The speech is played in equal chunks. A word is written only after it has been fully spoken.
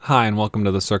Hi, and welcome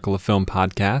to the Circle of Film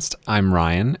podcast. I'm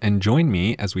Ryan, and join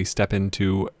me as we step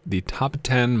into the top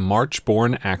 10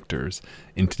 MarchBorn actors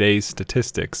in today's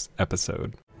statistics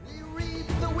episode. We read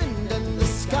the wind and the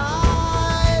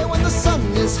sky when the sun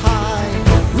is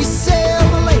high. We sail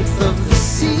the length of the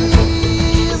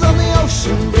seas on the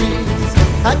ocean breeze.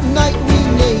 At night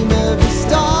we name every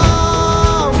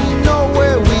star. We know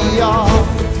where we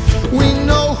are. We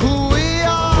know who we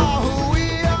are, who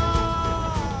we are.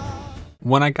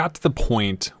 When I got to the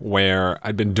point where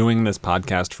I'd been doing this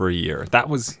podcast for a year, that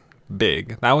was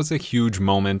big. That was a huge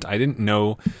moment. I didn't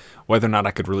know whether or not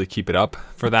I could really keep it up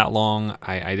for that long.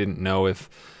 I didn't know if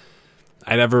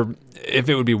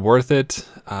it would be worth it,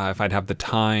 if I'd have the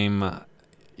time.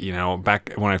 You know,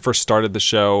 back when I first started the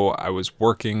show, I was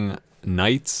working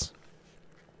nights.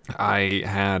 I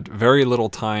had very little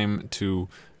time to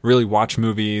really watch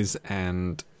movies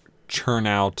and churn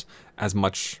out as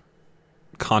much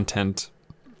content,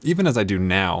 even as I do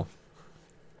now.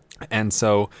 And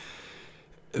so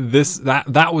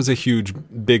that was a huge,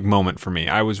 big moment for me.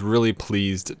 I was really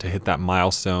pleased to hit that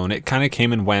milestone. It kind of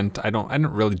came and went. I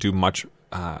didn't really do much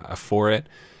for it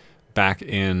back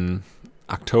in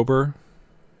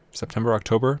September,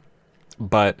 October,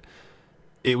 but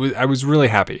I was really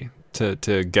happy to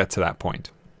get to that point.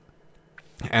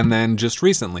 And then just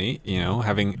recently,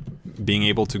 being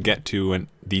able to get to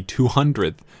the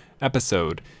 200th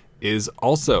episode is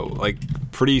also like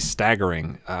pretty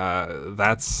staggering.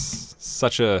 That's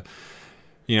such a,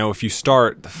 if you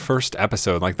start the first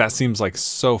episode, like that seems like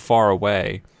so far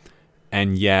away,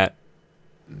 and yet,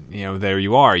 there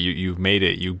you are, you've made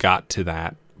it, you got to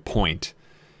that point.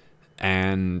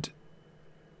 And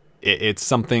it's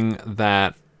something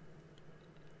that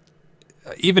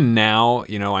even now,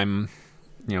 I'm,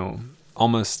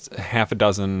 almost half a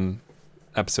dozen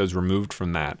episodes removed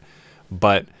from that,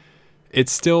 but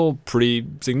it's still pretty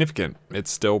significant. It's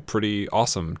still pretty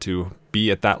awesome to be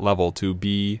at that level, to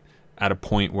be at a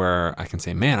point where I can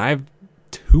say, man, I have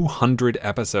 200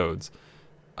 episodes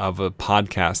of a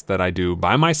podcast that I do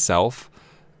by myself,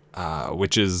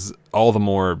 which is all the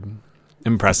more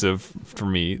impressive for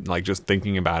me, like just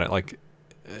thinking about it. Like,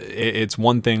 it's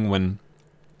one thing when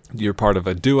you're part of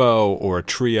a duo or a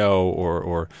trio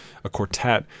or a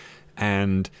quartet,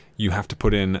 and you have to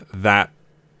put in that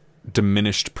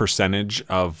diminished percentage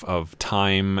of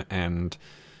time and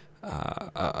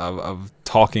of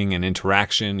talking and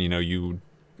interaction. You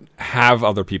have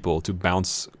other people to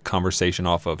bounce conversation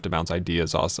off of, to bounce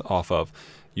ideas off of.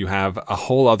 You have a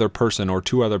whole other person or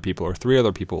two other people or three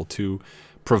other people to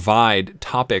provide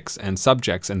topics and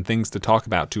subjects and things to talk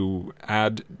about, to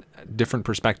add different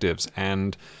perspectives.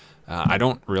 And I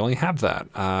don't really have that.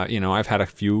 I've had a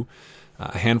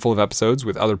handful of episodes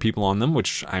with other people on them,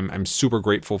 which I'm super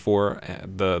grateful for.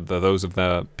 Those of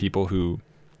the people who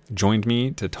joined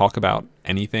me to talk about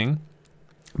anything,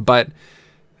 but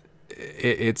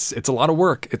it's a lot of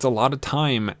work. It's a lot of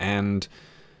time, and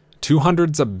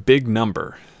 200's a big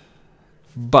number.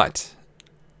 But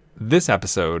this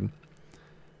episode,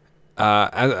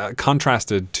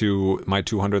 contrasted to my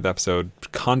 200th episode,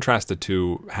 contrasted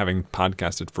to having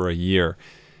podcasted for a year,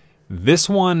 this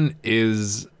one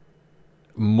is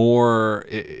more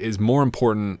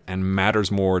important and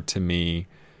matters more to me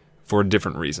for a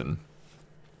different reason.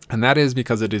 And that is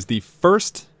because it is the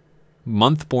first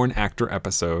MonthBorn actor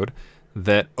episode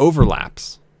that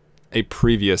overlaps a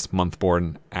previous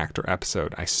MonthBorn actor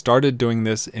episode. I started doing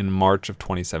this in March of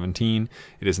 2017.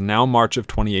 It is now March of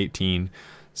 2018.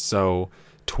 So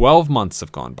 12 months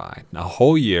have gone by. A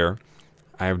whole year.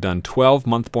 I have done 12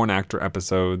 MonthBorn actor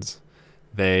episodes.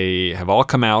 They have all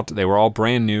come out. They were all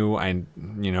brand new.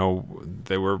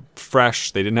 They were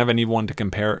fresh. They didn't have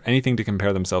anything to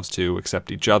compare themselves to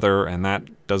except each other, and that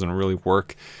doesn't really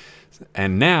work.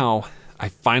 And now I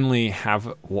finally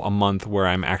have a month where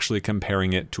I'm actually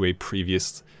comparing it to a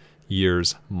previous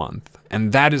year's month,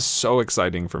 and that is so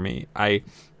exciting for me.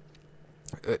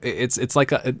 It's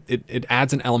like it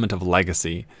adds an element of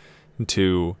legacy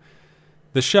to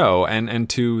the show and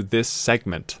to this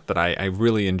segment that I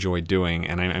really enjoy doing,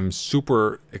 and I'm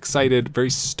super excited, very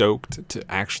stoked to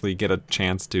actually get a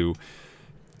chance to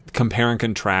compare and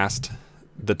contrast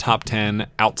the top 10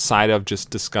 outside of just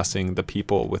discussing the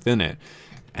people within it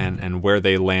and where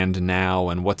they land now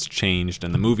and what's changed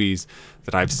and the movies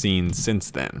that I've seen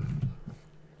since then.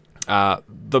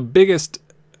 The biggest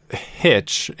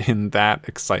hitch in that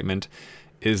excitement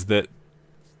is that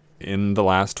in the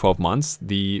last 12 months,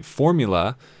 the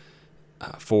formula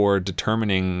for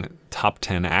determining top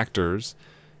 10 actors,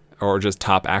 or just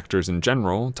top actors in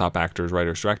general, top actors,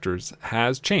 writers, directors,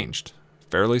 has changed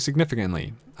fairly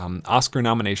significantly. Oscar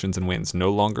nominations and wins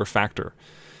no longer factor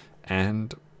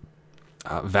and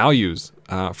values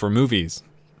for movies,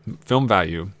 film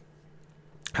value,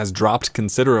 has dropped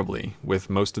considerably, with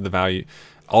most of the value,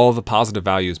 all the positive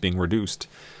values being reduced.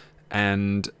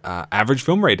 And average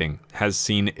film rating has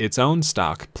seen its own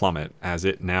stock plummet, as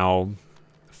it now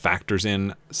factors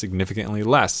in significantly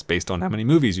less based on how many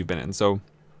movies you've been in. So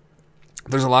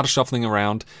there's a lot of shuffling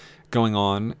around going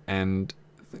on and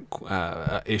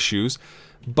issues,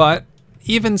 but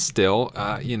even still,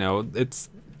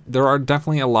 there are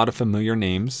definitely a lot of familiar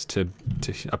names to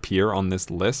appear on this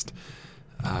list.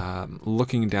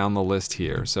 Looking down the list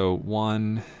here, so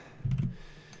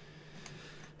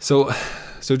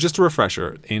just a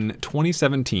refresher. In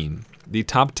 2017, the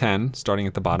top 10, starting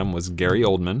at the bottom, was Gary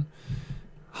Oldman,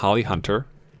 Holly Hunter,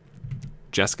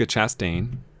 Jessica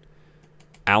Chastain,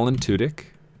 Alan Tudyk,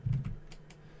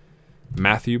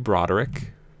 Matthew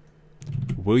Broderick,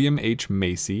 William H.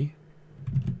 Macy,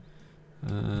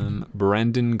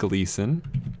 Brendan Gleeson,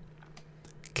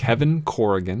 Kevin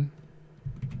Corrigan,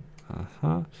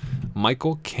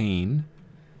 Michael Caine,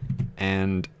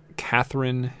 and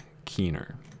Catherine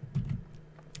Keener.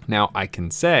 Now, I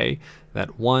can say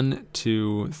that 1,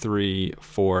 2, 3,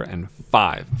 4, and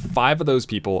 5 of those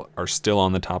people are still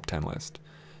on the top 10 list,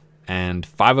 and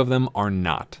 5 of them are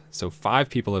not. So 5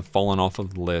 people have fallen off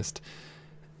of the list,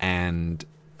 and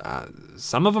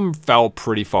some of them fell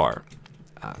pretty far.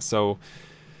 So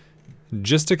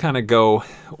just to kind of go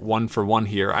one for one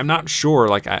here, I'm not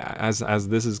sure, as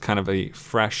this is kind of a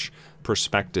fresh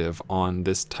perspective on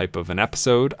this type of an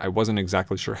episode, I wasn't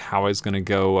exactly sure how I was going to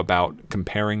go about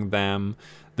comparing them,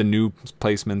 the new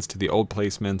placements to the old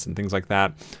placements and things like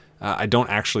that. I don't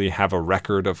actually have a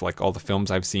record of all the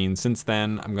films I've seen since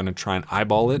then. I'm going to try and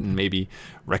eyeball it and maybe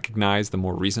recognize the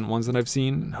more recent ones that I've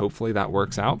seen. Hopefully that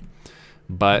works out,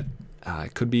 but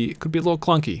it could be a little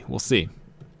clunky. We'll see.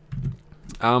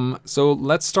 So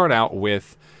let's start out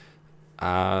with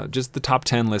just the top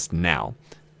 10 list now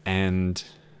and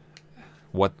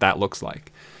what that looks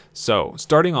like. So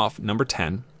starting off, number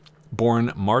 10,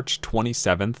 born March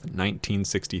 27th,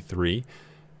 1963,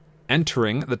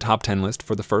 entering the top 10 list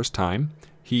for the first time.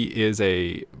 He's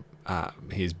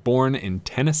born in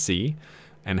Tennessee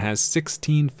and has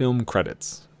 16 film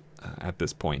credits at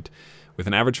this point, with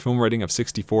an average film rating of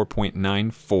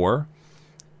 64.94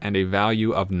 and a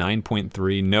value of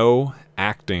 9.3, no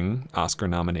acting Oscar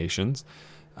nominations,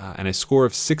 and a score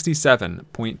of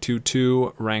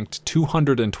 67.22, ranked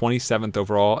 227th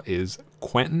overall, is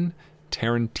Quentin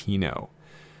Tarantino,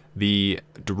 the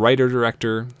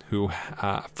writer-director who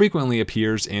frequently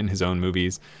appears in his own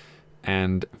movies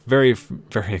and very,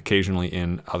 very occasionally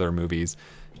in other movies.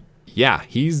 Yeah,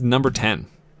 he's number 10.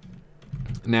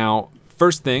 Now,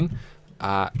 first thing,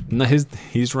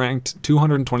 he's ranked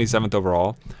 227th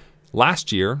overall.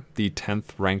 Last year, the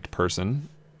 10th ranked person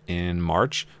in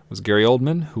March was Gary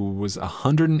Oldman, who was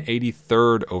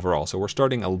 183rd overall. So we're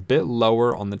starting a bit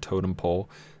lower on the totem pole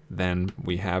than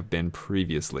we have been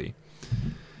previously.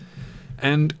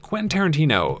 And Quentin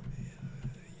Tarantino,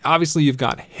 obviously you've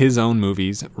got his own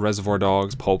movies, Reservoir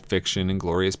Dogs, Pulp Fiction, and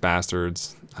Inglourious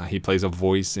Bastards. He plays a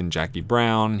voice in Jackie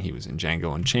Brown. He was in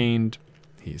Django Unchained.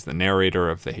 He's the narrator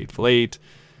of The Hateful Eight,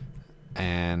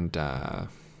 and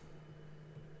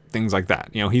things like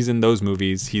that. He's in those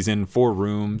movies. He's in 4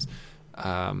 Rooms,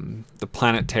 The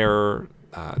Planet Terror,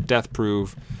 Death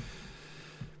Proof.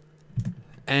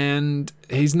 And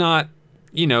he's not,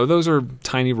 those are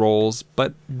tiny roles,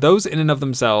 but those in and of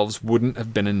themselves wouldn't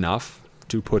have been enough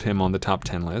to put him on the top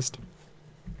 10 list.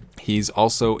 He's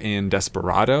also in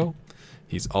Desperado.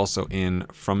 He's also in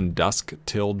From Dusk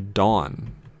Till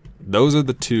Dawn. Those are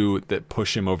the 2 that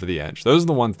push him over the edge. Those are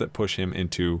the ones that push him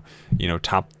into,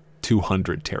 top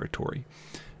 200 territory.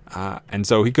 And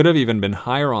so he could have even been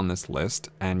higher on this list,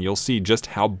 and you'll see just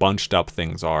how bunched up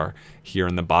things are here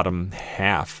in the bottom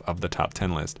half of the top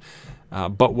 10 list.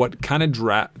 But what kind of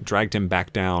dragged him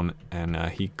back down, and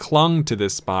he clung to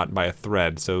this spot by a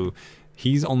thread, so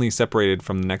he's only separated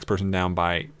from the next person down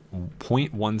by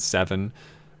 0.17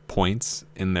 points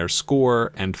in their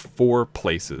score and 4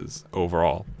 places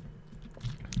overall.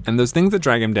 And those things that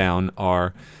drag him down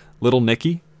are Little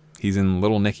Nicky. He's in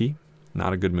Little Nicky,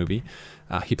 not a good movie.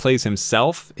 He plays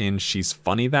himself in She's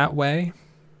Funny That Way,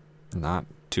 not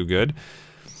too good.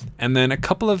 And then a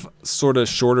couple of sort of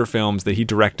shorter films that he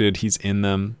directed, he's in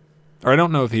them. Or I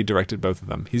don't know if he directed both of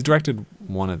them. He's directed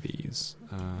one of these.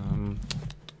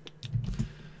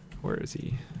 Where is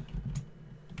he?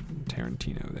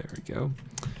 Tarantino, there we go.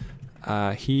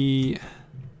 He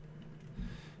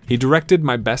directed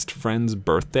My Best Friend's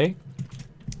Birthday,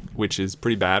 which is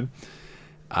pretty bad.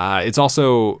 It's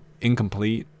also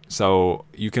incomplete, So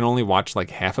you can only watch like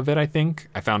half of it, I think.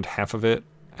 I found half of it,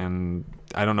 and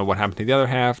I don't know what happened to the other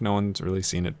half. No one's really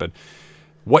seen it, but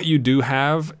what you do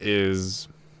have is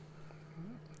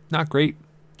not great.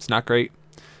 It's not great.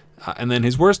 And then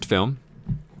his worst film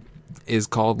is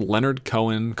called Leonard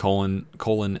Cohen,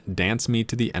 Dance Me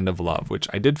to the End of Love, which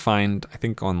I did find, I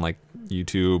think, on like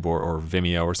YouTube or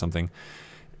Vimeo or something.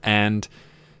 And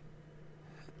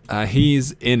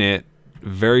he's in it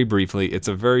very briefly. It's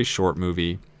a very short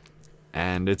movie,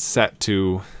 and it's set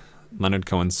to Leonard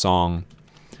Cohen's song.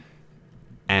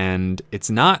 And it's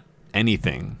not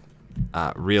anything,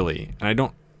 really. And I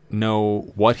don't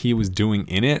know what he was doing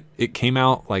in it. It came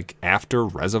out like after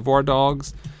Reservoir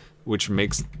Dogs, which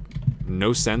makes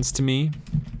no sense to me.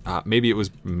 Maybe it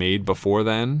was made before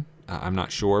then. I'm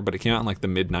not sure, but it came out in like the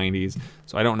mid 90s.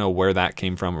 So I don't know where that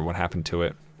came from or what happened to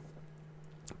it.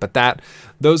 But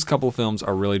those couple of films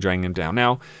are really dragging him down.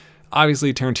 Now,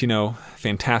 obviously Tarantino,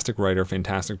 fantastic writer,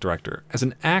 fantastic director. As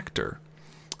an actor,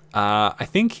 I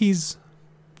think he's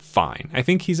fine. I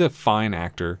think he's a fine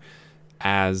actor,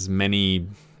 as many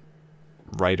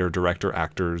writer, director,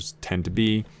 actors tend to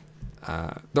be.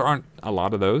 There aren't a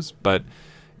lot of those, but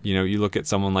you look at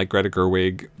someone like Greta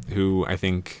Gerwig, who I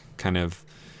think kind of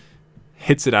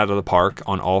hits it out of the park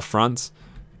on all fronts.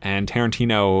 And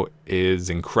Tarantino is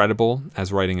incredible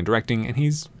as writing and directing, and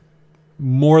he's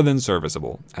more than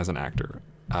serviceable as an actor.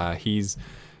 He's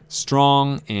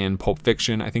strong in Pulp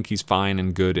Fiction. I think he's fine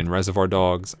and good in Reservoir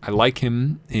Dogs. I like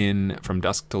him in From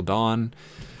Dusk Till Dawn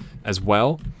as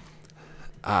well.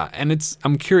 And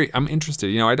I'm curious. I'm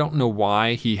interested. I don't know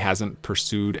why he hasn't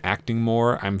pursued acting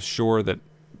more. I'm sure that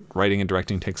writing and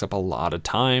directing takes up a lot of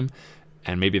time,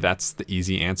 and maybe that's the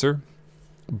easy answer.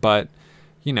 But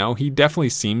he definitely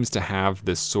seems to have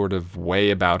this sort of way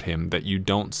about him that you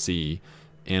don't see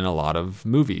in a lot of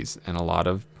movies and a lot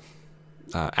of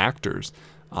actors,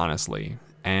 honestly.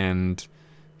 And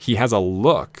he has a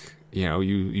look,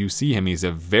 you see him, he's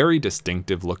a very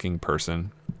distinctive looking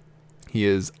person. He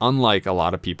is unlike a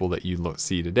lot of people that you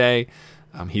see today.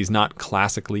 He's not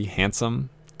classically handsome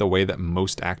the way that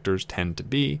most actors tend to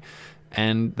be.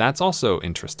 And that's also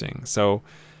interesting. So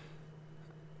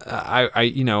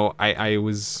I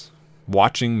was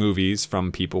watching movies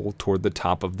from people toward the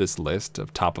top of this list,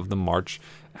 top of the March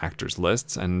actors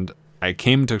lists, and I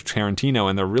came to Tarantino,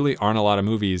 and there really aren't a lot of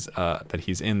movies that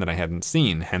he's in that I hadn't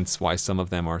seen, hence why some of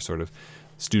them are sort of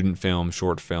student films,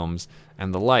 short films,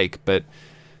 and the like. But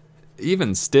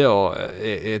even still,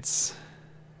 it's...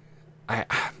 I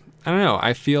don't know.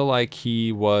 I feel like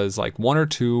he was like one or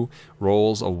two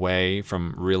roles away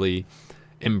from really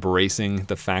embracing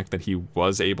the fact that he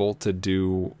was able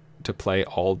to play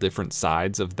all different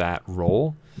sides of that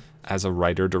role as a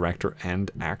writer, director,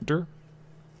 and actor.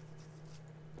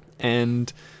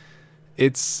 And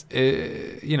it's,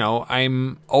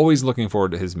 I'm always looking forward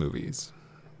to his movies.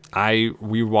 I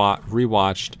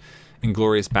rewatched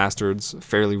Inglourious Bastards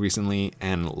fairly recently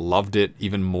and loved it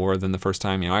even more than the first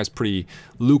time. I was pretty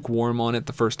lukewarm on it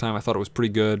the first time. I thought it was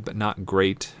pretty good, but not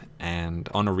great. And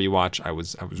on a rewatch, I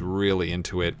was really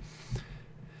into it.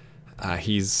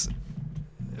 He's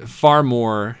far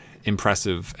more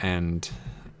impressive and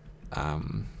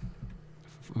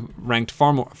ranked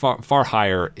far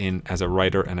higher as a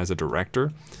writer and as a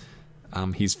director.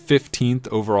 He's 15th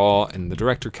overall in the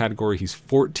director category. He's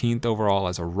 14th overall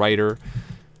as a writer,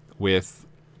 with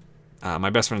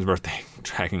My Best Friend's Birthday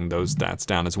tracking those stats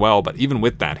down as well. But even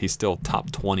with that, he's still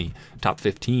top 20, top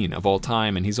 15 of all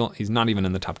time, and he's not even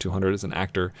in the top 200 as an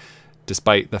actor,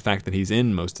 despite the fact that he's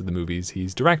in most of the movies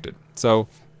he's directed. So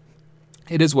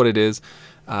it is what it is.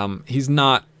 He's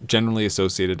not generally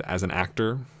associated as an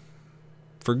actor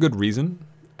for good reason.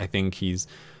 I think he's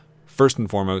first and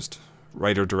foremost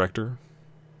writer-director.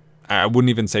 I wouldn't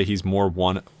even say he's more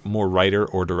writer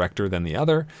or director than the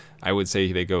other. I would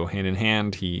say they go hand in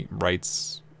hand. He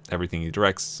writes everything he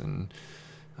directs, and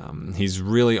he's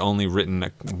really only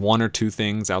written one or two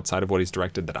things outside of what he's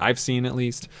directed that I've seen, at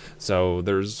least. So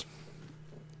there's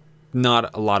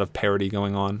not a lot of parody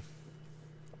going on.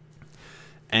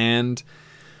 And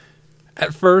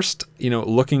at first,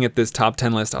 looking at this top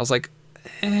 10 list, I was like,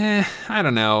 I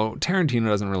don't know. Tarantino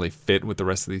doesn't really fit with the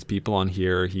rest of these people on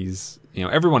here. He's,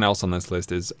 everyone else on this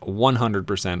list is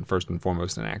 100% first and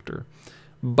foremost an actor.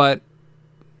 But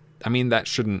I mean, that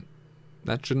shouldn't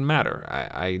matter.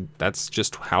 I that's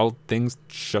just how things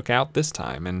shook out this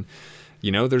time. And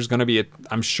there's going to be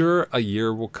I'm sure a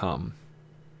year will come,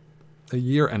 a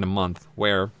year and a month,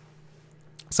 where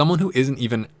someone who isn't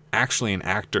even actually an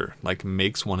actor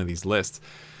makes one of these lists.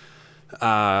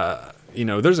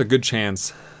 There's a good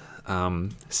chance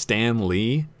Stan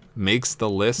Lee makes the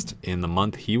list in the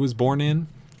month he was born in,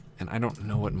 and I don't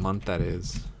know what month that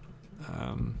is.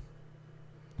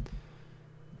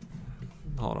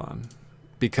 Hold on.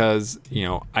 Because,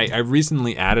 I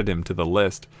recently added him to the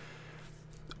list,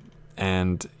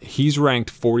 and he's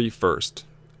ranked 41st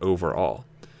overall.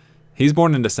 He's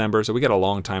born in December, so we got a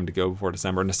long time to go before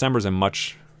December. And December's a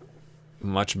much,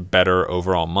 much better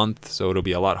overall month, so it'll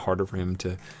be a lot harder for him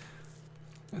to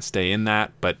stay in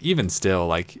that. But even still,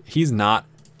 like, he's not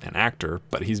an actor,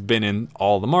 but he's been in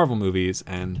all the Marvel movies,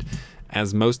 and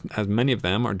as many of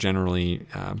them are generally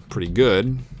pretty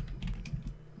good,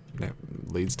 that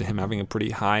leads to him having a pretty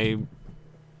high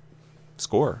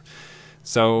score.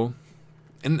 So,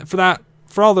 and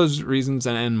for all those reasons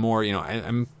and more,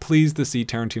 I'm pleased to see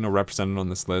Tarantino represented on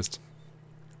this list.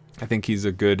 I think he's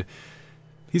a good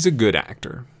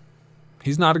actor.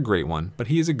 He's not a great one, but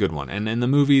he is a good one. And in the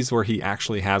movies where he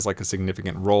actually has like a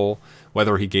significant role,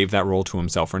 whether he gave that role to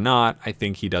himself or not, I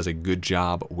think he does a good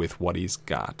job with what he's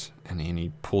got, and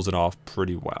he pulls it off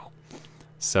pretty well.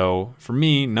 So for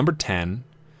me, number 10,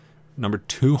 number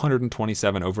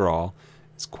 227 overall,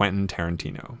 is Quentin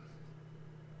Tarantino.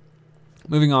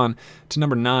 Moving on to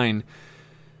number 9,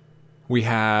 we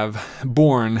have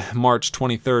born March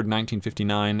 23rd,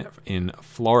 1959 in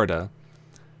Florida,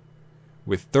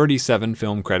 with 37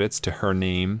 film credits to her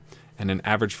name and an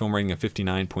average film rating of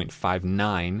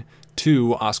 59.59,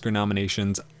 2 Oscar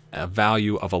nominations, a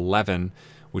value of 11,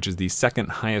 which is the second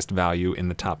highest value in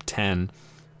the top 10,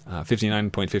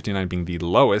 59.59 being the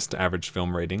lowest average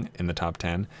film rating in the top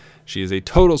 10. She has a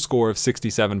total score of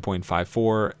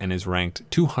 67.54 and is ranked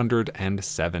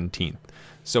 217th.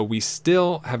 So we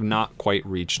still have not quite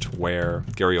reached where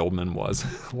Gary Oldman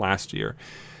was last year.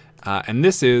 And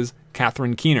this is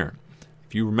Catherine Keener.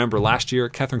 If you remember last year,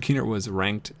 Catherine Keener was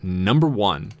ranked number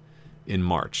 1 in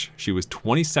March. She was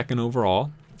 22nd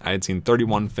overall. I had seen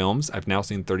 31 films. I've now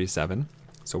seen 37.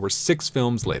 So we're 6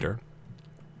 films later.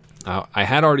 I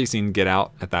had already seen Get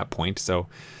Out at that point. So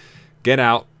Get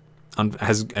Out,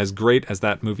 as great as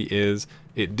that movie is,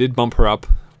 it did bump her up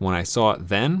when I saw it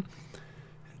then.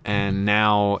 And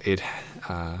now it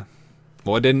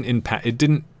didn't impact.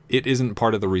 It isn't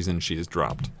part of the reason she is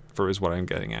dropped, is what I'm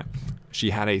getting at.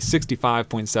 She had a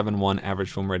 65.71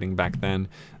 average film rating back then.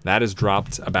 That has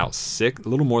dropped about a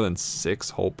little more than 6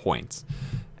 whole points.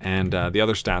 And the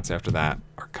other stats after that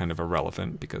are kind of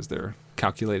irrelevant because they're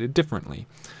calculated differently.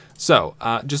 So,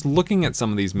 just looking at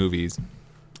some of these movies,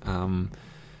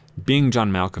 Being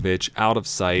John Malkovich, Out of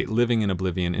Sight, Living in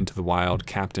Oblivion, Into the Wild,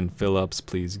 Captain Phillips,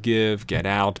 Please Give, Get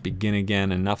Out, Begin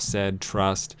Again, Enough Said,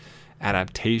 Trust,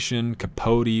 Adaptation,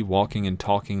 Capote, Walking and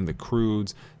Talking, The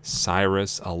Croods,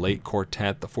 Cyrus, A Late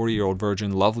Quartet, The 40-Year-Old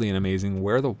Virgin, Lovely and Amazing,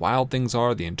 Where the Wild Things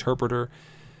Are, The Interpreter.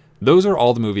 Those are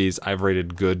all the movies I've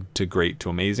rated good to great to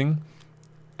amazing.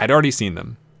 I'd already seen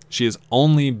them.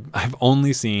 I've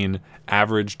only seen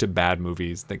average to bad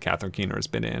movies that Catherine Keener has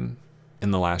been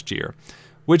in the last year,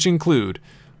 which include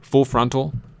Full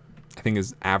Frontal, I think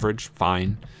is average,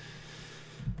 fine.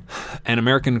 An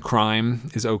American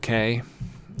Crime is okay.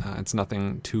 It's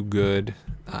nothing too good.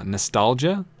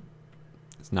 Nostalgia,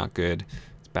 it's not good.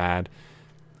 It's bad.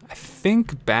 I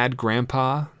think Bad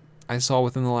Grandpa I saw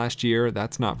within the last year.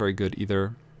 That's not very good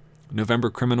either. November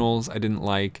Criminals I didn't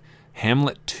like.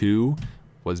 Hamlet 2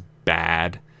 was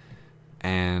bad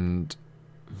and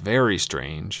very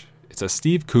strange. It's a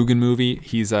Steve Coogan movie.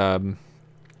 He's a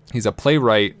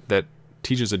playwright that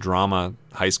teaches a drama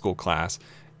high school class,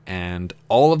 and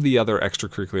all of the other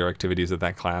extracurricular activities at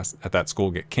that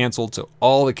school get canceled. So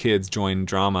all the kids join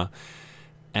drama,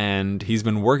 and he's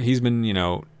been putting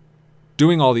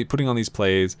on these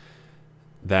plays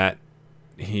that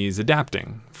he's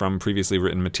adapting from previously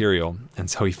written material. And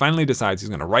so he finally decides he's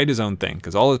going to write his own thing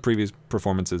because all his previous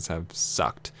performances have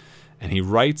sucked. And he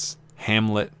writes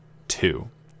Hamlet 2,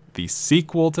 the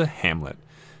sequel to Hamlet,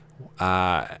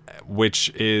 which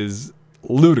is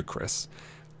ludicrous.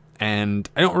 And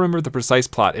I don't remember the precise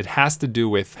plot. It has to do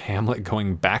with Hamlet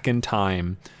going back in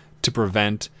time to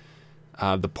prevent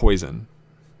the poison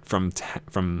from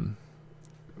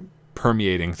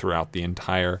permeating throughout the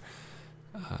entire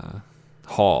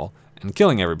hall and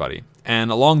killing everybody.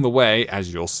 And along the way,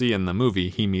 as you'll see in the movie,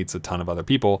 he meets a ton of other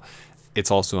people.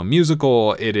 It's also a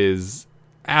musical. It is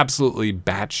absolutely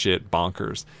batshit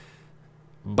bonkers,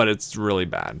 but it's really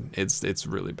bad. It's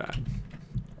really bad.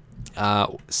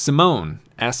 Simone,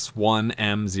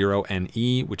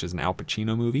 S1M0NE, which is an Al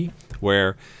Pacino movie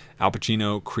where Al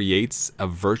Pacino creates a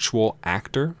virtual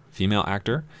actor, female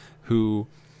actor, who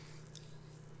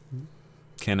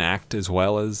can act as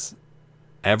well as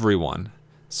everyone.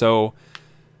 So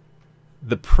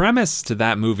the premise to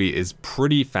that movie is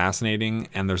pretty fascinating,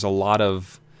 and there's a lot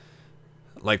of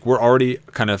like we're already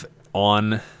kind of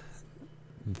on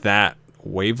that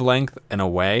wavelength in a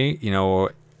way. You know,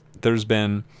 there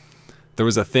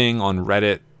was a thing on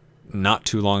Reddit not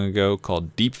too long ago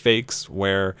called deepfakes,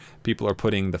 where people are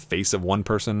putting the face of one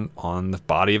person on the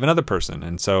body of another person.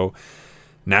 And so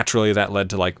naturally that led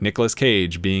to like Nicolas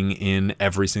Cage being in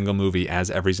every single movie as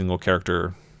every single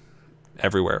character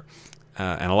everywhere,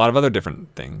 and a lot of other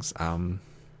different things.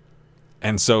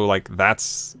 And so like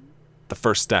that's the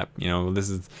first step. You know, this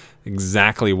is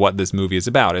exactly what this movie is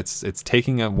about. It's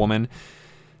taking a woman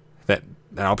that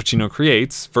Al Pacino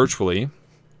creates virtually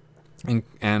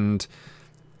and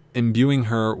imbuing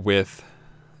her with,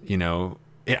 you know,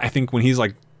 I think when he's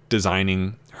like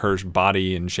designing her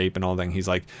body and shape and all that, he's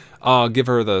like, oh, give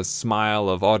her the smile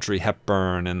of Audrey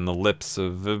Hepburn and the lips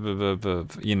of,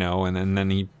 you know, and then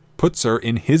he puts her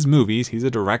in his movies. He's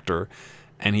a director,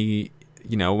 and he,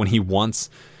 you know, when he wants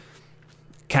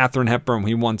Katharine Hepburn, when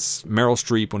he wants Meryl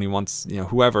Streep, when he wants, you know,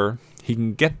 whoever, he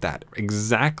can get that,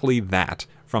 exactly that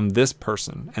from this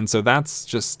person. And so that's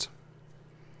just,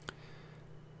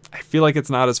 I feel like it's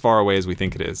not as far away as we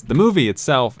think it is. The movie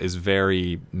itself is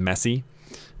very messy,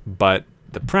 but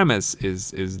the premise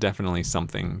is definitely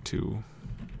something to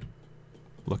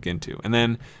look into. And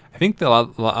then I think the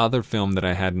other film that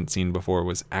I hadn't seen before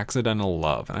was Accidental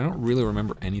Love, and I don't really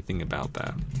remember anything about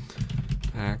that.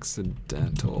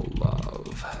 Accidental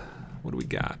Love. What do we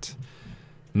got?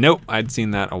 Nope, I'd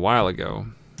seen that a while ago.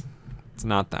 It's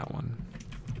not that one.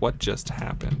 What just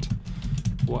happened?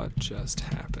 What just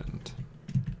happened?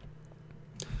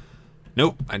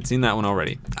 Nope, I'd seen that one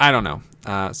already. I don't know.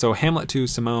 So Hamlet 2,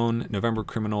 Simone, November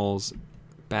Criminals,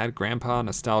 Bad Grandpa,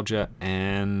 Nostalgia,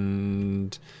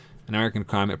 and American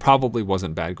Crime. It probably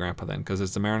wasn't Bad Grandpa then, because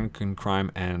it's American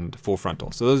Crime and Full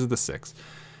Frontal. So those are the 6.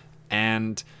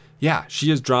 And yeah, she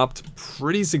has dropped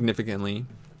pretty significantly.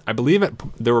 I believe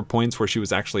there were points where she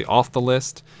was actually off the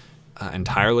list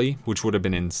entirely, which would have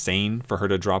been insane for her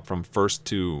to drop from first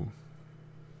to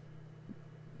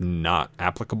not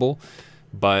applicable.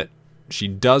 But she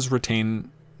does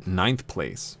retain 9th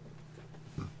place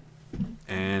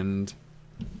and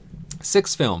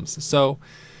 6 films. So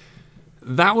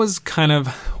that was kind of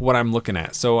what I'm looking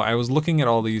at. So I was looking at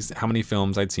all these, how many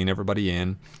films I'd seen everybody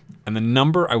in, and the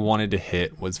number I wanted to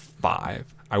hit was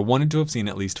 5. I wanted to have seen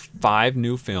at least 5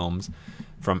 new films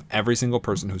from every single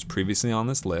person who's previously on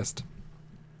this list,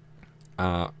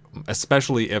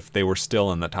 especially if they were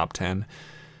still in the top 10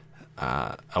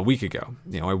 a week ago.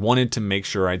 You know, I wanted to make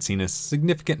sure I'd seen a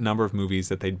significant number of movies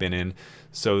that they'd been in,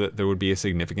 so that there would be a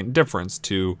significant difference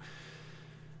to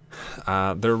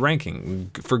their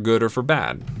ranking, for good or for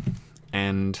bad.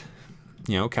 And,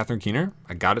 you know, Catherine Keener,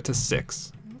 I got it to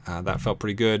 6. That felt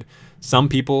pretty good. Some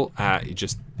people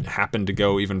just happened to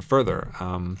go even further.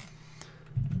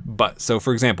 But so,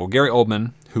 for example, Gary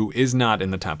Oldman, who is not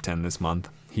in the top 10 this month,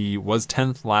 he was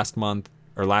 10th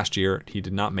last year. He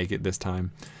did not make it this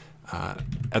time.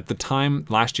 At the time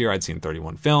last year, I'd seen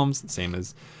 31 films, same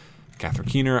as Catherine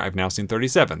Keener. I've now seen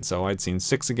 37, so I'd seen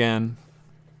 6 again,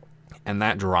 and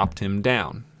that dropped him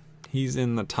down. He's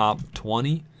in the top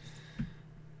 20.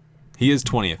 He is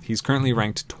 20th. He's currently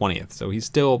ranked 20th, so he's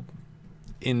still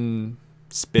in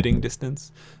spitting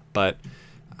distance, but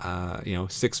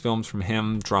 6 films from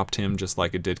him dropped him just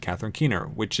like it did Catherine Keener,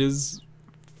 which is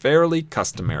fairly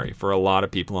customary for a lot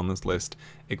of people on this list,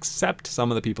 except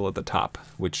some of the people at the top,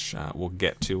 which we'll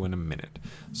get to in a minute.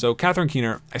 So Catherine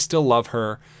Keener, I still love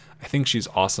her. I think she's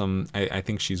awesome. I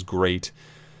think she's great.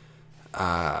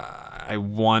 I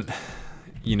loved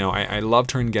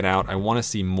her in Get Out. I want to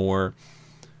see more.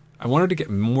 I want her to get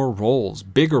more roles,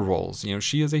 bigger roles. You know,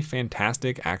 she is a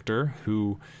fantastic actor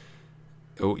who,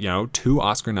 2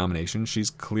 Oscar nominations. She's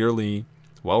clearly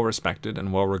well respected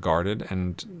and well regarded,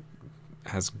 and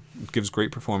gives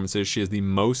great performances. She has the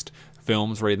most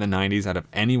films rated in the 90s out of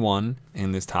anyone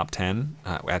in this top 10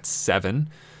 at 7.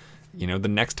 You know, the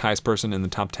next highest person in the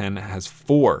top 10 has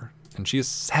 4, and she has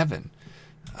 7.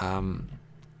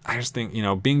 I just think,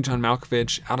 Being John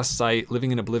Malkovich, Out of Sight,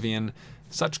 Living in Oblivion,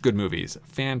 such good movies,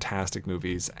 fantastic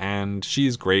movies, and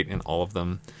she's great in all of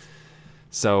them.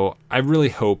 So I really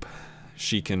hope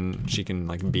she can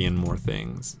like be in more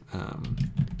things,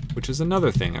 which is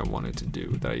another thing I wanted to do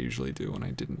that I usually do and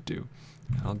I didn't do.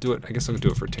 I'll do it. I guess I'll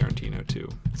do it for Tarantino too,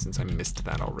 since I missed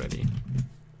that already.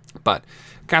 But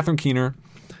Catherine Keener,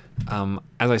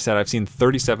 as I said, I've seen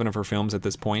 37 of her films at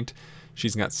this point.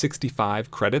 She's got 65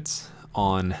 credits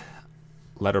on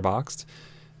Letterboxd,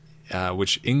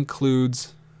 which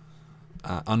includes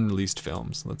unreleased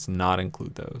films. Let's not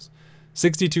include those.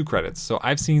 62 credits. So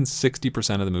I've seen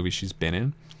 60% of the movies she's been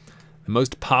in. The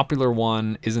most popular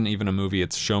one isn't even a movie.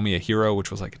 It's Show Me a Hero,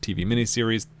 which was like a TV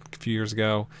miniseries a few years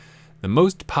ago. The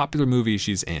most popular movie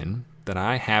she's in that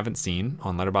I haven't seen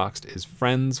on Letterboxd is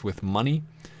Friends with Money.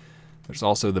 There's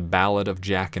also The Ballad of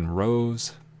Jack and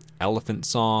Rose, Elephant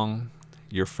Song,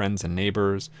 Your Friends and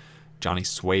Neighbors, Johnny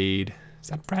Suede. Is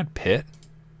that Brad Pitt?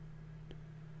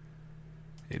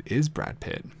 It is Brad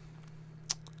Pitt.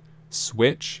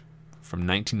 Switch from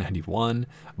 1991,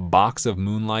 Box of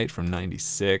Moonlight from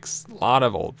 96. A lot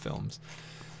of old films.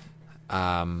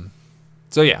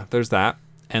 So yeah, there's that.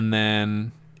 And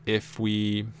then if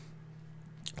we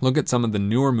look at some of the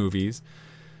newer movies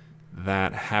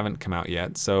that haven't come out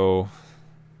yet. So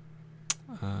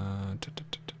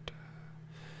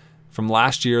from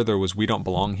last year, there was We Don't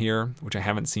Belong Here, which I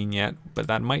haven't seen yet, but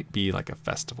that might be like a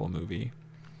festival movie.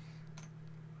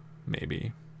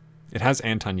 Maybe. It has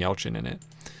Anton Yelchin in it,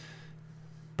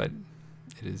 but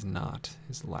it is not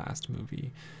his last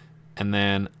movie. And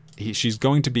then she's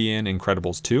going to be in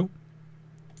Incredibles 2.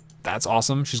 That's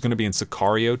awesome. She's going to be in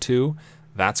Sicario 2.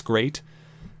 That's great.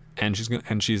 And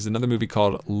she's another movie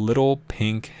called Little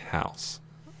Pink House.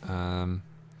 So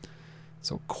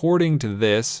according to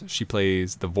this, she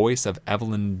plays the voice of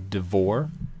Evelyn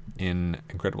DeVore in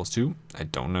Incredibles 2. I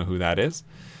don't know who that is.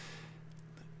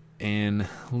 In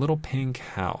Little Pink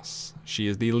House, she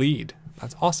is the lead.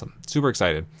 That's awesome. Super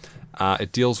excited.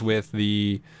 It deals with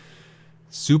the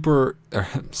Supreme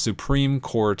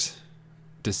Court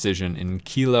decision in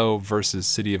Kelo versus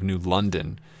City of New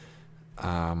London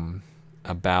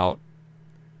about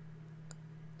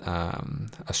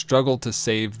a struggle to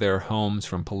save their homes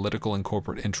from political and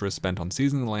corporate interests bent on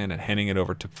seizing the land and handing it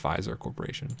over to Pfizer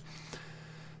Corporation.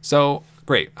 So,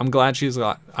 great. I'm glad she's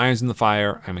got irons in the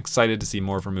fire. I'm excited to see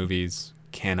more of her movies.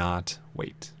 Cannot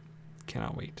wait.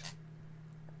 Cannot wait.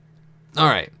 All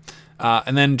right.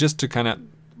 And then just to kind of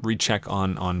recheck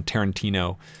on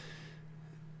Tarantino,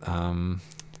 some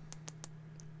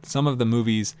of the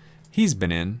movies he's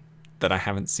been in that I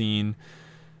haven't seen,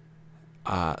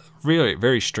 really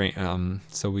very strange.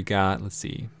 So we got, let's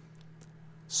see,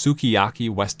 Sukiyaki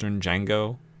Western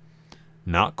Django,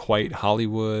 Not Quite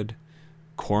Hollywood,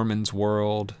 Corman's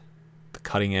World, The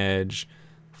Cutting Edge,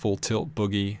 Full Tilt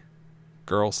Boogie,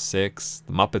 Girl 6,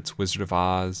 The Muppets Wizard of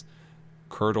Oz,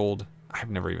 Curdled. I've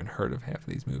never even heard of half of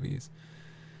these movies.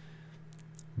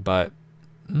 But,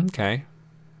 okay,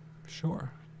 sure.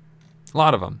 A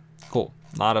lot of them. Cool.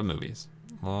 A lot of movies.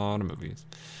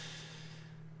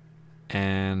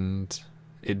 And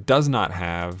it does not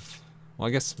have, well,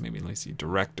 I guess maybe, let me see,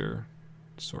 director,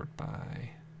 sort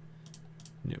by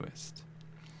newest.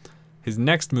 His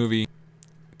next movie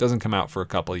doesn't come out for a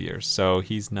couple of years, so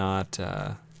he's not,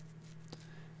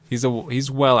 he's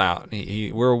well out.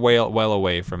 We're well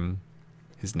away from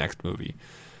his next movie,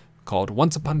 called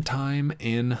Once Upon a Time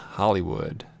in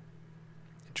Hollywood.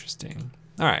 Interesting.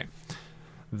 All right.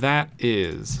 That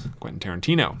is Quentin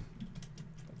Tarantino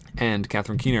and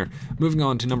Catherine Keener. Moving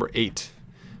on to number 8.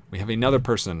 We have another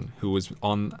person who was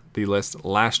on the list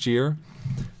last year.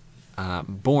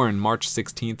 Born March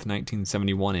 16th,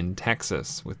 1971 in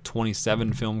Texas, with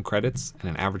 27 film credits and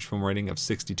an average film rating of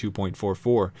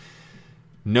 62.44.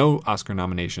 No Oscar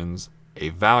nominations, a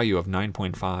value of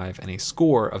 9.5, and a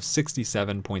score of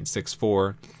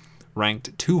 67.64,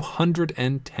 ranked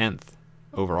 210th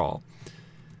overall.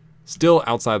 Still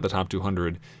outside the top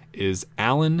 200 is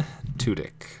Alan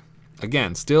Tudyk.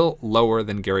 Again, still lower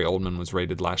than Gary Oldman was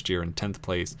rated last year in 10th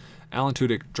place. Alan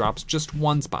Tudyk drops just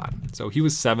one spot. So he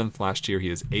was 7th last year. He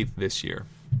is 8th this year.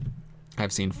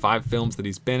 I've seen 5 films that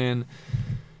he's been in.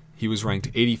 He was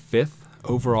ranked 85th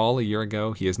overall a year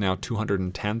ago. He is now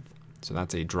 210th. So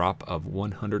that's a drop of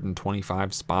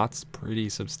 125 spots. Pretty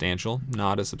substantial.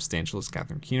 Not as substantial as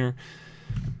Catherine Keener.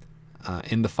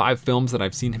 In the 5 films that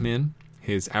I've seen him in,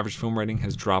 his average film rating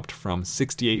has dropped from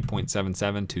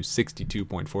 68.77 to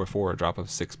 62.44, a drop of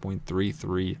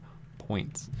 6.33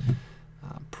 points.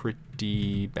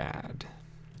 Pretty bad.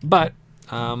 But,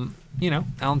 Alan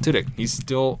Tudyk, he's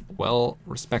still well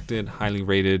respected, highly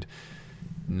rated,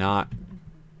 not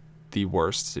the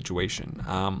worst situation.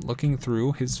 Looking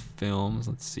through his films,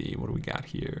 let's see, what do we got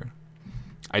here?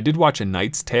 I did watch A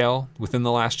Knight's Tale within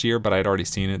the last year, but I'd already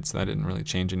seen it, so that didn't really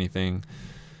change anything.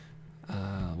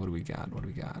 What do we got?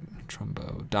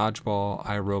 Trumbo, Dodgeball,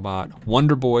 iRobot.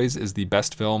 Wonder Boys is the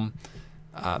best film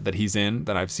that he's in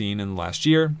that I've seen in the last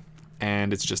year,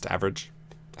 and it's just average.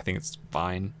 I think it's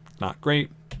fine, not great.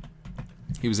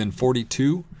 He was in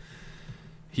 42.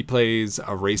 He plays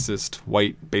a racist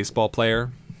white baseball player.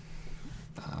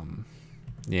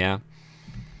 Yeah.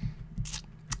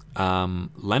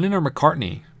 Lennon or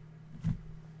McCartney?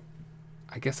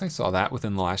 I guess I saw that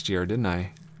within the last year, didn't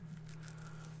I?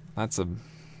 That's a...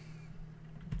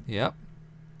 Yep.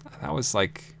 That was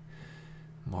like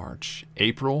March,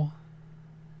 April.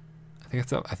 I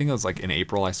think it was like in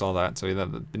April I saw that. So yeah,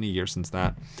 that's been a year since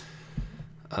that.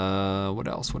 What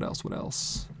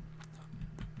else?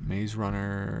 Maze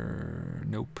Runner.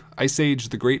 Nope. Ice Age: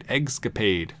 The Great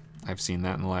Eggscapade. I've seen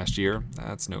that in the last year.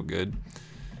 That's no good.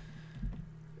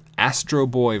 Astro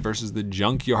Boy versus the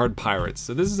Junkyard Pirates.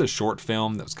 So this is a short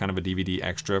film that was kind of a DVD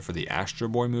extra for the Astro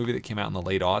Boy movie that came out in the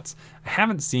late aughts. I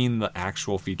haven't seen the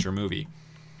actual feature movie.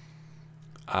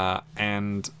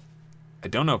 And I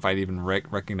don't know if I'd even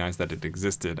recognize that it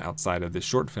existed outside of this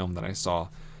short film that I saw.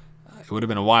 It would have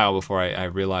been a while before I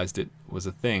realized it was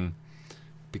a thing.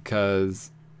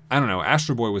 Because, I don't know,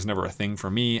 Astro Boy was never a thing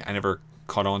for me. I never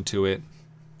caught on to it.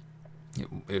 I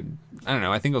don't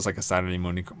know. I think it was like a Saturday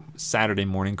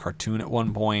morning cartoon at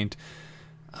one point,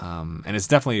 and it's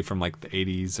definitely from like the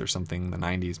 80s or something, the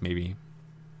 90s maybe.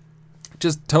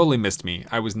 Just totally missed me.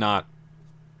 I was not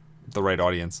the right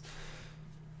audience.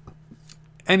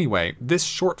 Anyway, this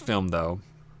short film though,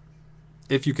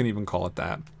 if you can even call it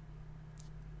that,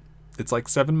 it's like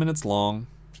 7 minutes long.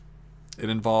 It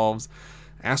involves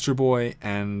Astro Boy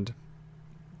and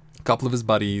a couple of his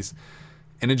buddies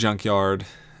in a junkyard.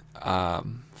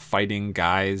 Fighting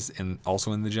guys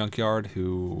also in the junkyard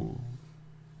who,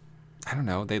 I don't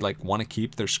know, they like want to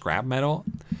keep their scrap metal.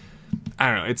 I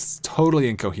don't know. It's totally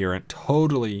incoherent,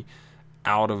 totally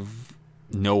out of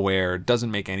nowhere.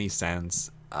 Doesn't make any sense.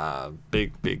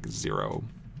 Big zero,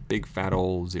 big fat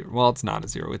old zero. Well, it's not a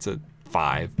 0. It's a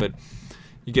 5, but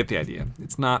you get the idea.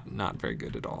 It's not very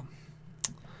good at all.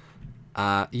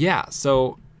 Yeah.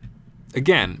 So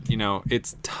again,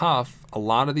 it's tough. A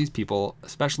lot of these people,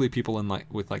 especially people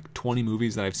with 20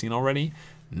 movies that I've seen already,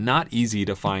 not easy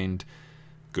to find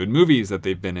good movies that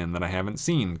they've been in that I haven't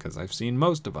seen, because I've seen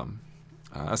most of them.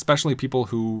 Especially people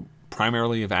who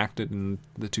primarily have acted in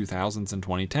the 2000s and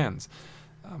 2010s.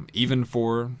 Even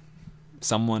for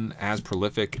someone as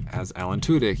prolific as Alan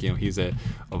Tudyk, he's a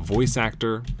voice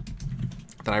actor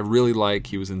that I really like.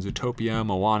 He was in Zootopia,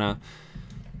 Moana,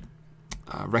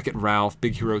 Wreck-It Ralph,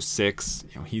 Big Hero 6.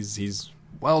 He's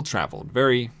well-traveled,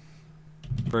 very,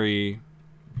 very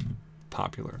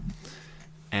popular.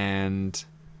 And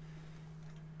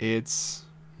it's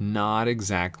not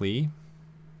exactly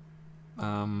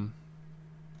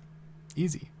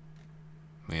easy.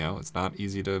 It's not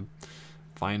easy to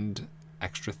find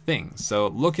extra things. So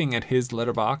looking at his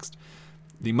Letterboxd,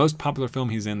 the most popular film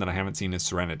he's in that I haven't seen is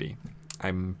Serenity.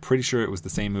 I'm pretty sure it was the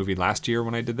same movie last year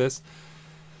when I did this.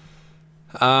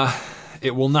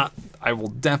 It will not. I will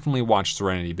definitely watch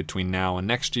Serenity between now and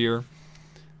next year.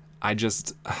 I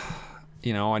can't.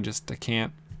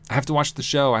 I have to watch the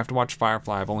show. I have to watch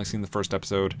Firefly. I've only seen the first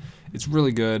episode. It's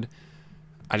really good.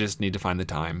 I just need to find the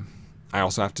time. I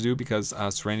also have to do, because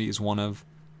Serenity is one of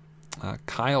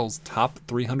Kyle's top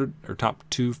 300 or top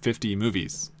 250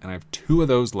 movies, and I have 2 of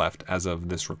those left as of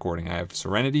this recording. I have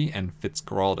Serenity and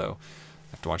Fitzcarraldo.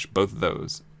 I have to watch both of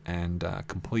those and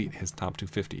complete his top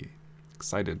 250.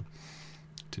 Excited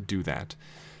to do that.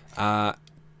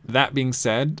 That being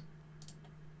said,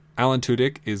 Alan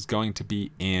Tudyk is going to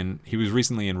be he was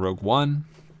recently in Rogue One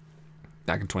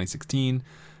back in 2016.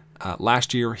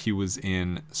 Last year he was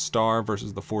in Star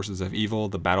versus the Forces of Evil,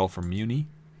 The Battle for Muni,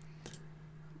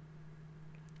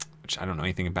 which I don't know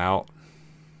anything about,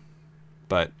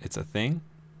 but it's a thing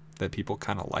that people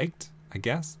kind of liked, I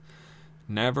guess.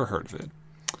 Never heard of it.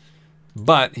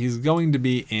 But he's going to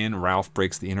be in Ralph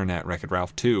Breaks the Internet, Wreck-It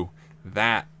Ralph 2.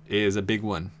 That is a big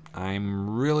one.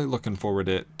 I'm really looking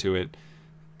forward to it,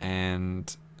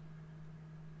 and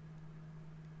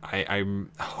I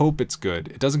hope it's good.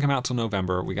 It doesn't come out till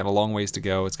November. We got a long ways to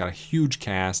go. It's got a huge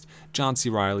cast. John C.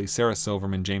 Reilly, Sarah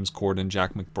Silverman, James Corden,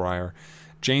 Jack McBrayer,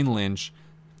 Jane Lynch,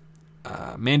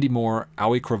 Mandy Moore,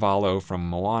 Aoi Cravalho from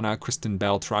Moana, Kristen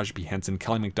Bell, Taraji P. Henson,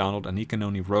 Kelly MacDonald, Anika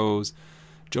Noni Rose,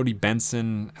 Jodie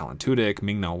Benson, Alan Tudyk,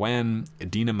 Ming-Na Wen,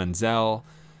 Idina Menzel,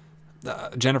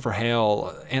 Jennifer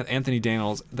Hale, Anthony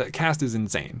Daniels. The cast is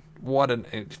insane. What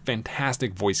a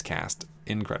fantastic voice cast.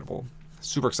 Incredible.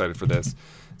 Super excited for this.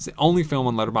 It's the only film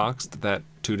on Letterboxd that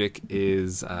Tudyk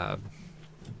is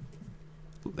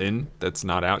in that's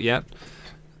not out yet.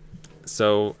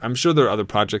 So I'm sure there are other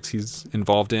projects he's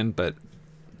involved in, but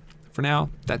for now,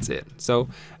 that's it. So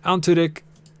Alan Tudyk,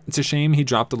 it's a shame he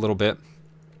dropped a little bit.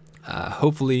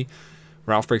 Hopefully,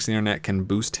 Ralph Breaks the Internet can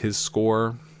boost his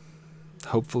score.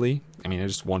 Hopefully. I mean, I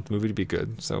just want the movie to be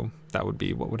good, so that would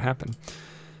be what would happen.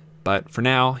 But for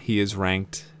now, he is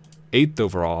ranked 8th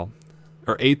overall,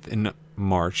 or 8th in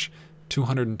March,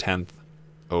 210th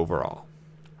overall.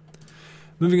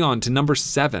 Moving on to number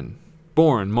 7.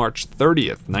 born March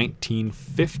 30th,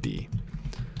 1950.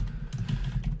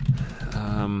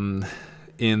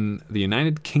 In the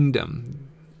United Kingdom,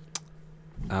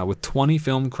 with 20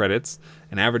 film credits,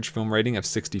 an average film rating of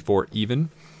 64 even,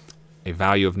 a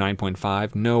value of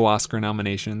 9.5, no Oscar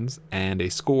nominations, and a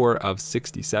score of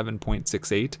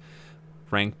 67.68,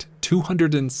 ranked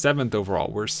 207th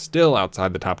overall. We're still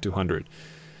outside the top 200.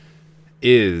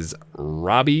 Is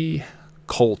Robbie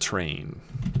Coltrane.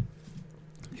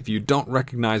 If you don't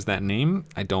recognize that name,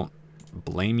 I don't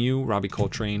blame you. Robbie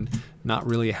Coltrane, not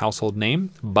really a household name,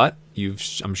 but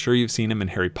I'm sure you've seen him in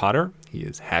Harry Potter. He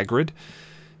is Hagrid.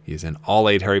 He is in all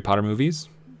 8 Harry Potter movies.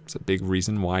 It's a big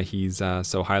reason why he's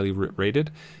so highly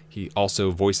rated. He also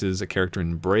voices a character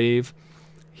in Brave.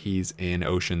 He's in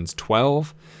Ocean's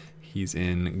 12. He's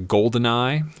in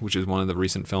GoldenEye, which is one of the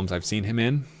recent films I've seen him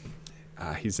in.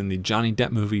 He's in the Johnny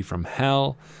Depp movie From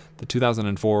Hell, the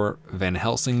 2004 Van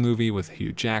Helsing movie with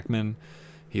Hugh Jackman.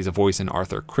 He's a voice in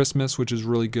Arthur Christmas, which is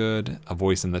really good. A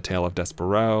voice in The Tale of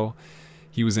Despereaux.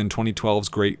 He was in 2012's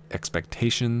Great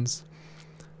Expectations.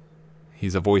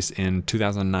 He's a voice in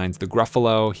 2009's The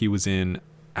Gruffalo. He was in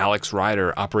Alex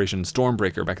Rider, Operation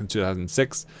Stormbreaker back in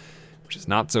 2006, which is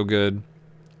not so good.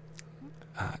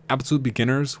 Absolute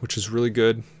Beginners, which is really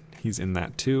good. He's in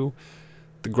that too.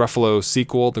 The Gruffalo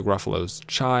sequel, The Gruffalo's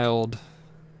Child.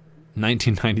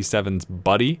 1997's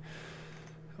Buddy.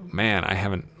 Man, I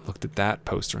haven't looked at that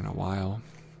poster in a while.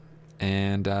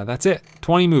 And that's it.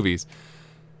 20 movies.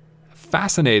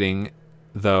 Fascinating,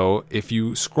 though, if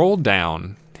you scroll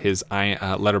down his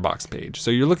Letterboxd page.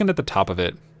 So you're looking at the top of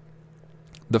it.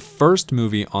 The first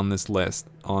movie on this list,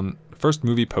 on the first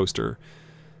movie poster,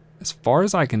 as far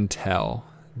as I can tell,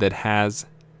 that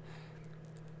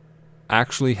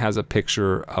actually has a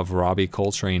picture of Robbie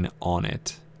Coltrane on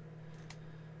it.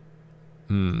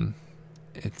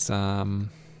 It's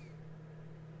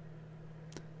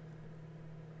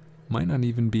might not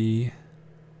even be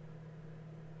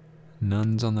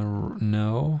Nuns on the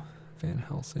No, Van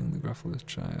Helsing, The Gruffalo's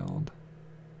Child,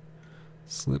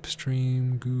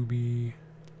 Slipstream, Gooby,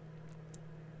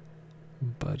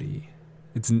 Buddy.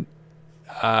 It's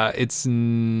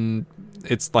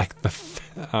like the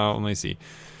let me see.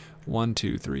 1,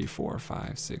 2, 3, 4,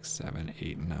 5, 6, 7,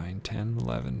 8, 9, 10,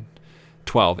 11,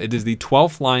 12. It is the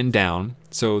 12th line down,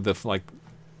 so the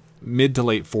mid to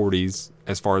late 40s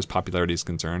as far as popularity is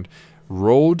concerned.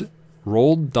 Roald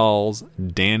Dahl's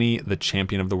Danny the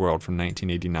Champion of the World from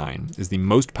 1989 is the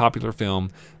most popular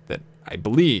film that I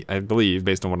believe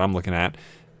based on what I'm looking at,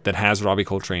 that has Robbie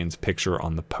Coltrane's picture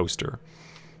on the poster.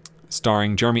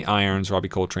 Starring Jeremy Irons, Robbie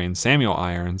Coltrane, Samuel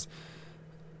Irons,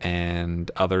 and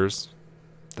others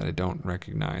that I don't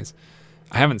recognize.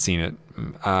 I haven't seen it,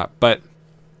 but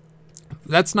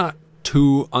that's not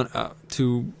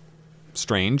too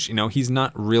strange. You know, he's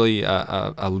not really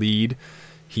a lead.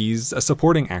 He's a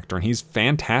supporting actor, and he's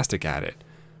fantastic at it.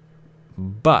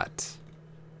 But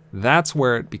that's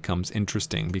where it becomes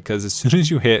interesting, because as soon as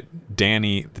you hit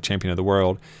Danny, the Champion of the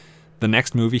World, the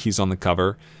next movie he's on the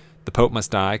cover, The Pope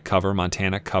Must Die cover,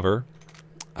 Montana cover,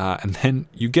 and then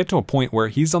you get to a point where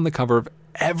he's on the cover of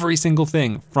every single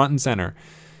thing, front and center.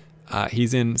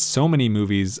 He's in so many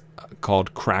movies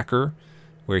called Cracker,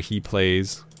 where he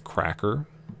plays Cracker.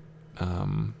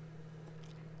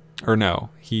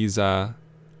 He's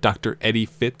Dr. Eddie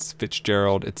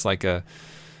Fitzgerald. It's like a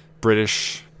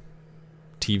British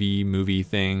TV movie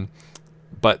thing.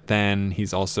 But then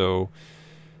he's also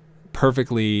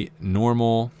Perfectly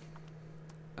Normal,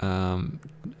 On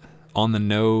the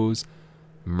Nose,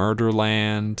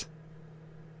 Murderland,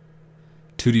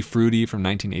 Tutti Frutti from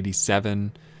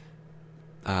 1987.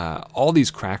 All these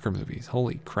Cracker movies.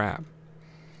 Holy crap.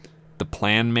 The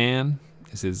Plan Man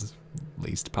is his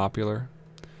least popular.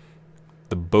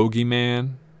 The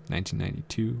Bogeyman,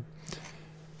 1992.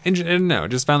 And no,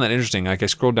 just found that interesting. Like, I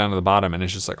scrolled down to the bottom, and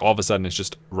it's just like all of a sudden it's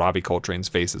just Robbie Coltrane's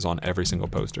faces on every single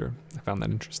poster. I found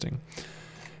that interesting.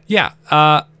 Yeah,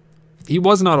 he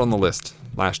was not on the list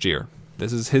last year.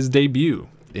 This is his debut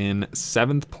in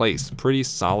 7th place. Pretty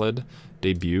solid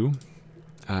debut.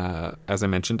 As I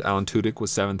mentioned, Alan Tudyk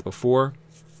was 7th before.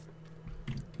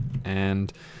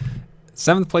 And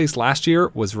 7th place last year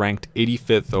was ranked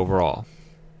 85th overall.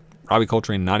 Robbie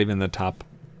Coltrane not even in the top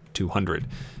 200.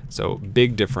 So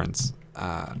big difference.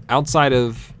 Outside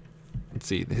of, let's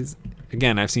see,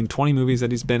 again, I've seen 20 movies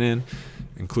that he's been in,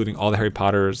 including all the Harry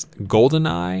Potters.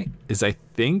 GoldenEye is, I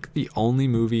think, the only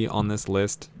movie on this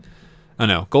list. Oh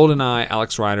no, GoldenEye,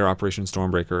 Alex Rider, Operation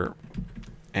Stormbreaker,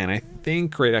 and I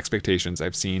think Great Expectations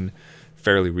I've seen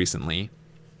fairly recently.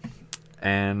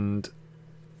 And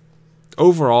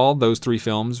overall, those 3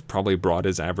 films probably brought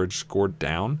his average score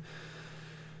down.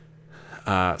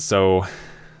 So,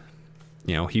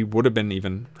 he would have been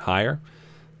even higher,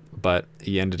 but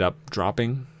he ended up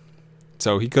dropping.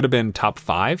 So he could have been top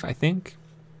 5, I think.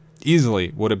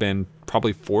 Easily would have been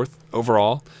probably 4th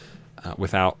overall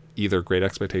without either Great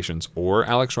Expectations or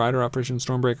Alex Rider, Operation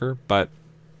Stormbreaker. But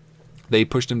they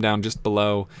pushed him down just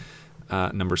below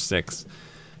number 6.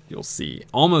 You'll see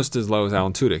almost as low as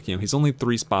Alan Tudyk. He's only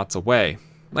 3 spots away.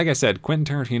 Like I said, Quentin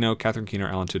Tarantino, Catherine Keener,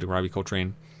 Alan Tudyk, Robbie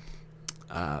Coltrane.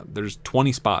 There's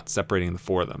 20 spots separating the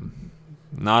 4 of them.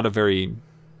 Not a very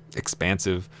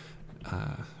expansive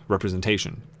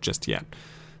representation just yet.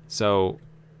 So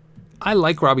I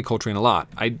like Robbie Coltrane a lot.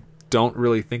 I don't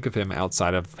really think of him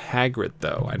outside of Hagrid,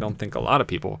 though. I don't think a lot of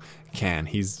people can.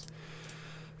 He's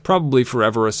probably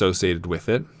forever associated with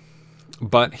it.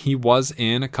 But he was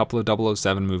in a couple of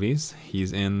 007 movies.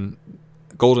 He's in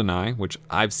GoldenEye, which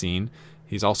I've seen.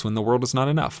 He's also in The World Is Not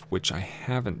Enough, which I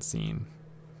haven't seen.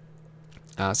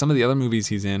 Some of the other movies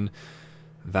he's in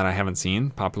that I haven't seen,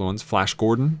 popular ones, Flash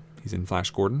Gordon. He's in Flash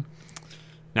Gordon.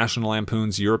 National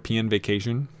Lampoon's European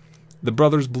Vacation. The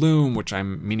Brothers Bloom, which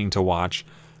I'm meaning to watch.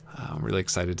 I'm really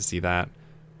excited to see that.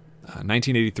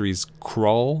 1983's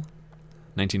Krull.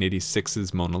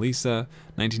 1986's Mona Lisa.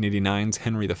 1989's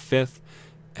Henry V.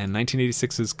 And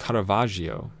 1986's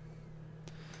Caravaggio.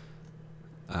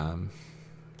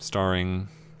 Starring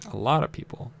a lot of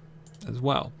people as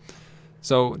well.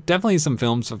 So definitely some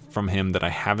films from him that I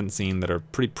haven't seen that are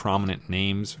pretty prominent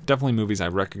names. Definitely movies I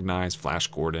recognize. Flash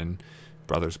Gordon,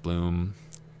 Brothers Bloom,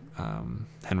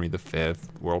 Henry V,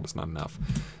 World Is Not Enough.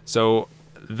 So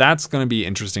that's going to be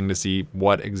interesting to see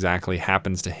what exactly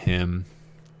happens to him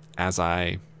as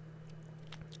I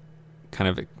kind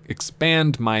of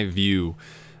expand my view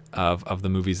of the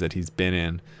movies that he's been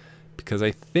in. Because I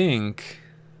think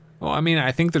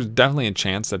there's definitely a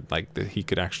chance that he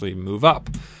could actually move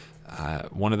up.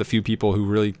 One of the few people who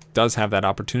really does have that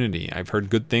opportunity. I've heard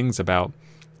good things about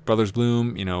Brothers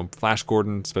Bloom. Flash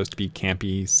Gordon supposed to be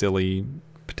campy, silly,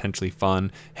 potentially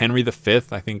fun. Henry V,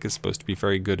 I think, is supposed to be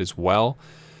very good as well.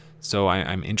 So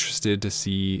I'm interested to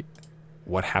see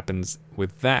what happens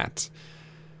with that.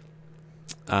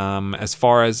 As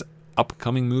far as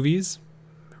upcoming movies,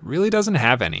 really doesn't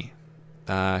have any.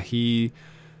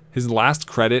 His last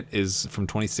credit is from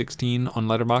 2016 on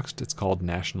Letterboxd. It's called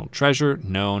National Treasure.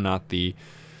 No, not the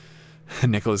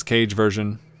Nicolas Cage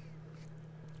version,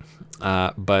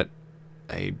 but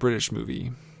a British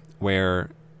movie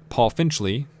where Paul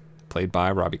Finchley, played by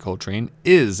Robbie Coltrane,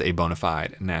 is a bona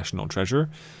fide national treasure,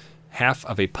 half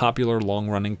of a popular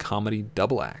long-running comedy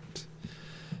double act.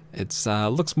 It's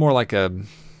looks more like a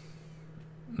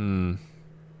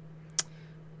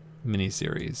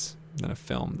miniseries than a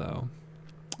film, though.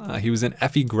 He was in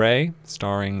Effie Gray,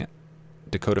 starring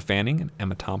Dakota Fanning and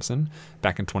Emma Thompson,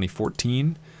 back in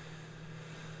 2014.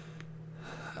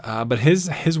 But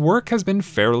his work has been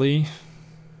fairly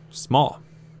small.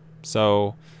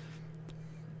 So,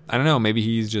 I don't know, maybe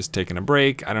he's just taking a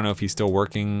break. I don't know if he's still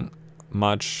working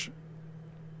much.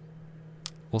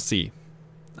 We'll see.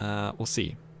 I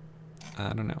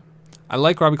don't know. I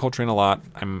like Robbie Coltrane a lot.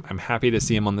 I'm happy to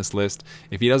see him on this list.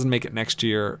 If he doesn't make it next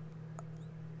year,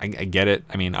 I get it.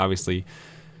 I mean, obviously,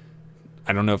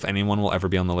 I don't know if anyone will ever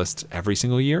be on the list every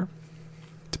single year,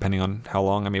 depending on how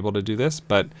long I'm able to do this,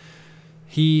 but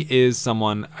he is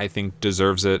someone I think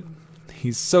deserves it.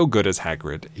 He's so good as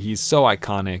Hagrid. He's so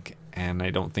iconic, and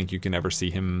I don't think you can ever see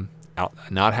him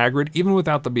not Hagrid, even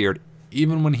without the beard,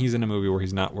 even when he's in a movie where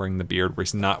he's not wearing the beard, where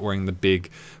he's not wearing the big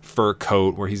fur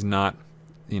coat, where he's not,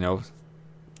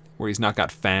 where he's not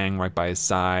got Fang right by his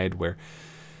side, where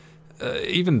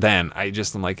even then, I'm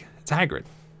like, it's Hagrid.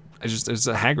 It's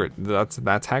a Hagrid. That's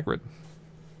Hagrid.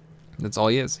 That's all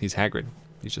he is. He's Hagrid.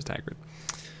 He's just Hagrid.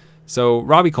 So,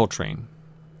 Robbie Coltrane,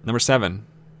 number 7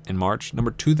 in March,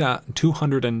 number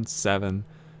 207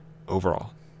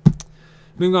 overall.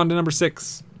 Moving on to number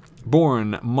 6.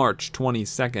 Born March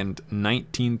 22nd,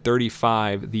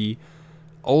 1935, the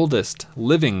oldest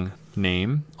living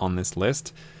name on this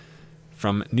list,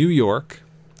 from New York,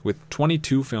 with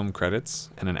 22 film credits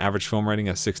and an average film rating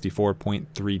of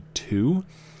 64.32.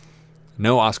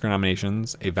 No Oscar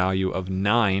nominations, a value of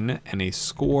 9, and a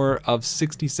score of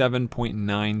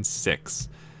 67.96.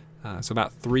 So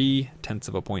about 0.3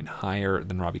 of a point higher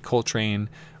than Robbie Coltrane.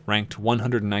 Ranked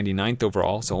 199th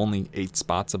overall, so only 8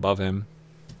 spots above him,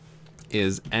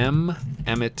 is M.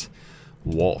 Emmett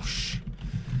Walsh.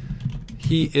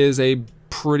 He is a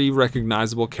pretty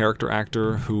recognizable character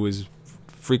actor who is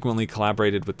frequently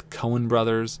collaborated with the Coen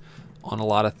brothers on a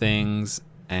lot of things,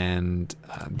 and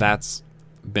that's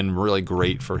been really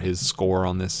great for his score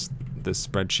on this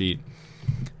spreadsheet.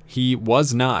 He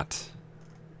was not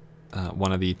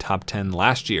one of the top 10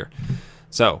 last year.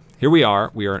 So here we are.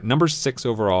 We are number 6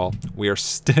 overall. We are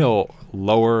still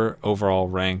lower overall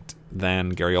ranked than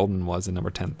Gary Oldman was in number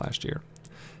 10 last year.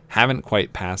 Haven't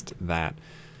quite passed that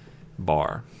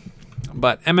bar.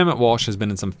 But M. Emmett Walsh has been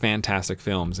in some fantastic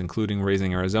films, including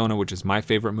Raising Arizona, which is my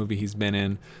favorite movie he's been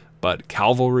in. But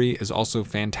Calvary is also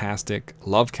fantastic.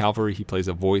 Love Calvary. He plays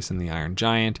a voice in The Iron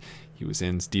Giant. He was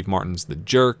in Steve Martin's The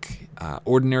Jerk.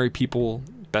 Ordinary People,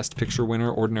 Best Picture winner.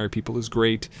 Ordinary People is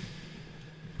great.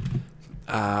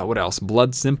 What else?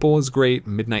 Blood Simple is great.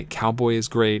 Midnight Cowboy is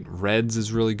great. Reds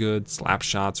is really good.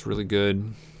 Slapshot's really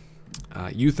good.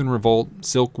 Youth in Revolt,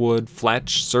 Silkwood,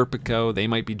 Fletch, Serpico, They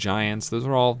Might Be Giants. Those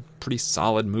are all pretty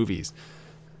solid movies.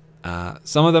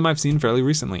 Some of them I've seen fairly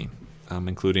recently,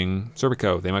 including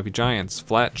Serpico, They Might Be Giants,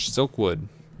 Fletch, Silkwood.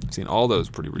 I've seen all those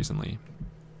pretty recently.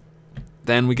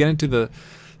 Then we get into the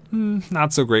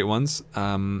not so great ones.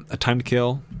 A Time to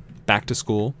Kill, Back to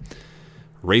School,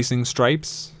 Racing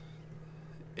Stripes.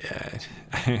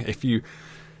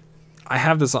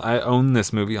 I own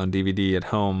this movie on DVD at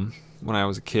home when I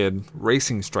was a kid.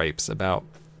 Racing Stripes, about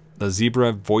the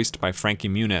zebra voiced by Frankie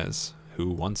Muniz, who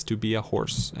wants to be a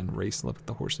horse and race with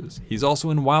the horses. He's also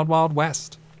in Wild Wild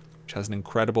West, which has an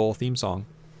incredible theme song.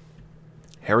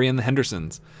 Harry and the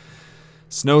Hendersons,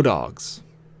 Snow Dogs.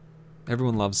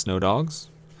 Everyone loves Snow Dogs.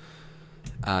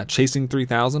 Chasing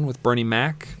 3000 with Bernie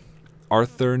Mac.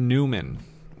 Arthur Newman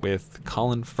with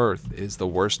Colin Firth is the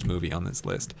worst movie on this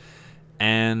list.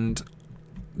 And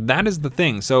that is the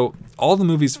thing. So all the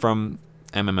movies from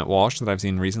M. Emmett Walsh that I've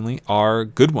seen recently are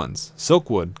good ones.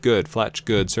 Silkwood, good. Fletch,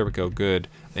 good. Serpico, good.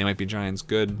 They Might Be Giants,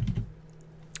 good.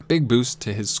 Big boost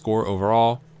to his score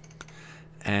overall.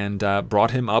 And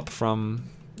brought him up from,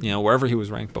 wherever he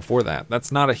was ranked before that.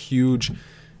 That's not a huge...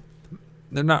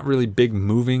 They're not really big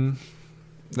moving...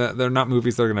 They're not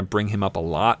movies that are going to bring him up a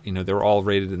lot. They're all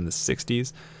rated in the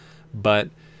 60s. But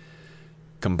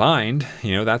combined,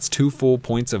 that's 2 full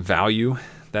points of value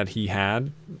that he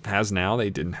has now they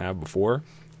didn't have before.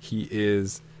 He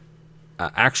is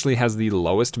actually has the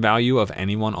lowest value of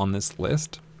anyone on this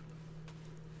list,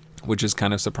 which is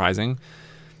kind of surprising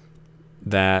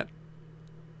that,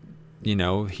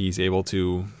 he's able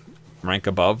to rank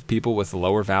above people with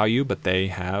lower value, but they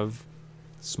have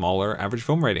smaller average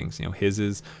film ratings. His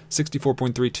is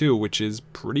 64.32, which is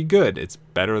pretty good. It's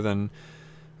better than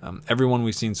everyone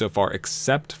we've seen so far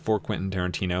except for Quentin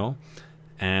Tarantino,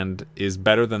 and is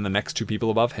better than the next 2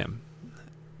 people above him,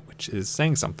 which is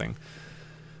saying something.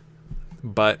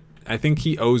 But I think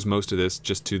he owes most of this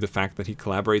just to the fact that he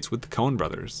collaborates with the Coen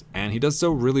brothers, and he does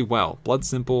so really well. Blood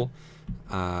Simple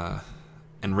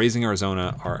and Raising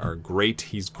Arizona are great.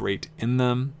 He's great in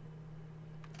them.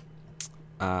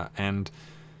 And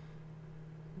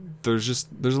there's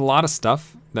a lot of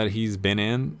stuff that he's been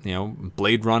in,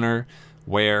 Blade Runner,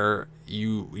 where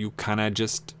you kind of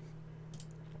just,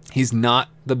 he's not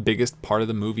the biggest part of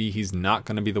the movie. He's not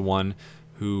going to be the one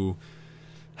who,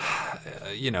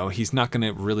 he's not going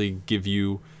to really give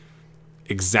you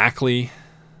exactly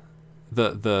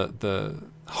the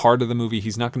heart of the movie.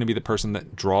 He's not going to be the person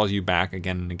that draws you back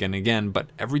again and again and again. But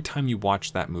every time you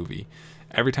watch that movie,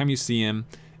 every time you see him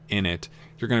in it,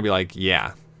 you're going to be like,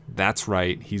 yeah, that's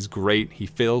right. He's great. He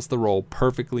fills the role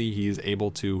perfectly. He is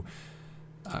able to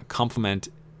complement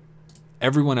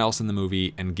everyone else in the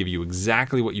movie and give you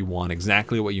exactly what you want,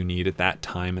 exactly what you need at that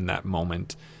time and that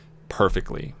moment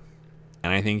perfectly.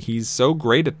 And I think he's so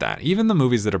great at that. Even the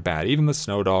movies that are bad, even the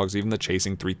Snow Dogs, even the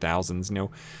Chasing 3000s,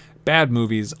 bad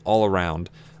movies all around.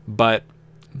 But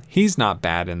he's not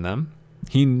bad in them.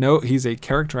 He's a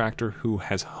character actor who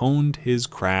has honed his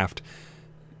craft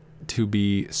to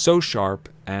be so sharp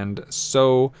and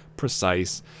so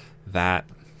precise that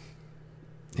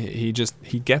he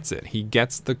gets it. He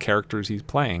gets the characters he's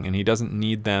playing, and he doesn't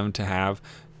need them to have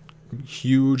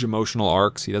huge emotional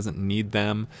arcs. He doesn't need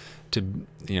them to,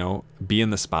 be in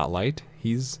the spotlight.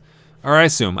 I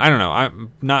assume, I don't know,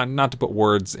 I'm not to put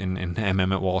words in M.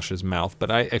 Emmett Walsh's mouth, but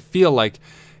I feel like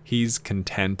he's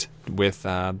content with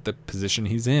the position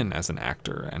he's in as an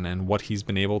actor and what he's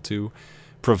been able to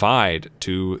provide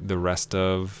to the rest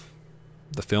of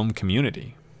the film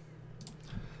community.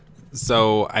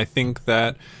 So I think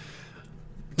that,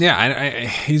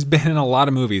 he's been in a lot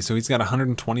of movies. So he's got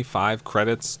 125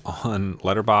 credits on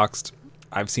Letterboxd.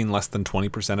 I've seen less than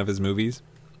 20% of his movies.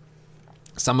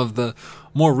 Some of the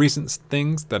more recent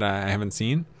things that I haven't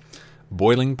seen: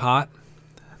 Boiling Pot,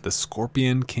 The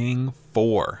Scorpion King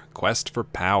 4, Quest for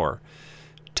Power,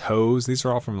 Toes. These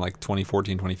are all from like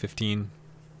 2014, 2015.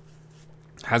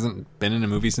 Hasn't been in a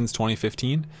movie since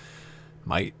 2015.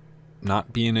 Might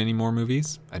not be in any more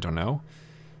movies. I don't know.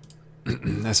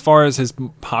 As far as his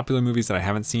popular movies that I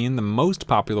haven't seen, the most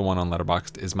popular one on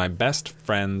Letterboxd is My Best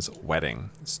Friend's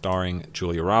Wedding, starring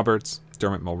Julia Roberts,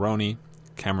 Dermot Mulroney,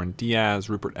 Cameron Diaz,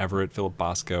 Rupert Everett, Philip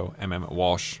Bosco, M. Emmett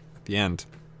Walsh at the end.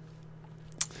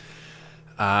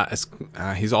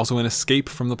 He's also in Escape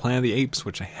from the Planet of the Apes,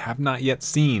 which I have not yet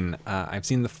seen. I've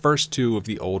seen the first two of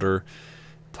the older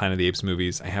Planet of the Apes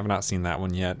movies. I have not seen that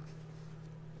one yet.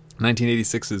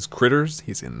 1986's Critters,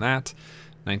 he's in that.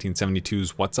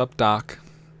 1972's What's Up, Doc?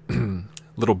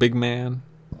 Little Big Man,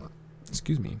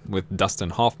 with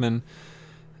Dustin Hoffman.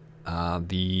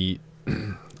 The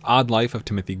Odd Life of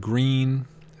Timothy Green.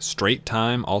 Straight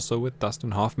Time, also with Dustin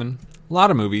Hoffman. A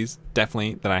lot of movies,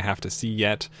 definitely, that I have to see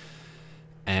yet.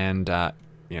 And,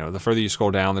 the further you scroll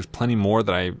down, there's plenty more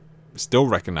that I still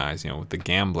recognize, with The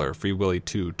Gambler, Free Willy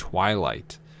 2,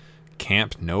 Twilight,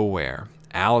 Camp Nowhere,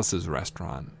 Alice's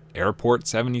Restaurant, Airport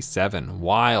 77,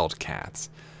 Wildcats.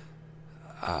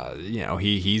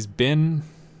 He's been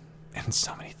in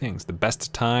so many things. The Best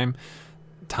of Times,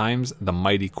 The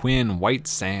Mighty Quinn, White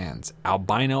Sands,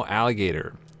 Albino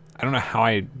Alligator. I don't know how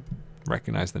I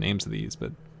recognize the names of these,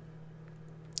 but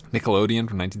Nickelodeon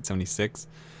from 1976.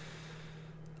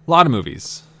 A lot of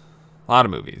movies.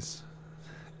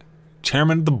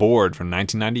 Chairman of the Board from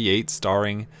 1998,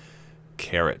 starring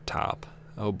Carrot Top.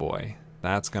 Oh boy.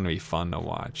 That's going to be fun to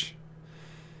watch.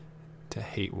 To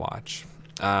hate watch.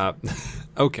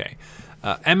 Okay.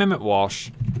 M. Emmett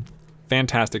Walsh,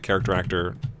 fantastic character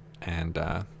actor,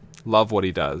 and love what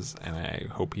he does, and I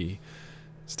hope he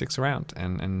sticks around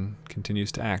and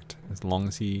continues to act as long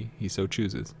as he so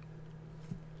chooses.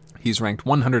 He's ranked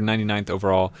 199th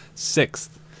overall, 6th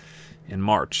in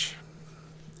March.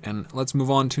 And let's move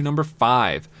on to number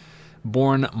 5.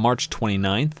 Born March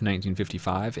 29th,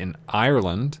 1955, in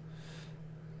Ireland,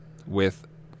 with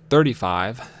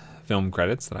 35 film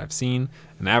credits that I've seen,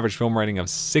 an average film rating of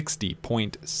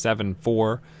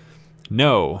 60.74,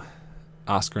 no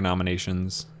Oscar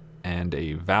nominations, and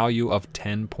a value of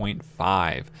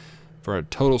 10.5 for a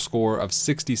total score of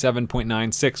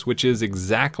 67.96, which is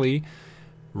exactly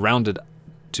rounded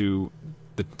to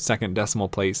the second decimal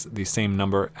place, the same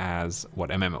number as what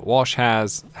M. Emmett Walsh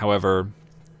has. However,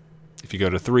 if you go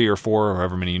to 3 or 4, or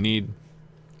however many you need,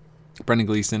 Brendan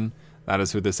Gleeson, that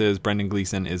is who this is. Brendan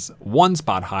Gleeson is one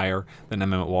spot higher than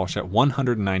M. Emmett Walsh at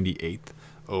 198th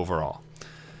overall.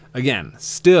 Again,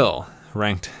 still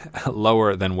ranked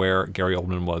lower than where Gary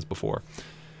Oldman was before.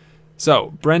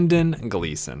 So, Brendan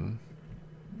Gleeson,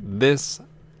 this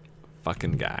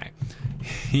fucking guy,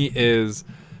 he is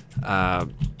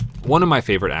one of my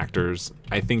favorite actors.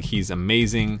 I think he's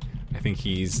amazing. I think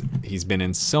he's been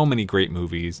in so many great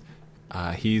movies.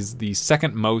 He's the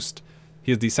second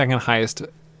highest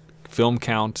film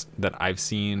count that I've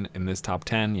seen in this top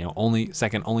 10.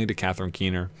 Second only to Catherine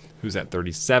Keener, who's at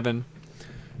 37.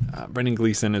 Brendan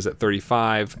Gleeson is at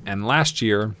 35, and last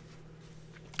year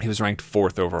he was ranked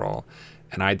 4th overall,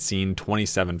 and I'd seen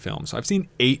 27 films. So I've seen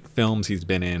 8 films he's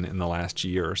been in the last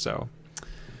year or so.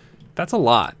 That's a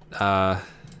lot. Let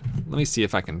me see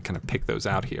if I can kind of pick those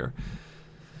out here.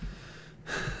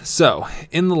 So,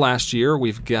 in the last year,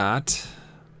 we've got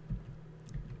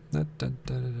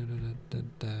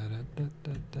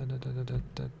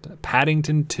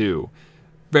Paddington 2.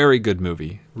 Very good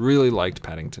movie. Really liked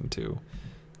Paddington 2.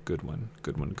 Good one.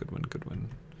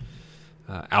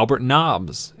 Albert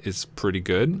Nobbs is pretty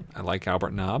good. I like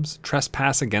Albert Nobbs.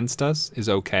 Trespass Against Us is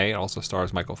okay. It also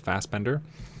stars Michael Fassbender.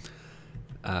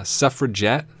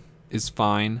 Suffragette is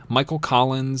fine. Michael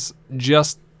Collins,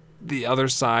 just the other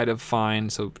side of fine,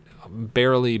 so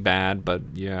barely bad, but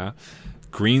yeah.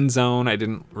 Green Zone, I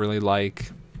didn't really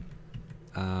like.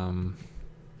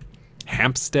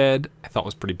 Hampstead, I thought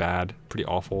was pretty bad, pretty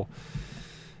awful.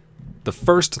 The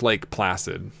first Lake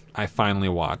Placid, I finally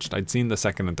watched. I'd seen the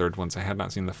second and third ones. I had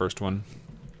not seen the first one.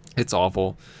 It's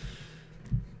awful.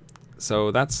 So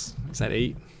is that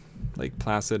 8? Lake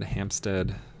Placid,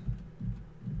 Hampstead,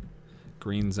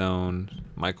 Green Zone,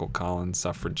 Michael Collins,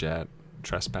 Suffragette,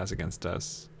 Trespass Against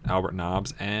Us, Albert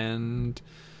Nobbs, and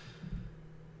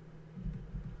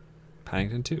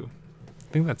Paddington 2.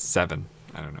 I think that's 7.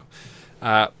 I don't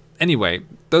know. Anyway,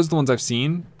 those are the ones I've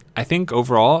seen. I think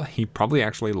overall he probably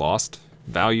actually lost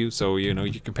value. So,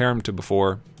 you compare him to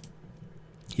before.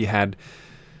 He had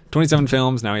 27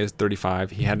 films. Now he has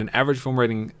 35. He had an average film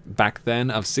rating back then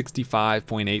of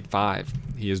 65.85.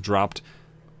 He has dropped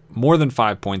more than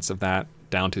 5 points of that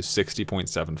down to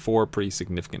 60.74. Pretty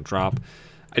significant drop.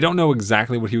 I don't know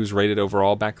exactly what he was rated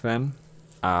overall back then.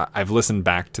 I've listened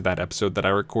back to that episode that I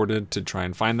recorded to try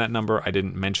and find that number. I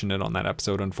didn't mention it on that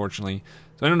episode, unfortunately.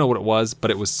 So I don't know what it was, but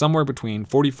it was somewhere between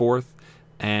 44th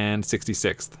and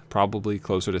 66th, probably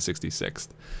closer to 66th.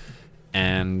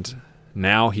 And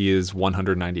now he is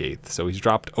 198th. So he's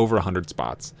dropped over 100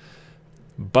 spots.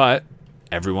 But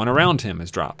everyone around him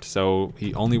has dropped. So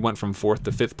he only went from 4th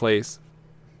to 5th place.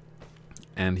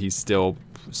 And he's still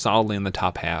solidly in the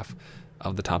top half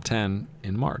of the top 10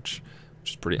 in March,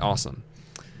 which is pretty awesome.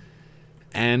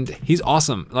 And he's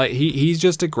awesome. Like he's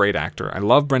just a great actor. I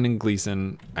love Brendan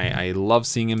Gleeson. I love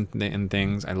seeing him in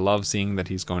things. I love seeing that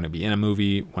he's going to be in a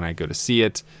movie. When I go to see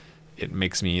it, it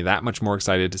makes me that much more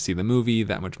excited to see the movie,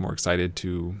 that much more excited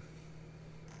to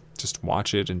just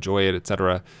watch it, enjoy it,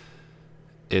 etc.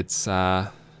 It's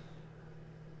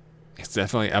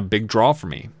definitely a big draw for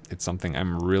me. It's something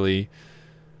I'm really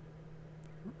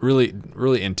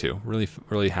into,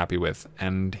 really happy with.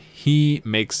 And he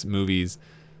makes movies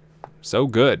so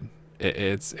good.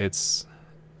 It's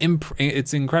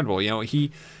incredible. You know,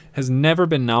 he has never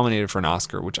been nominated for an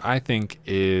Oscar, which I think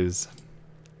is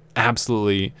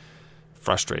absolutely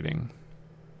frustrating.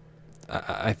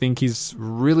 I think he's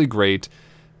really great,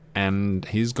 and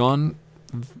he's gone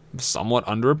somewhat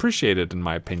underappreciated, in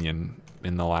my opinion,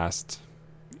 in the last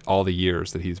all the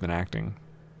years that he's been acting.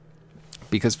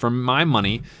 Because for my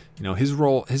money, you know,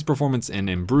 his performance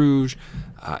in Bruges,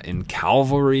 in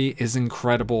Calvary is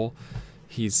incredible.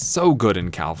 He's so good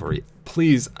in Calvary.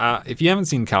 Please, if you haven't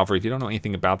seen Calvary, if you don't know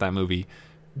anything about that movie,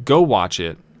 go watch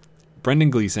it. Brendan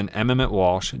Gleeson, M. Emmett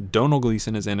Walsh, Domhnall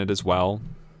Gleeson is in it as well.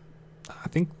 I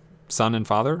think son and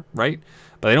father, right?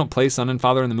 But they don't play son and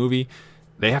father in the movie.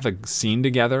 They have a scene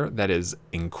together that is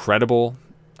incredible.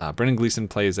 Brendan Gleeson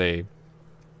plays a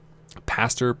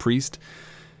pastor, priest,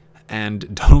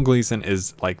 and Domhnall Gleeson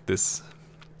is like this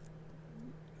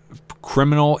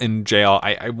criminal in jail.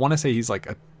 I want to say he's like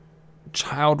a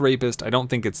child rapist. I don't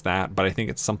think it's that, but I think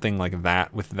it's something like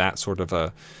that, with that sort of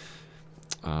a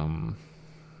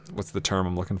what's the term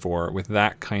I'm looking for? With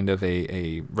that kind of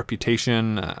a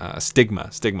reputation, a stigma,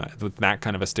 with that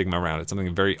kind of a stigma around it,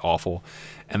 something very awful.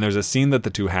 And there's a scene that the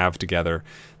two have together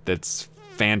that's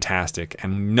fantastic.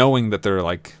 And knowing that they're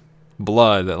like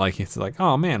blood, that like it's like,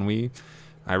 oh man,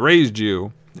 I raised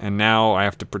you, and now I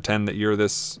have to pretend that you're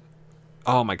this.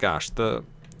 Oh my gosh,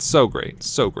 so great.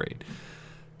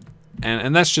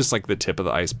 And that's just like the tip of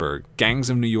the iceberg. Gangs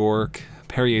of New York,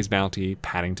 Perrier's Bounty,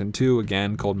 Paddington 2,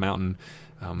 again, Cold Mountain.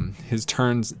 His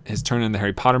turn in the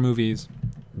Harry Potter movies.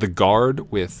 The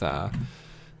Guard with,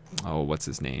 what's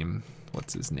his name?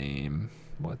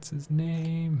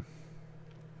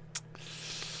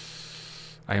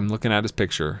 I am looking at his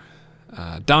picture.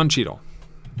 Don Cheadle.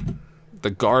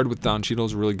 The Guard with Don Cheadle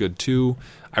is really good too.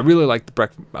 I really like the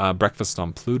Breakfast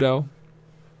on Pluto.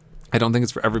 I don't think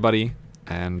it's for everybody,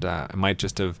 and it might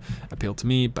just have appealed to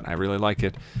me, but I really like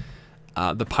it.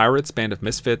 The Pirates, Band of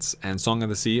Misfits, and Song of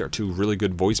the Sea are two really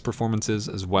good voice performances,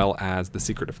 as well as The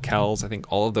Secret of Kells. I think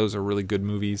all of those are really good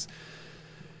movies.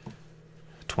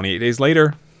 28 Days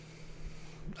Later,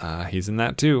 he's in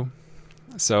that too.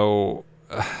 So,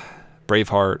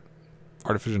 Braveheart,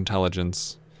 Artificial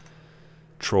Intelligence,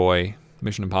 Troy,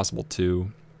 Mission Impossible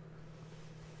 2,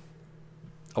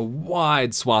 a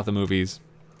wide swath of movies,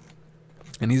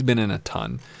 and he's been in a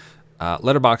ton.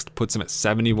 Letterboxd puts him at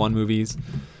 71 movies,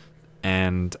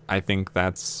 and I think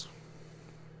that's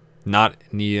not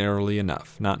nearly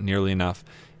enough.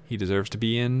 He deserves to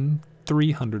be in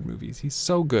 300 movies. He's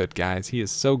so good, guys. He is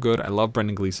so good. I love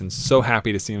Brendan Gleeson. So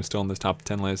happy to see him still in this top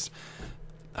 10 list.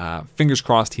 Fingers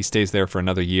crossed he stays there for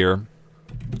another year.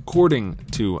 According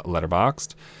to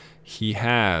Letterboxd, he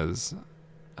has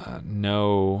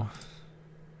no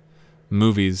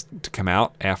movies to come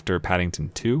out after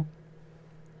Paddington 2.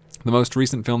 The most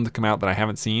recent film to come out that I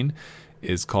haven't seen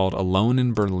is called Alone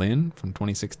in Berlin from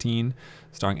 2016,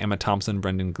 starring Emma Thompson,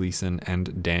 Brendan Gleeson,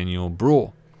 and Daniel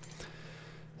Bruhl.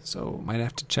 So might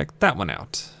have to check that one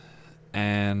out.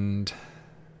 And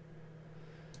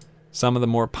some of the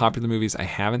more popular movies I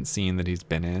haven't seen that he's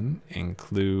been in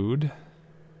include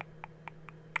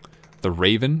The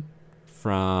Raven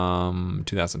from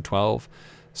 2012,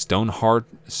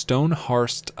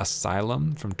 Stonehurst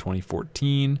Asylum from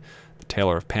 2014, The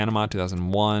Tailor of Panama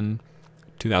 2001,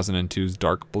 2002's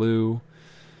Dark Blue,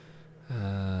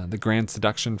 The Grand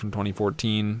Seduction from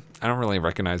 2014. I don't really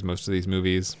recognize most of these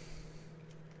movies.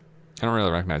 I don't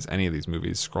really recognize any of these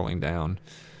movies scrolling down.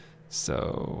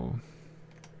 So,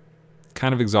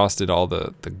 kind of exhausted all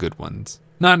the good ones.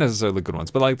 Not necessarily the good ones,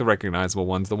 but like the recognizable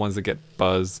ones, the ones that get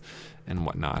buzz and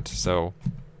whatnot. So,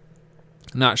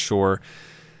 not sure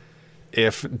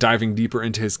if diving deeper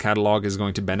into his catalog is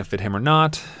going to benefit him or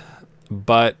not,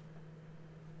 but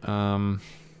I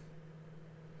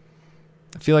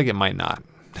feel like it might not,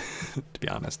 to be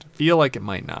honest. Feel like it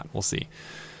might not. We'll see.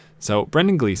 So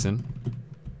Brendan Gleeson,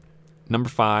 number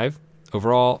 5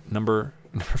 overall, number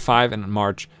 5 in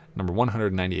March, number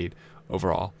 198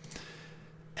 overall.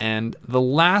 And the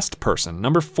last person,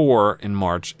 number 4 in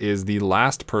March, is the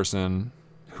last person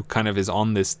who kind of is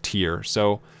on this tier.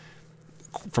 So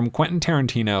from Quentin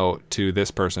Tarantino to this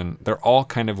person, they're all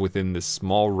kind of within this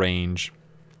small range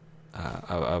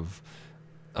of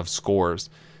scores.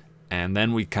 And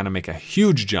then we kind of make a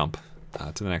huge jump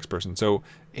to the next person. So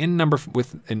in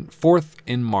fourth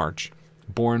in March,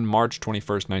 born March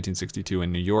 21st, 1962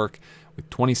 in New York, with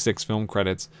 26 film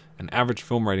credits, an average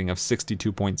film rating of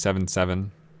 62.77,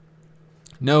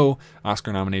 no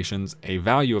Oscar nominations, a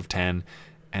value of 10,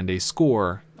 and a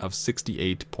score of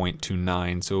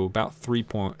 68.29, so about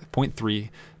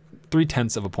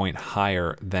 3.3 of a point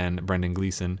higher than Brendan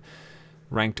Gleeson,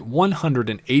 ranked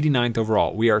 189th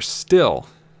overall. We are still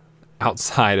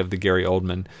outside of the Gary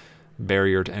Oldman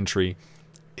barrier to entry,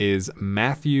 is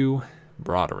Matthew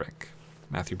Broderick.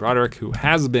 Matthew Broderick, who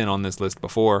has been on this list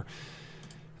before.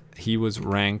 He was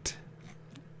ranked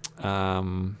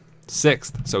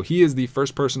 6th. So he is the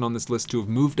first person on this list to have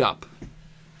moved up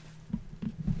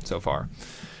so far.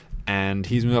 And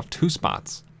he's moved up 2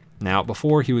 spots. Now,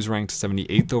 before he was ranked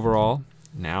 78th overall.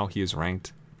 Now he is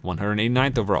ranked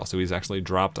 189th overall. So he's actually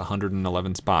dropped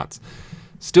 111 spots.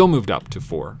 Still moved up to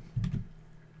 4.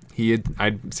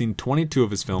 I'd seen 22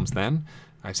 of his films then.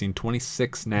 I've seen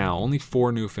 26 now. Only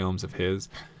 4 new films of his.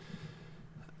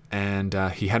 And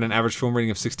he had an average film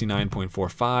rating of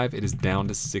 69.45. It is down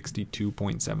to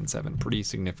 62.77. Pretty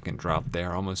significant drop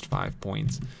there, almost 5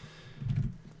 points.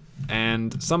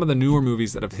 And some of the newer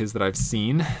movies of his that I've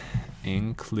seen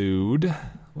include,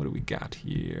 what do we got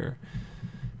here?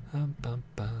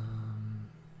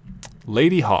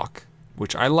 Lady Hawk,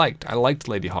 which I liked. I liked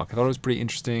Lady Hawk. I thought it was pretty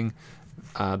interesting.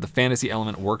 The fantasy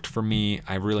element worked for me.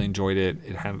 I really enjoyed it.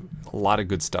 It had a lot of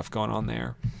good stuff going on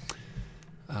there.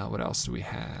 What else do we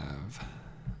have?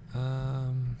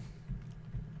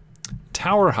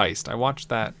 Tower Heist. I watched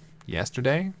that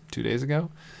yesterday, 2 days ago.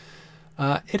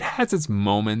 It has its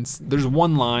moments. There's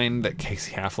one line that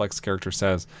Casey Affleck's character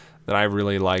says that I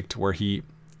really liked, where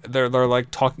they're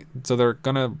like talking. So they're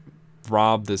gonna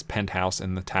rob this penthouse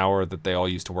in the tower that they all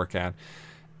used to work at,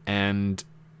 and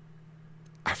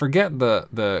I forget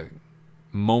the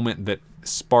moment that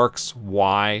sparks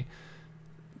why.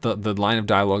 The line of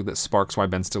dialogue that sparks why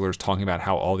Ben Stiller is talking about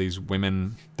how all these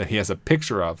women that he has a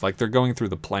picture of, like they're going through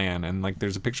the plan, and like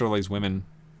there's a picture of all these women,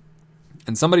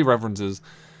 and somebody references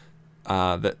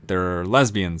that they're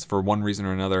lesbians for one reason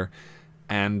or another,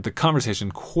 and the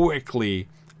conversation quickly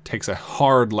takes a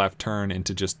hard left turn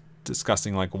into just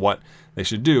discussing like what they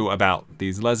should do about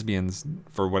these lesbians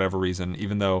for whatever reason,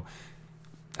 even though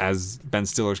as Ben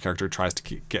Stiller's character tries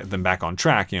to get them back on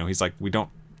track, he's like,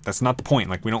 that's not the point.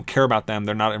 Like, we don't care about them.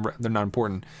 They're not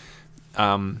important.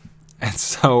 And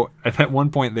so at one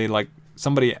point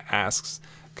somebody asks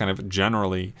kind of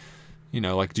generally,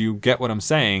 like, do you get what I'm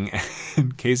saying?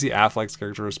 And Casey Affleck's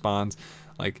character responds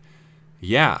like,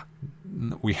 yeah,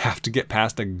 we have to get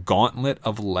past a gauntlet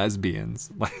of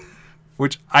lesbians. Like,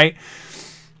 which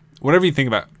whatever you think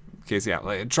about Casey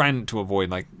Affleck, trying to avoid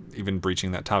like even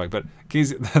breaching that topic, but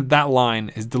Casey, that line,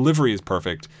 his delivery is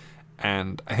perfect.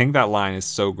 And I think that line is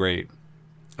so great.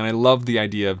 And I love the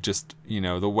idea of just,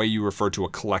 the way you refer to a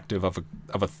collective of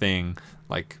a thing,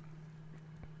 like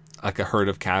a herd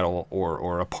of cattle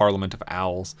or a parliament of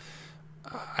owls.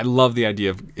 I love the idea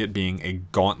of it being a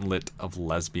gauntlet of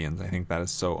lesbians. I think that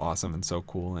is so awesome and so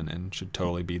cool and should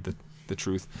totally be the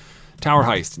truth. Tower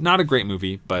Heist, not a great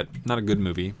movie, but not a good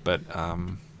movie, but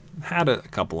had a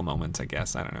couple of moments, I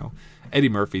guess. I don't know. Eddie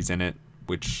Murphy's in it,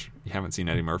 which you haven't seen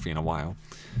Eddie Murphy in a while.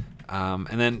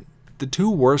 And then the 2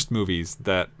 worst movies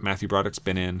that Matthew Broderick's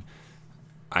been in,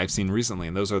 I've seen recently,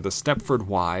 and those are The Stepford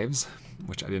Wives,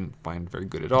 which I didn't find very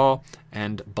good at all,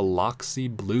 and Biloxi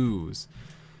Blues.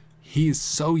 He's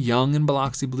so young in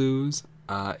Biloxi Blues.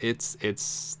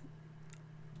 It's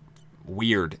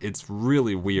weird. It's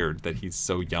really weird that he's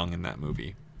so young in that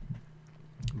movie.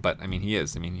 But, he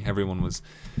is. Everyone was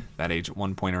that age at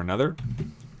one point or another.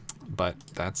 But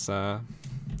that's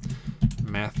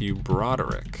Matthew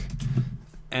Broderick.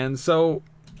 And so,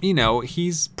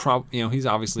 he's he's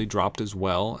obviously dropped as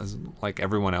well as like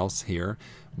everyone else here,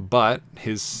 but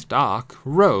his stock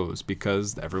rose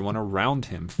because everyone around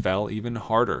him fell even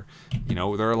harder. There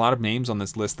are a lot of names on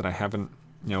this list that I haven't,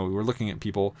 we were looking at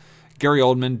people. Gary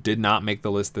Oldman did not make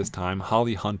the list this time.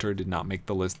 Holly Hunter did not make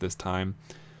the list this time.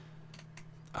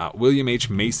 William H.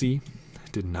 Macy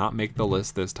did not make the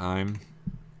list this time.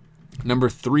 Number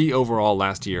 3 overall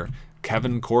last year,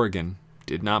 Kevin Corrigan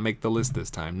did not make the list this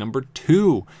time. Number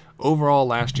 2 overall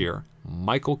last year,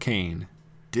 Michael Caine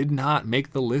did not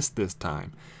make the list this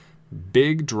time.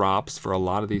 Big drops for a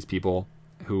lot of these people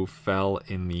who fell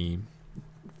in the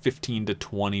 15 to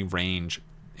 20 range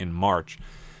in March.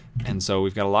 And so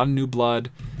we've got a lot of new blood.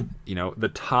 You know, the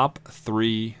top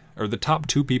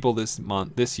two people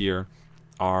this year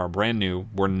are brand new,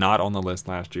 were not on the list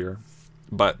last year,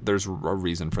 but there's a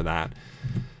reason for that.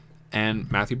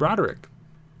 And Matthew Broderick,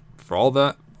 for all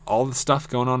the stuff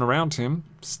going on around him,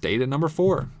 stayed at number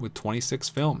 4 with 26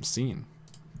 films seen.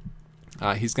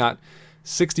 He's got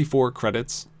 64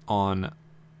 credits on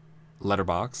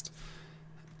Letterboxd,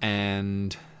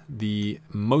 and the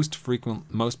most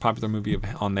popular movie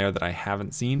on there that I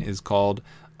haven't seen is called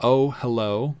Oh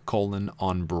Hello,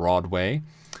 on Broadway,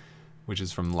 which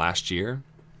is from last year,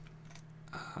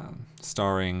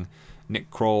 starring Nick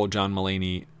Kroll, John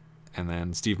Mulaney, and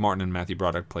then Steve Martin and Matthew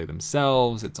Broderick play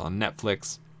themselves. It's on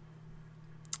Netflix.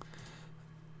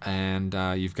 And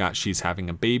you've got She's Having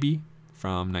a Baby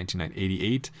from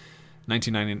 1988,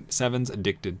 1997's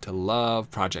Addicted to Love,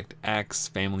 Project X,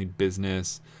 Family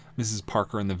Business, Mrs.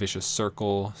 Parker and the Vicious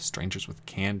Circle, Strangers with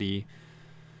Candy.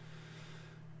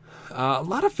 A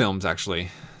lot of films, actually,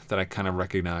 that I kind of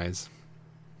recognize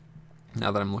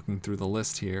now that I'm looking through the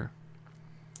list here.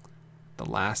 The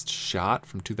Last Shot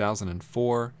from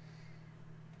 2004.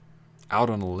 Out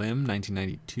on a Limb,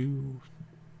 1992.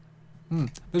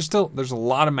 There's a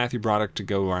lot of Matthew Broderick to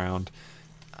go around.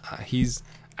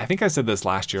 I think I said this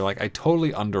last year, like I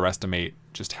totally underestimate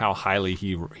just how highly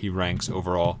he ranks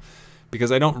overall,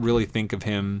 because I don't really think of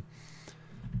him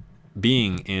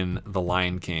being in The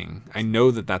Lion King. I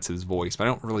know that that's his voice, but I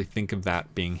don't really think of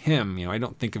that being him. You know, I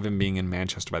don't think of him being in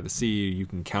Manchester by the Sea, You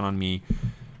Can Count on Me.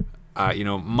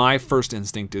 My first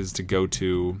instinct is to go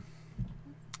to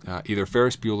either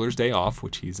Ferris Bueller's Day Off,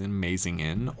 which he's amazing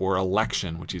in, or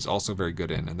Election, which he's also very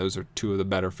good in. And those are two of the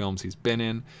better films he's been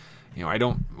in.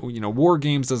 War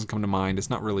Games doesn't come to mind. It's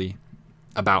not really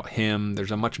about him.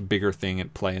 There's a much bigger thing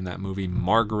at play in that movie.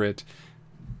 Margaret,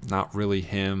 not really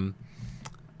him.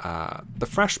 The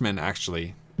Freshman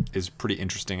actually is pretty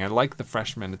interesting. I like The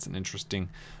Freshman. It's an interesting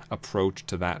approach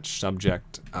to that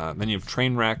subject. Then you have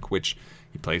Trainwreck, which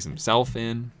he plays himself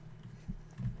in.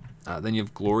 Then you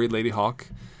have Glory, Lady Hawk,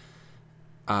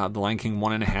 The Lion King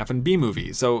 1.5, and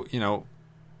B-Movie. So,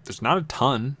 there's not a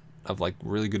ton of like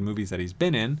really good movies that he's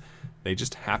been in. They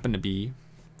just happen to be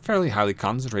fairly highly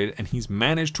concentrated, and he's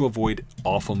managed to avoid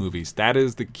awful movies. That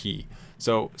is the key.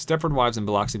 So Stepford Wives and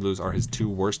Biloxi Blues are his two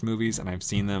worst movies, and I've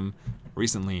seen them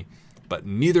recently, but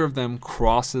neither of them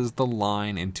crosses the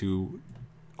line into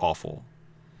awful.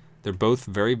 They're both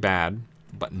very bad,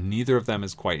 but neither of them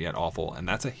is quite yet awful, and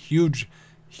that's a huge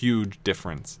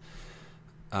difference,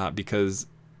 because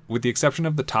with the exception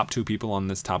of the top 2 people on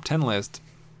this top 10 list,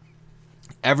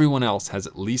 everyone else has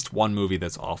at least one movie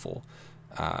that's awful.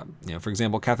 For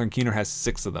example, Catherine Keener has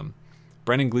 6 of them.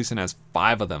 Brendan Gleeson has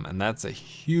 5 of them, and that's a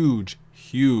huge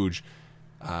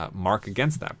mark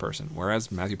against that person.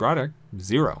 Whereas Matthew Broderick,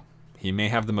 0. He may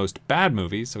have the most bad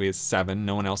movies, so he has 7.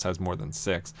 No one else has more than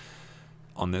 6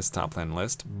 on this top 10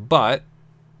 list. But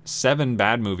 7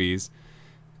 bad movies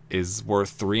is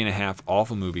worth 3.5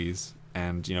 awful movies.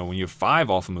 And, when you have 5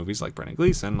 awful movies like Brendan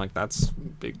Gleeson, like that's a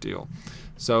big deal.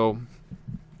 So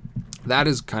that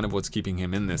is kind of what's keeping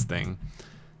him in this thing.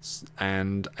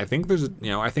 And I think there's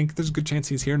a good chance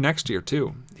he's here next year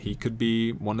too. He could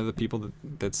be one of the people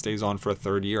that stays on for a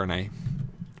 3rd year, and I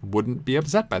wouldn't be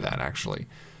upset by that, actually.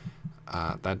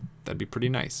 That'd be pretty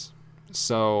nice.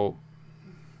 So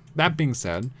that being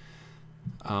said,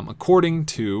 according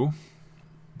to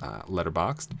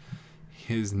Letterboxd,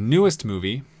 his newest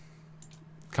movie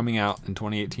coming out in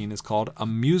 2018 is called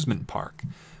Amusement Park,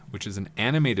 which is an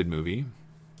animated movie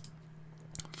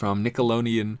from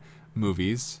Nickelodeon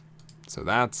Movies. So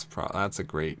that's a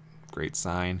great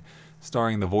sign.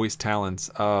 Starring the voice talents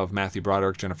of Matthew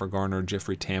Broderick, Jennifer Garner,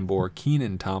 Jeffrey Tambor,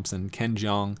 Kenan Thompson, Ken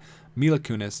Jeong, Mila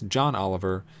Kunis, John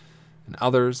Oliver, and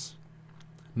others.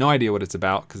 No idea what it's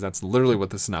about, because that's literally what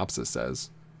the synopsis says.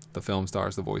 The film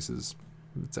stars, the voices,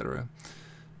 etc.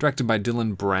 Directed by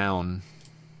Dylan Brown.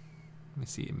 Let me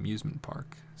see, Amusement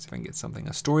Park. See if I can get something.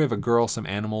 A story of a girl, some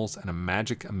animals, and a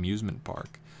magic amusement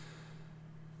park.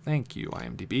 Thank you,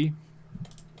 IMDb.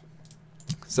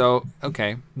 So,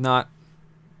 okay, not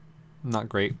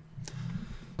great.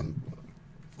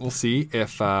 We'll see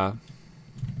if there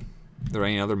are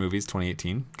any other movies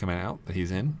 2018 coming out that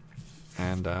he's in.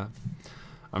 And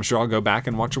I'm sure I'll go back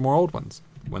and watch some more old ones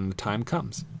when the time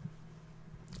comes.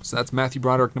 So that's Matthew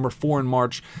Broderick, number 4 in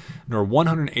March, number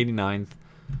 189th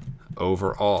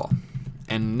overall.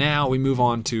 And now we move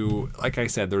on to, like I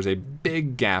said, there's a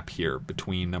big gap here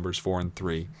between numbers 4 and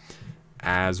 3.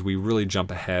 as we really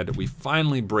jump ahead. We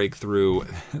finally break through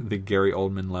the Gary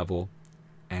Oldman level,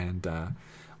 and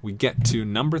we get to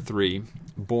number 3,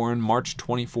 born March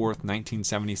 24th,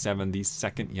 1977, the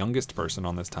second youngest person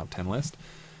on this top 10 list.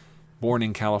 Born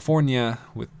in California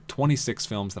with 26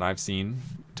 films that I've seen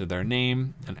to their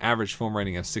name, an average film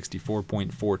rating of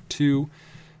 64.42,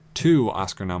 2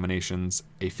 Oscar nominations,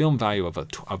 a film value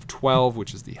of 12,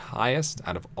 which is the highest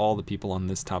out of all the people on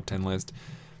this top 10 list,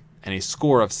 and a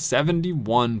score of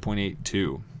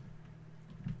 71.82.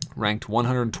 Ranked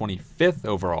 125th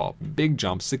overall, big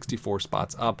jump, 64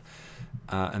 spots up,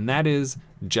 and that is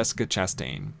Jessica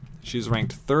Chastain. She's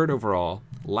ranked 3rd overall.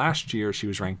 Last year she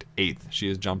was ranked 8th. She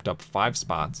has jumped up 5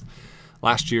 spots.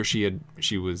 Last year she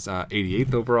was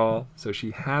 88th overall, so she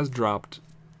has dropped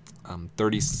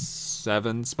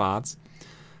 37 spots,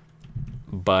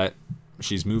 but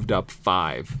she's moved up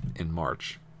 5 in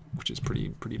March, which is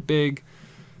pretty big.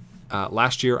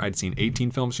 Last year I'd seen 18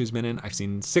 films she's been in. I've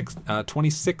seen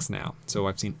 26 now, so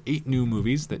I've seen 8 new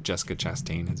movies that Jessica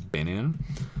Chastain has been in.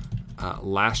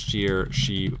 Last year,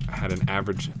 she had an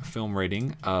average film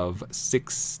rating of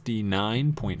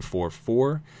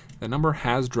 69.44. The number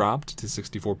has dropped to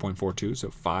 64.42, so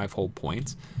 5 whole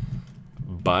points.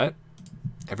 But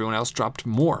everyone else dropped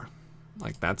more.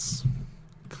 Like, that's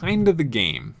kind of the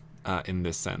game in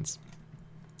this sense.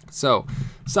 So,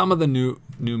 some of the new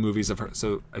movies of hers.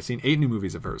 So, I've seen 8 new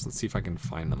movies of hers. Let's see if I can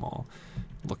find them all.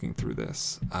 Looking through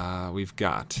this. We've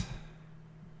got...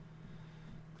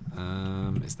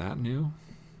 is that new?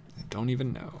 I don't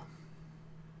even know.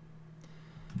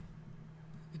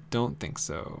 I don't think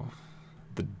so.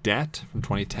 The Debt from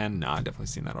 2010. No, I've definitely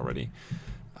seen that already.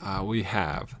 We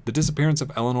have The Disappearance of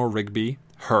Eleanor Rigby,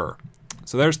 Her.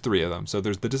 So there's 3 of them. So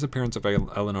there's The Disappearance of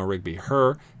Eleanor Rigby,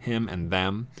 Her, Him, and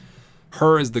Them.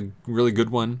 Her is the really good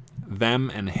one.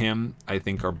 Them and Him, I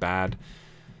think, are bad.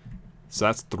 So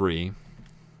that's 3.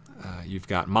 You've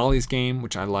got Molly's Game,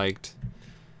 which I liked.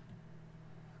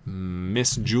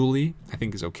 Miss Julie, I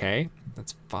think, is okay.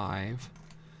 That's 5.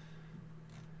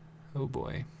 Oh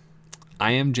boy.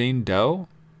 I Am Jane Doe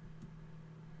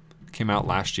came out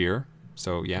last year,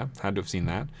 so yeah, had to have seen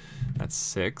that. That's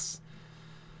 6.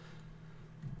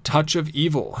 Touch of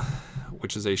Evil,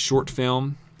 which is a short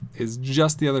film, is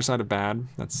just the other side of bad.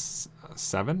 That's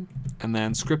 7. And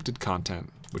then Scripted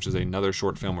Content, which is another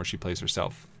short film where she plays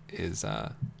herself, is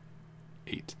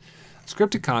 8.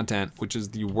 Scripted Content, which is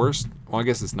the worst... Well, I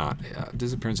guess it's not.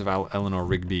 Disappearance of Eleanor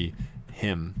Rigby,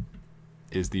 Him,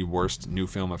 is the worst new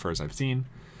film of hers I've seen.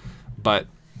 But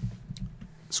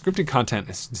Scripted Content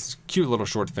is this cute little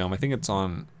short film. I think it's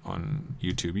on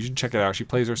YouTube. You should check it out. She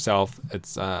plays herself.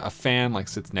 It's a fan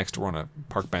sits next to her on a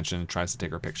park bench and tries to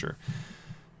take her picture.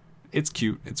 It's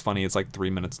cute. It's funny. It's 3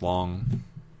 minutes long.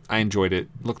 I enjoyed it.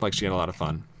 Looked like she had a lot of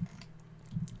fun.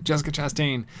 Jessica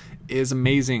Chastain is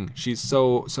amazing. She's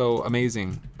so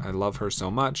amazing. I love her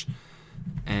so much,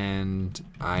 and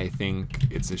I think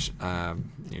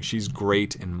she's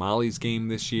great in Molly's Game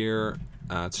this year.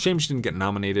 It's a shame she didn't get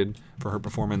nominated for her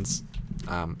performance.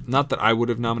 Not that I would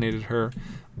have nominated her,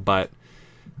 but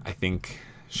I think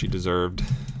she deserved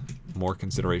more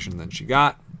consideration than she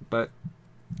got. But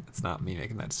it's not me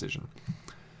making that decision.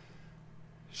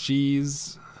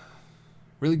 She's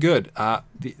really good.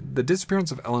 The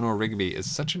Disappearance of Eleanor Rigby is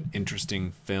such an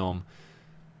interesting film,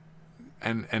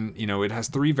 and it has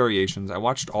 3 variations. I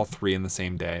watched all 3 in the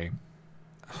same day.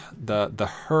 The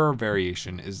Her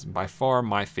variation is by far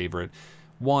my favorite.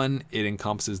 One, it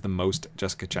encompasses the most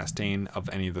Jessica Chastain of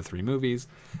any of the 3 movies,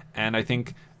 and I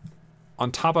think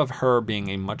on top of her being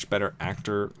a much better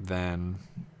actor than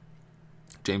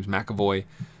James McAvoy,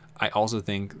 I also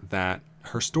think that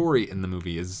her story in the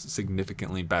movie is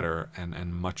significantly better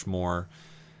and much more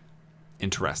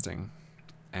interesting.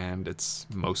 And it's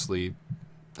mostly...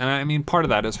 And I mean, part of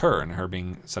that is her and her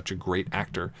being such a great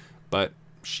actor. But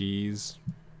she's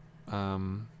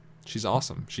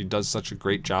awesome. She does such a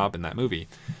great job in that movie.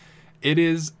 It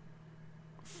is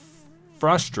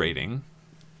frustrating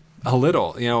a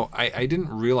little. I didn't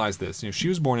realize this. She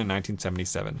was born in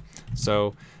 1977.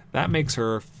 So that makes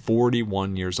her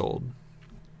 41 years old.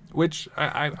 Which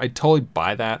I totally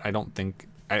buy that. I don't think...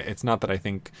 it's not that I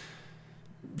think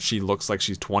she looks like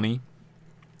she's 20.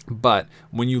 But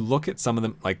when you look at some of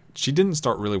them... she didn't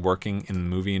start really working in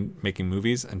movie and making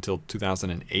movies until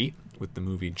 2008 with the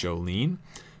movie Jolene,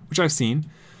 which I've seen.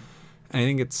 And I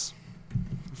think it's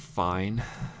fine.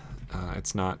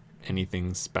 It's not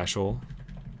anything special.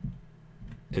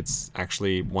 It's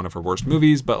actually one of her worst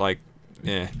movies, but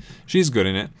she's good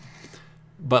in it.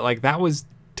 But that was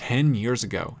 10 years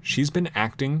ago. She's been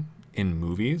acting in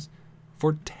movies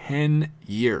for 10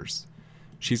 years.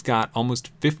 She's got almost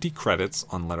 50 credits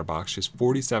on Letterboxd. She has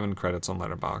 47 credits on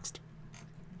Letterboxd.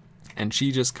 And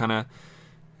she just kind of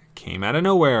came out of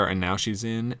nowhere, and now she's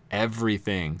in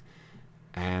everything.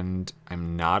 And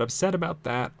I'm not upset about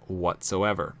that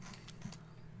whatsoever.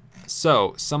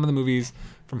 So, some of the movies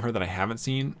from her that I haven't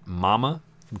seen. Mama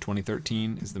from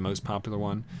 2013 is the most popular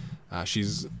one.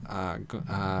 She's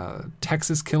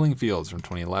Texas Killing Fields from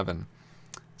 2011.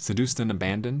 Seduced and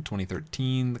Abandoned,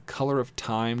 2013. The Color of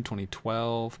Time,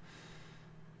 2012.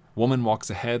 Woman Walks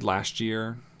Ahead last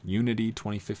year. Unity,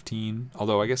 2015.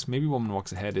 Although I guess maybe Woman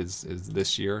Walks Ahead is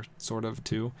this year, sort of,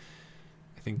 too.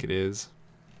 I think it is.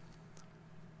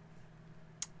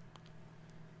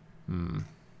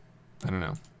 I don't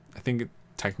know. I think it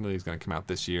technically is going to come out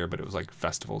this year, but it was like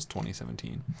festivals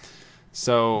 2017.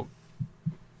 So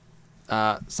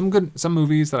some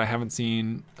movies that I haven't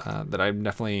seen that I've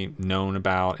definitely known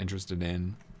about, interested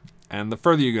in. And the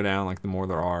further you go down, like the more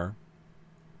there are.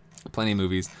 Plenty of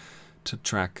movies to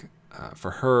track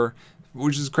for her,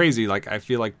 which is crazy. Like I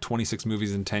feel like 26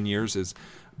 movies in 10 years is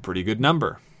a pretty good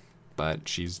number, but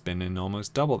she's been in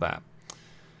almost double that.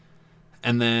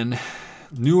 And then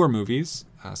newer movies.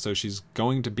 So she's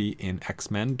going to be in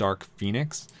X-Men Dark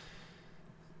Phoenix.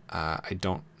 I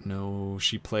don't know.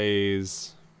 She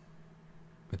plays...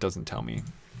 It doesn't tell me.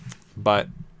 But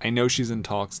I know she's in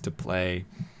talks to play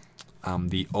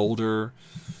the older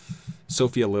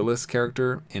Sophia Lillis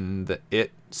character in the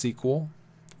It sequel,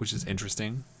 which is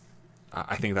interesting.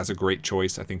 I think that's a great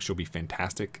choice. I think she'll be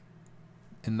fantastic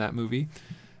in that movie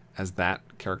as that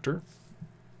character.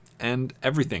 And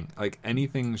everything, like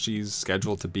anything she's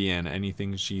scheduled to be in,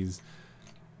 anything she's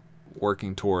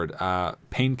working toward.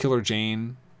 Painkiller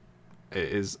Jane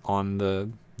is on the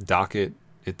docket.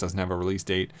 It doesn't have a release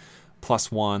date.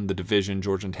 +1, The Division,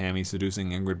 George and Tammy,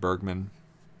 Seducing Ingrid Bergman.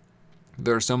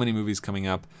 There are so many movies coming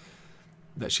up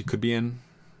that she could be in.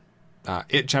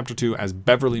 It Chapter 2 as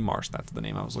Beverly Marsh. That's the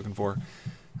name I was looking for.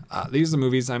 These are the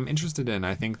movies I'm interested in.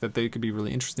 I think that they could be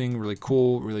really interesting, really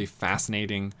cool, really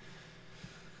fascinating.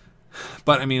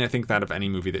 But, I mean, I think that of any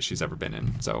movie that she's ever been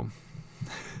in. So,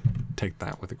 take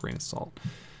that with a grain of salt.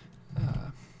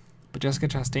 But Jessica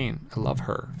Chastain, I love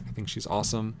her. I think she's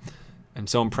awesome. I'm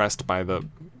so impressed by the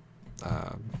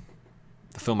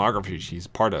filmography she's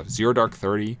part of. Zero Dark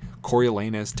 30,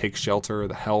 Coriolanus, Take Shelter,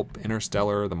 The Help,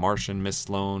 Interstellar, The Martian, Miss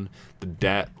Sloane, The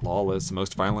Debt, Lawless,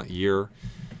 Most Violent Year,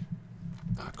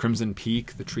 Crimson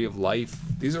Peak, The Tree of Life.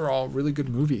 These are all really good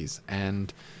movies,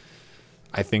 and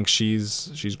I think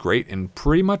she's great in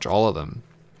pretty much all of them.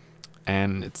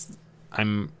 And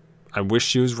I wish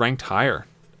she was ranked higher.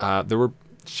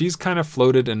 She's kind of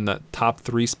floated in the top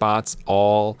 3 spots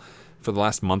all for the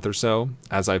last month or so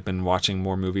as I've been watching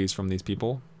more movies from these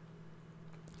people.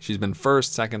 She's been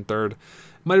first, second, third.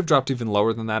 Might have dropped even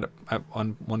lower than that at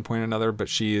one point or another, but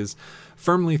she is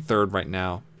firmly third right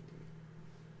now.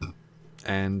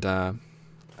 And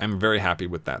I'm very happy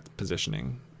with that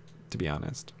positioning, to be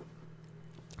honest.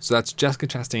 So that's Jessica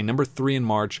Chastain, number 3 in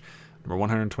March, number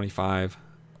 125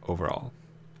 overall.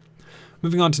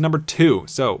 Moving on to number 2.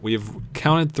 So we have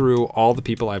counted through all the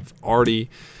people I've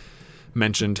already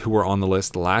mentioned who were on the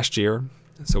list last year.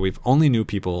 So we've only new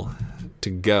people to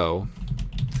go.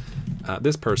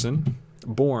 This person,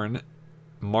 born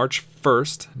March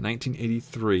 1st,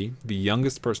 1983, the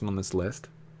youngest person on this list,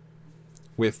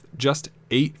 with just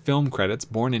 8 film credits,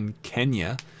 born in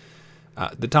Kenya.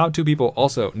 The top 2 people,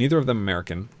 also, neither of them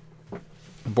American,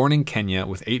 born in Kenya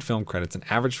with 8 film credits, an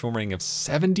average film rating of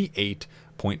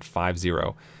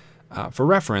 78.50. For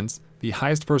reference, the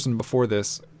highest person before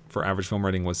this for average film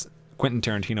rating was Quentin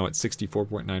Tarantino at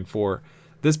 64.94.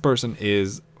 This person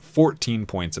is 14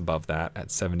 points above that at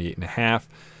 78.5.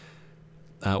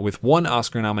 With 1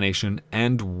 Oscar nomination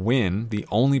and win, the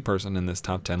only person in this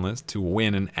top 10 list to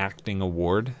win an acting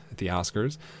award at the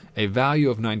Oscars, a value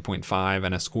of 9.5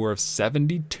 and a score of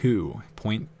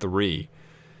 72.3,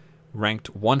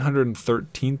 ranked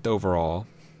 113th overall,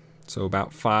 so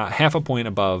about half a point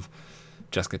above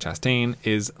Jessica Chastain,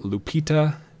 is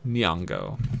Lupita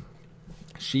Nyong'o.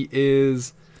 She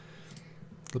is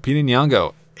Lupita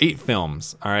Nyong'o, 8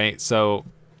 films, all right? So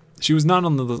she was not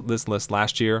on this list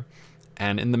last year.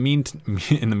 And in the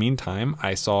meantime,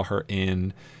 I saw her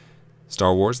in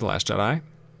Star Wars: The Last Jedi,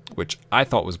 which I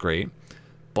thought was great.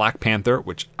 Black Panther,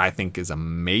 which I think is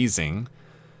amazing.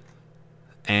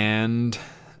 And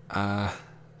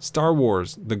Star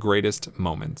Wars: The Greatest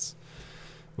Moments,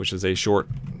 which is a short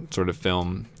sort of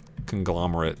film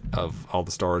conglomerate of all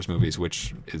the Star Wars movies,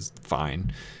 which is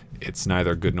fine. It's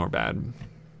neither good nor bad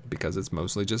because it's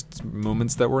mostly just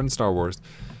moments that were in Star Wars.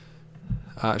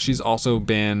 She's also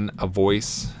been a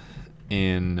voice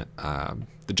in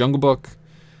The Jungle Book,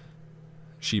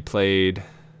 She played,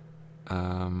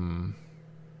 not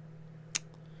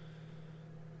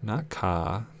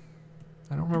Ka.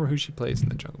 I don't remember who she plays in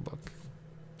The Jungle Book.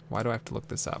 Why do I have to look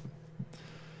this up?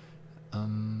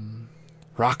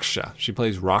 Raksha. She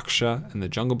plays Raksha in The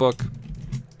Jungle Book.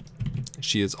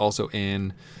 She was also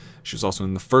in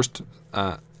the first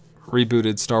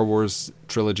rebooted Star Wars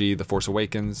trilogy, The Force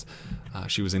Awakens.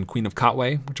 She was in Queen of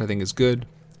Katwe, which I think is good.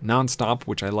 Nonstop,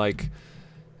 which I like.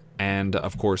 And,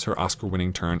 of course, her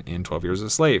Oscar-winning turn in 12 Years a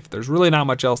Slave. There's really not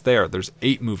much else there. There's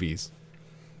 8 movies.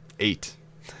 8.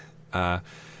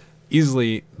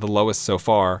 Easily the lowest so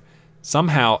far.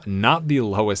 Somehow not the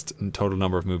lowest in total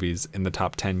number of movies in the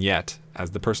top 10 yet,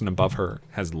 as the person above her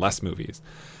has less movies.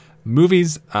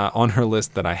 Movies on her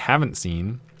list that I haven't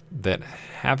seen, that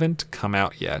haven't come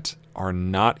out yet, are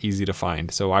not easy to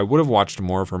find. So I would have watched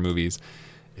more of her movies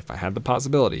if I had the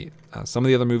possibility. Some of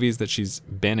the other movies that she's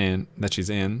in,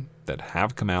 that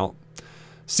have come out: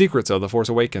 Secrets of The Force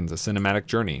Awakens, A Cinematic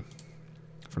Journey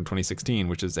from 2016,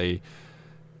 which is a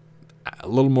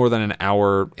little more than an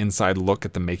hour inside look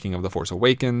at the making of The Force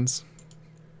Awakens,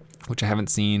 which I haven't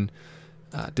seen.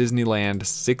 Disneyland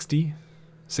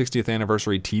 60th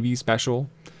anniversary TV special,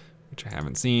 which I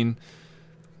haven't seen.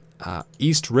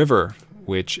 East River,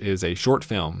 which is a short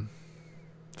film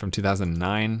from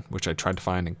 2009, which I tried to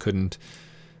find and couldn't.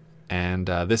 And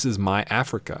This Is My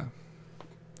Africa,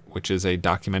 which is a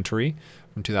documentary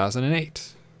from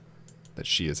 2008 that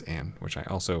she is in, which I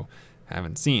also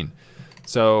haven't seen.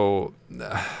 So,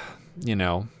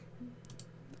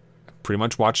 pretty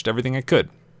much watched everything I could,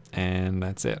 and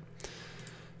that's it.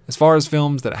 As far as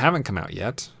films that haven't come out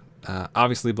yet,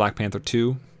 obviously Black Panther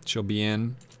 2, she'll be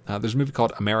in. There's a movie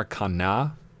called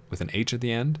Americana, with an H at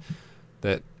the end,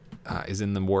 that is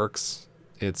in the works.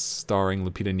 It's starring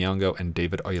Lupita Nyong'o and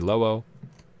David Oyelowo.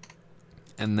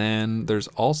 And then there's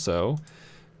also,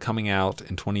 coming out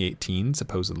in 2018,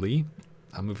 supposedly,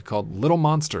 a movie called Little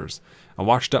Monsters. A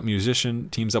washed-up musician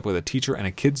teams up with a teacher and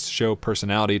a kids' show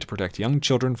personality to protect young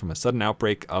children from a sudden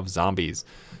outbreak of zombies.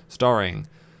 Starring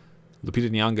Lupita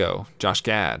Nyong'o, Josh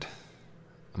Gad,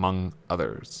 among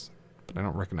others. But I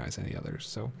don't recognize any others.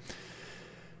 So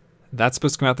that's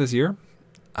supposed to come out this year.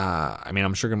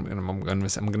 I'm sure I'm going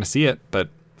to see it, but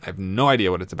I have no idea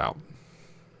what it's about.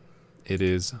 It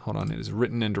is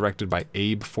written and directed by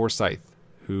Abe Forsyth,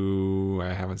 who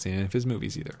I haven't seen any of his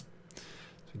movies either.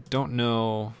 So I don't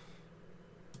know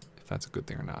if that's a good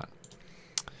thing or not.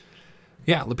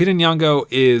 Yeah, Lupita Nyong'o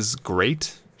is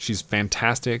great. She's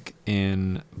fantastic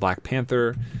in Black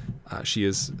Panther. She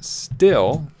is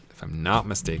still, if I'm not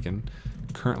mistaken,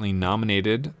 currently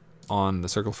nominated on the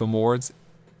Circle Film Awards.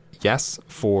 Yes,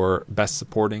 for Best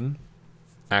Supporting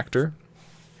Actor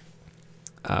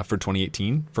for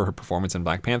 2018 for her performance in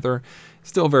Black Panther.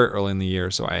 Still very early in the year,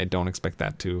 so I don't expect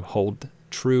that to hold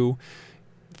true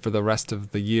for the rest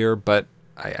of the year, but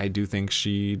I do think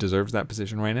she deserves that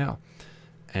position right now.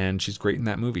 And she's great in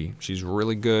that movie. She's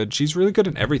really good. She's really good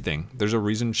in everything. There's a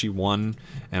reason she won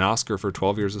an Oscar for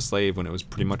 12 Years a Slave when it was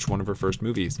pretty much one of her first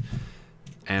movies.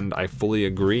 And I fully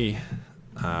agree.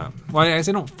 I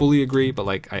say don't fully agree, but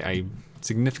I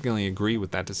significantly agree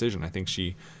with that decision. I think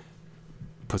she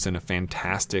puts in a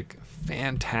fantastic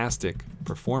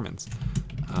performance.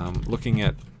 Looking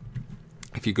at,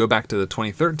 if you go back to the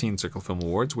 2013 Circle Film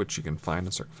Awards, which you can find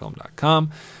on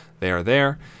circlefilm.com, they are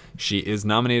there. She is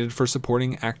nominated for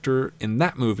supporting actor in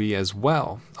that movie as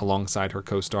well, alongside her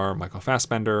co-star Michael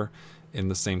Fassbender in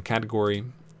the same category.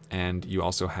 And you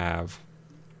also have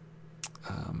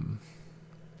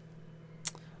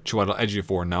Chiwetel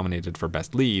Ejiofor nominated for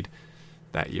Best Lead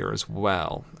that year as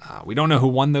well. We don't know who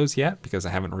won those yet because I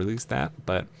haven't released that,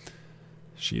 but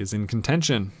she is in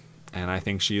contention, and I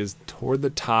think she is toward the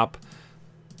top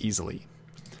easily.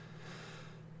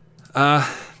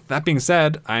 That being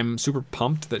said, I'm super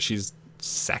pumped that she's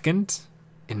second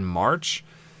in March,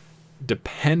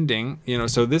 depending,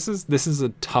 so this is a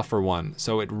tougher one.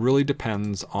 So it really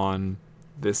depends on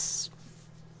this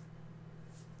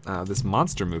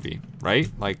monster movie, right?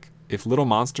 Like, if Little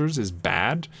Monsters is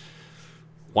bad,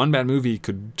 one bad movie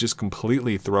could just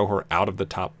completely throw her out of the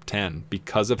top 10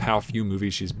 because of how few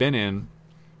movies she's been in.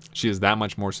 She is that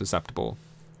much more susceptible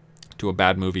to a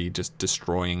bad movie just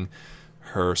destroying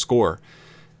her score.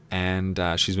 And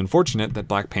she's been fortunate that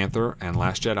Black Panther and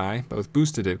Last Jedi both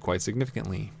boosted it quite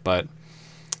significantly. But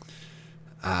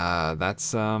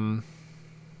that's, you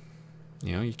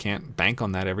can't bank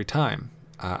on that every time.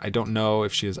 I don't know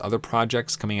if she has other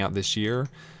projects coming out this year.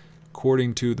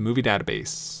 According to the movie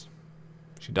database,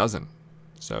 she doesn't.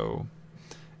 So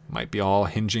it might be all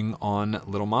hinging on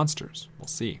Little Monsters. We'll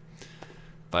see.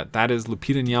 But that is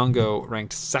Lupita Nyong'o,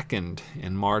 ranked second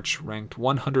in March, ranked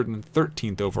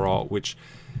 113th overall, which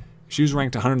she was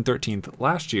ranked 113th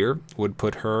last year, would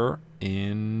put her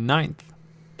in 9th.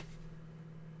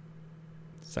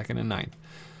 Second and 9th.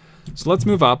 So let's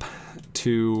move up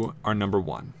to our number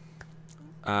 1.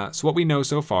 So what we know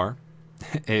so far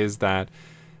is that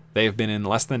they have been in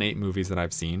less than 8 movies that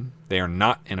I've seen. They are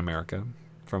not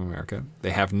from America.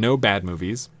 They have no bad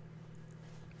movies,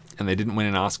 and they didn't win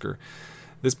an Oscar.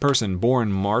 This person,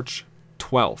 born March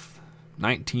 12th,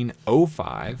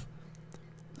 1905,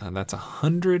 that's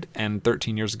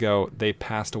 113 years ago. They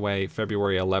passed away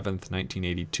February 11th,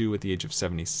 1982, at the age of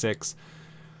 76.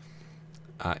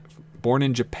 Born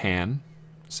in Japan,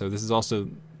 so this is also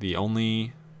the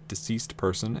only deceased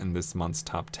person in this month's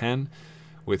top 10,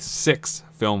 with 6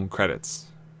 film credits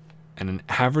and an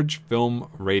average film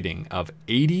rating of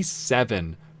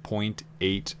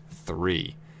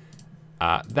 87.83.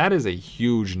 That is a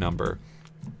huge number.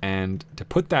 And to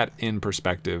put that in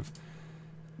perspective,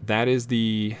 that is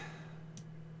the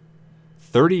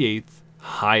 38th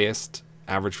highest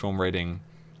average film rating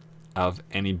of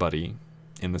anybody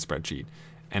in the spreadsheet,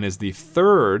 and is the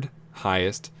 3rd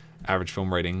highest average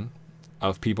film rating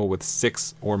of people with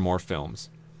 6 or more films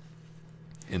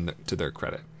to their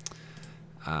credit.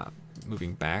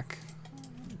 Moving back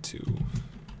to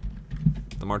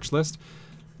the March list.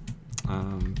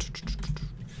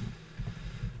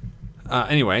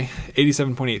 Anyway,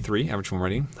 87.83 average film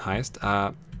rating, highest.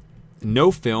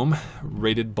 No film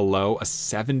rated below a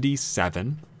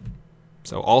 77.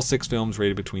 So all 6 films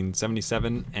rated between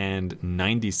 77 and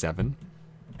 97.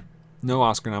 No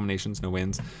Oscar nominations, no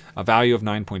wins. A value of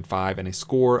 9.5 and a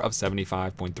score of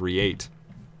 75.38.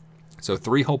 So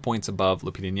 3 whole points above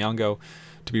Lupita Nyong'o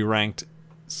to be ranked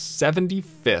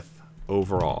 75th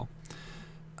overall,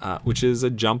 which is a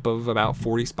jump of about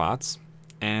 40 spots.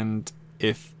 And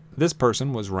if this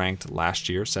person was ranked last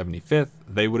year 75th,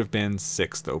 they would have been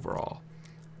 6th overall.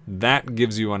 That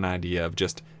gives you an idea of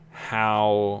just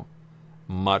how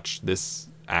much this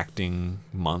acting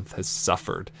month has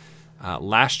suffered.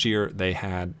 Last year, they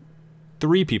had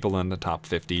 3 people in the top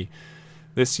 50.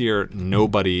 This year,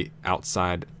 nobody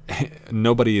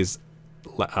is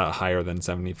higher than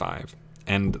 75.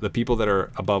 And the people that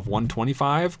are above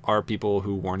 125 are people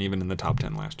who weren't even in the top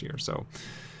 10 last year.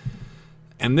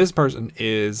 And this person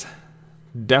is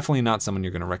definitely not someone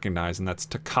you're going to recognize, and that's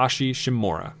Takashi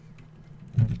Shimura.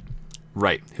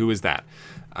 Right, who is that?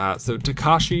 So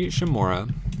Takashi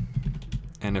Shimura,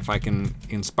 and if I can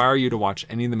inspire you to watch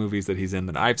any of the movies that he's in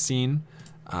that I've seen,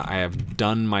 I have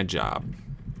done my job,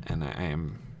 and I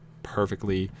am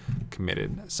perfectly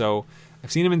committed. So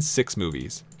I've seen him in 6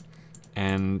 movies,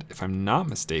 and if I'm not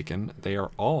mistaken, they are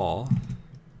all...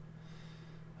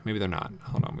 Maybe they're not.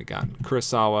 Hold on, we got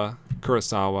Kurosawa. They're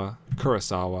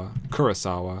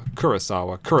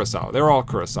all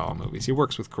Kurosawa movies. He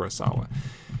works with Kurosawa.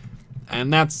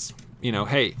 And that's,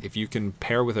 hey, if you can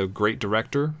pair with a great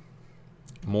director,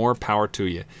 more power to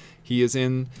you. He is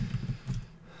in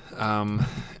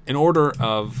order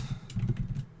of,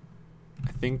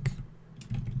 I think,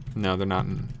 no, they're not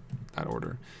in that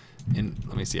order.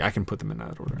 Let me see, I can put them in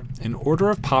that order. In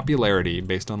order of popularity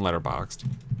based on Letterboxd.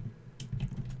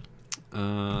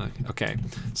 Okay,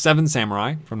 7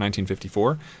 Samurai from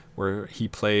 1954, where he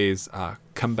plays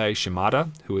Kanbei Shimada,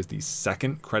 who is the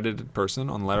 2nd credited person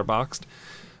on Letterboxd,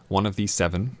 one of the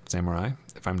 7 samurai,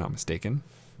 if I'm not mistaken.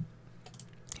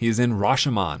 He is in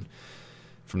Rashomon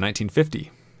from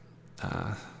 1950,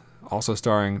 also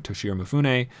starring Toshiro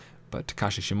Mifune, but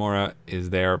Takashi Shimura is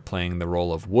there playing the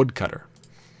role of woodcutter.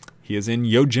 He is in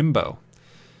Yojimbo,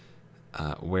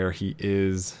 where he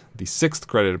is the 6th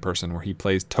credited person, where he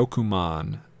plays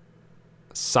Tokuman,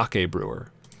 sake brewer.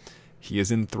 He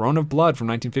is in Throne of Blood from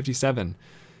 1957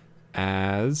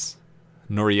 as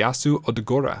Noriyasu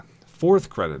Odagora, 4th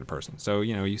credited person. So,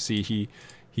 you see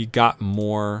he got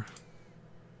more...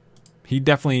 He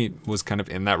definitely was kind of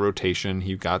in that rotation.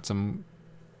 He got some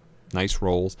nice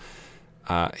roles.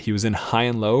 He was in High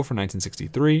and Low from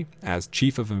 1963 as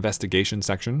Chief of Investigation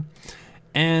Section.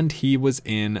 And he was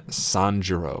in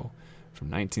Sanjuro from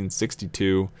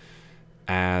 1962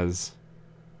 as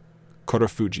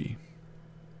Korofuji.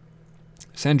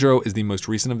 Sanjuro is the most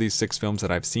recent of these 6 films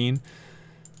that I've seen,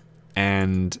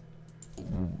 and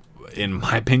in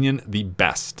my opinion, the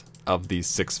best of these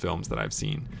 6 films that I've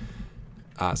seen.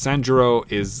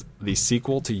 Sanjuro is the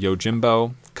sequel to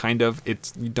Yojimbo. Kind of.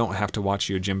 You don't have to watch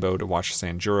Yojimbo to watch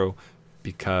Sanjuro,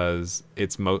 because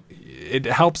it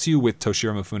helps you with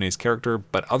Toshiro Mifune's character,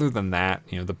 but other than that,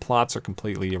 the plots are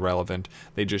completely irrelevant.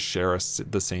 They just share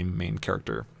the same main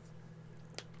character.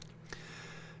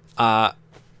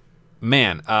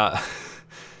 man, I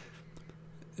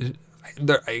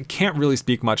can't really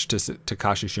speak much to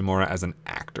Takashi Shimura as an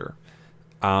actor,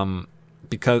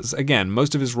 because again,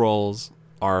 most of his roles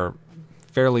are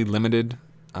fairly limited,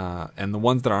 and the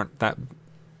ones that aren't that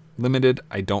limited,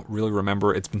 I don't really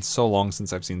remember. It's been so long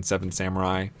since I've seen Seven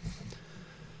Samurai,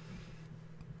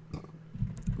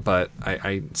 but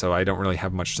so I don't really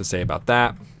have much to say about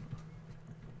that.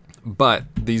 But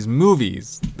these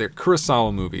movies, they're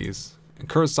Kurosawa movies, and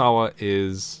Kurosawa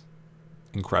is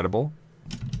incredible.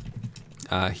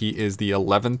 He is the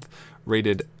 11th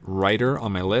rated writer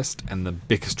on my list, and the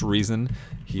biggest reason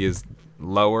he is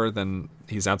lower than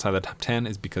he's outside the top 10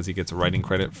 is because he gets a writing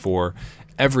credit for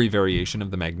every variation of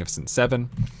The Magnificent Seven,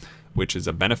 which is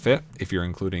a benefit if you're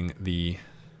including the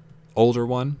older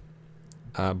one,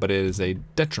 but it is a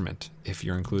detriment if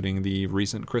you're including the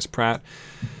recent Chris Pratt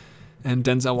and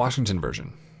Denzel Washington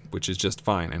version, which is just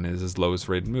fine and is his lowest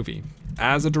rated movie.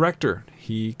 As a director,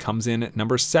 he comes in at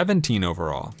number 17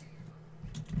 overall,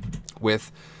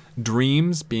 with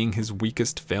Dreams being his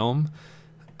weakest film.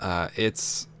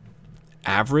 It's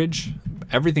average.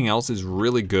 Everything else is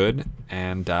really good,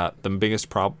 and the biggest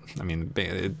problem,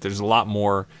 there's a lot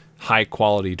more high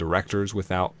quality directors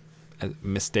without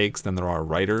mistakes than there are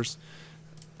writers,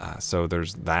 so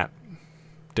there's that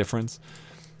difference.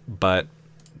 But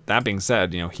that being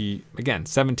said, he, again,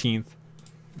 17th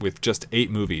with just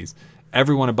 8 movies.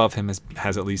 Everyone above him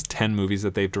has at least 10 movies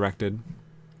that they've directed.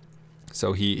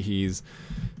 So he's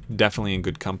definitely in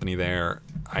good company there,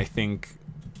 I think.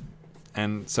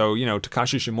 And so,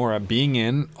 Takashi Shimura being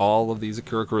in all of these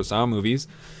Akira Kurosawa movies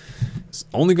is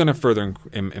only going to further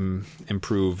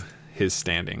improve his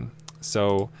standing.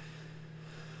 So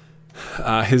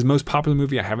his most popular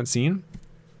movie I haven't seen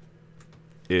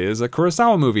is a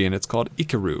Kurosawa movie, and it's called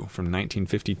Ikiru from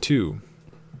 1952,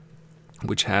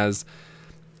 which has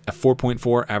a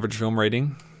 4.4 average film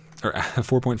rating, or a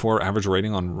 4.4 average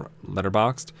rating on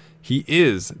Letterboxd. He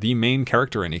is the main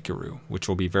character in Ikiru, which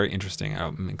will be very interesting.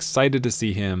 I'm excited to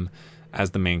see him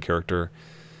as the main character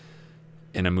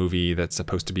in a movie that's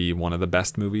supposed to be one of the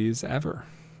best movies ever,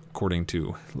 according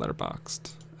to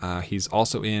Letterboxd. He's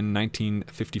also in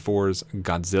 1954's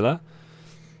Godzilla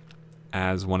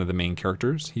as one of the main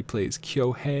characters. He plays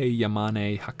Kyohei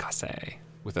Yamane Hakase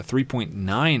with a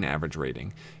 3.9 average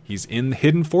rating. He's in The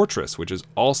Hidden Fortress, which is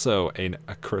also a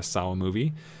Kurosawa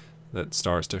movie that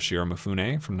stars Toshiro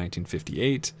Mifune from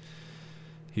 1958.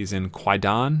 He's in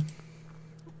Kwaidan,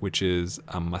 which is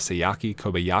a Masayaki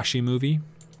Kobayashi movie,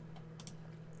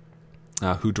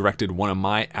 who directed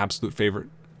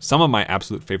some of my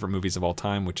absolute favorite movies of all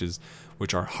time, which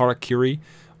are Harakiri,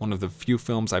 one of the few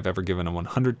films I've ever given a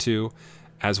 100 to,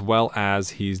 as well as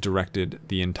he's directed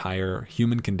the entire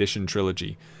Human Condition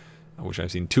trilogy, which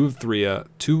I've seen two of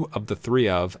the three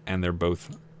of, and they're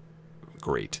both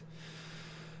great.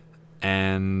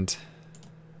 And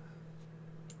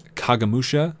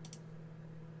Kagemusha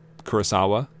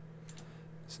Kurosawa,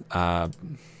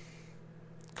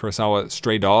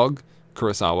 Stray Dog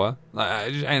Kurosawa,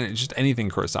 and just anything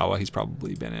Kurosawa he's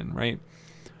probably been in, right?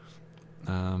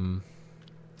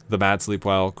 The Bad Sleep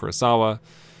Well Kurosawa,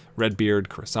 Redbeard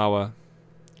Kurosawa,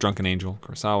 Drunken Angel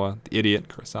Kurosawa, The Idiot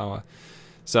Kurosawa.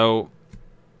 So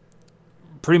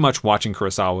pretty much watching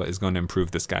Kurosawa is going to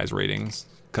improve this guy's ratings,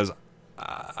 because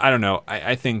I don't know,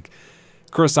 I think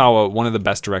Kurosawa, one of the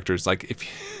best directors. I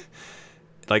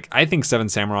think Seven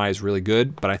Samurai is really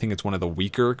good, but I think it's one of the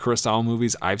weaker Kurosawa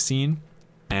movies I've seen.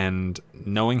 And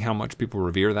knowing how much people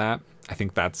revere that, I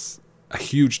think that's a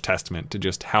huge testament to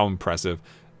just how impressive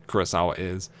Kurosawa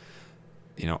is.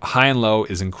 High and Low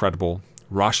is incredible.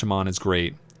 Rashomon is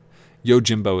great.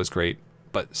 Yojimbo is great.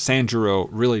 But Sanjuro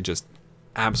really just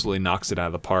absolutely knocks it out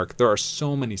of the park. There are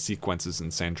so many sequences in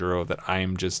Sanjuro that I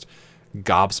am just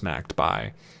gobsmacked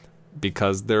by,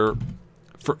 because they're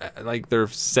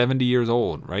 70 years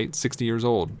old, right? 60 years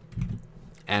old.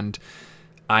 And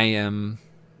I am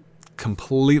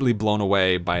completely blown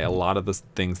away by a lot of the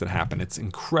things that happen. It's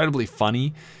incredibly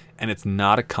funny, and it's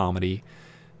not a comedy.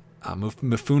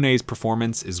 Mifune's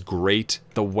performance is great.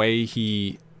 The way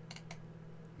he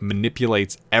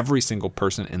manipulates every single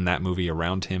person in that movie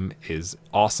around him is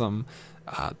awesome.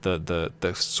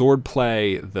 The sword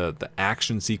play, the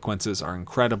action sequences are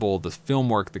incredible. The film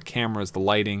work, the cameras, the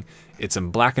lighting, it's in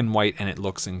black and white, and it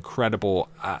looks incredible.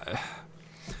 I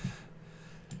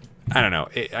don't know.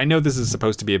 I know this is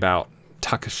supposed to be about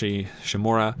Takashi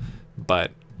Shimura,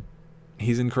 but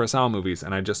he's in Kurosawa movies,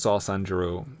 and I just saw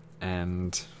Sanjuro,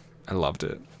 and I loved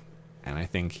it. And I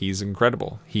think he's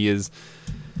incredible. He is,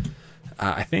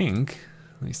 I think,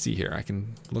 let me see here. I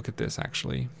can look at this,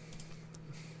 actually.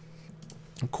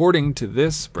 According to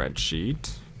this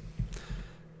spreadsheet,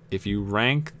 if you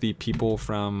rank the people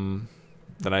from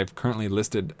that I've currently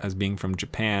listed as being from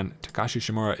Japan, Takashi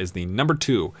Shimura is the number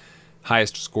 2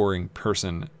 highest scoring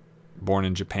person born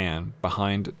in Japan,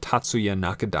 behind Tatsuya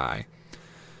Nakadai,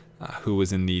 who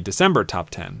was in the December top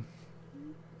 10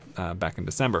 back in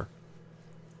December.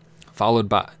 Followed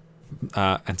by,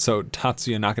 and so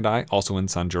Tatsuya Nakadai, also in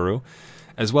Sanjuro,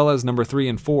 as well as number 3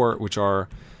 and 4, which are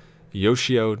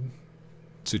Yoshio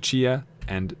Tsuchiya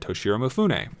and Toshiro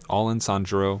Mifune, all in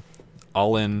Sanjuro,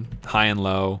 all in high and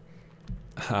low.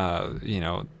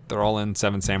 They're all in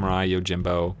Seven Samurai,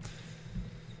 Yojimbo,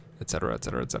 etc.,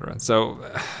 etc., etc. So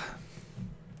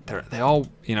they all,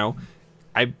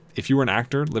 if you were an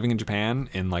actor living in Japan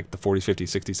in like the 40s,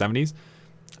 50s, 60s, 70s,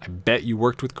 I bet you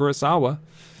worked with Kurosawa,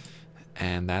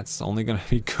 and that's only going to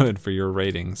be good for your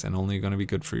ratings and only going to be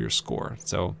good for your score.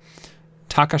 So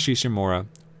Takashi Shimura,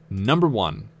 number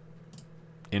 1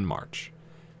 in March,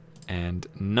 and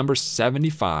number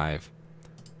 75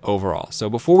 overall. So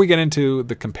before we get into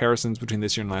the comparisons between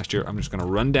this year and last year, I'm just going to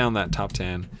run down that top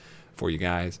 10 for you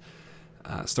guys,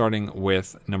 starting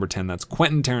with number 10. That's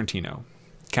Quentin Tarantino,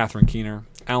 Catherine Keener,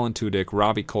 Alan Tudyk,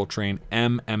 Robbie Coltrane,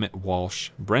 M. Emmett Walsh,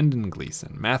 Brendan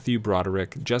Gleeson, Matthew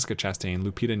Broderick, Jessica Chastain,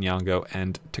 Lupita Nyong'o,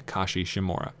 and Takashi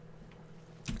Shimura.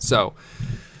 So,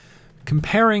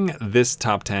 comparing this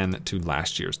top 10 to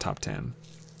last year's top 10,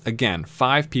 again,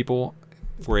 5 people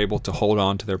were able to hold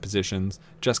on to their positions: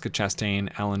 Jessica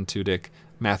Chastain, Alan Tudyk,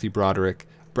 Matthew Broderick,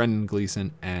 Brendan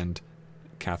Gleeson, and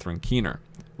Catherine Keener.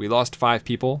 We lost 5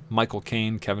 people: Michael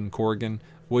Caine, Kevin Corrigan,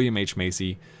 William H.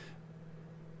 Macy,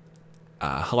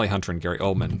 Holly Hunter, and Gary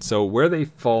Oldman. So where they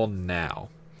fall now: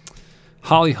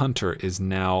 Holly Hunter is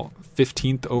now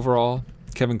 15th overall,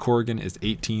 Kevin Corrigan is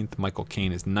 18th, Michael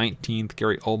Caine is 19th,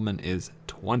 Gary Oldman is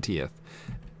 20th,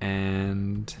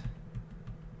 and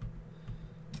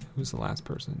who's the last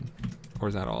person? Or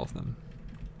is that all of them?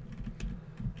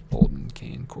 Oldman,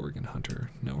 Caine, Corrigan,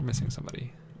 Hunter. No, we're missing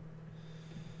somebody.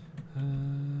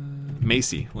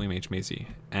 Macy, William H. Macy.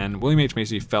 And William H.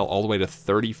 Macy fell all the way to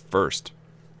 31st.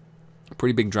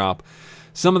 Pretty big drop.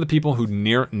 Some of the people who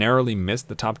narrowly missed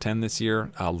the top 10 this year: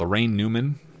 Lorraine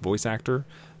Newman, voice actor;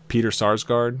 Peter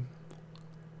Sarsgaard;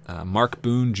 Mark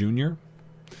Boone Jr.,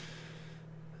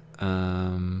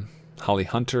 Holly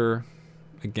Hunter,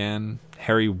 again;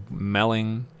 Harry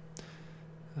Melling,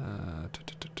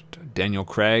 Daniel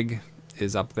Craig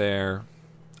is up there;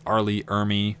 Arlie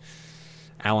Ermey,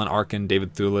 Alan Arkin,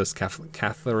 David Thewlis,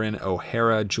 Catherine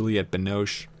O'Hara, Juliette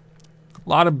Binoche. A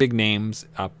lot of big names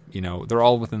up, they're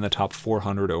all within the top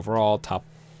 400 overall, top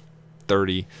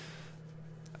 30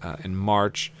 in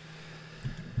March.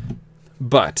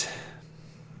 But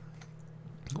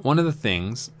one of the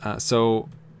things, so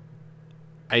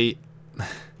I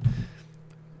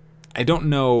don't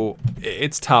know,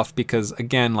 it's tough because,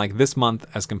 again, like this month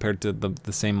as compared to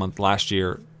the same month last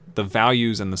year, the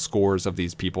values and the scores of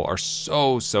these people are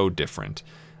so different.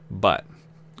 But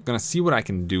I'm going to see what I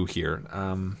can do here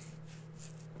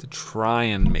to try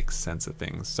and make sense of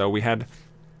things. So we had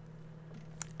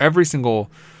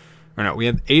we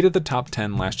had 8 of the top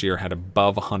 10 last year had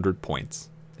above 100 points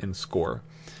in score.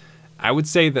 I would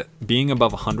say that being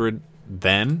above 100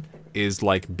 then is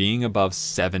like being above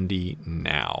 70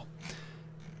 now.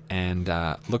 And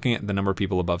looking at the number of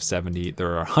people above 70,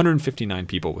 there are 159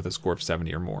 people with a score of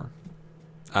 70 or more.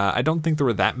 I don't think there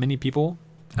were that many people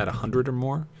at 100 or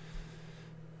more.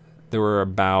 There were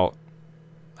about,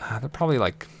 probably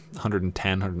like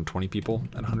 110, 120 people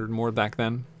at 100 or more back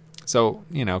then. So,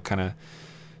 kind of,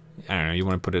 I don't know, you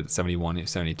want to put it at 71,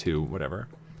 72, whatever.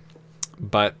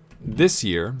 But this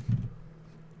year,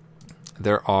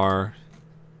 there are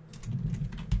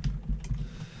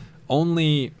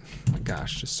only, oh my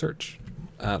gosh, just search.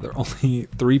 There are only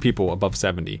 3 people above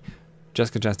 70.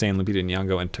 Jessica Chastain, Lupita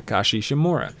Nyong'o, and Takashi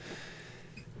Shimura.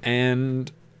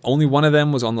 And only one of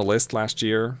them was on the list last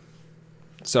year.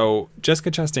 So Jessica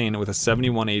Chastain with a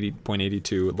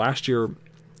 71.82 last year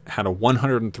had a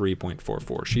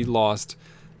 103.44. She lost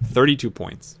 32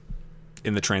 points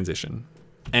in the transition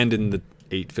and in the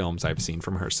 8 films I've seen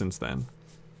from her since then.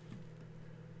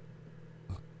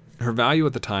 Her value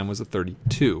at the time was a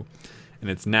 32, and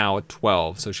it's now a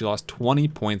 12. So she lost 20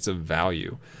 points of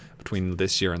value between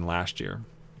this year and last year,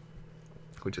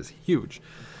 which is huge.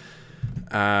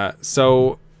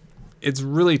 So it's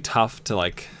really tough to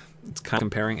it's kind of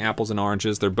comparing apples and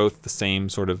oranges. They're both the same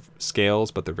sort of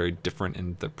scales, but they're very different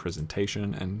in the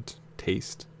presentation and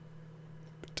taste,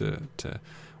 to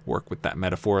work with that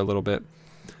metaphor a little bit.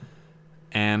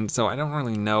 And so I don't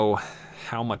really know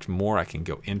how much more I can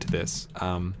go into this.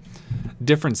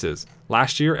 Differences.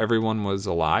 Last year, everyone was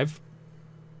alive.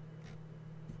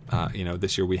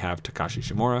 This year we have Takashi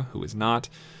Shimura, who is not.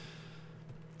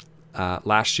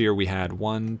 Last year we had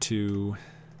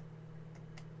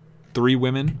 3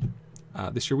 women.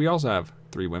 This year we also have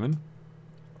 3 women.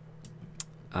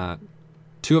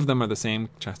 2 of them are the same,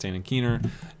 Chastain and Keener.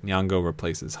 Nyong'o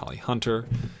replaces Holly Hunter.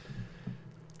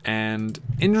 And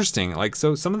interesting,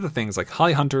 so some of the things,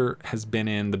 Holly Hunter has been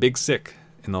in The Big Sick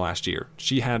in the last year.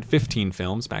 She had 15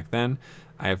 films back then.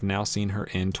 I have now seen her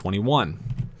in 21.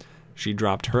 She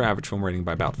dropped her average film rating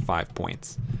by about 5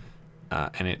 points.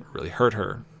 And it really hurt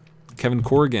her. Kevin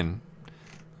Corrigan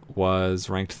was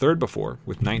ranked 3rd before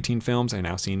with 19 films. I've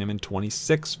now seen him in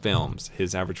 26 films.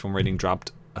 His average film rating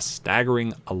dropped a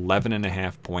staggering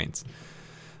 11.5 points.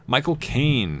 Michael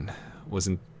Caine was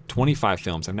in 25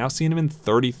 films. I've now seen him in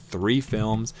 33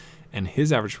 films, and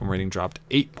his average film rating dropped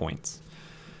 8 points.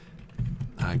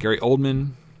 Gary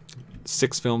Oldman,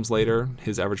 6 films later,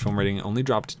 his average film rating only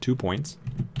dropped 2 points,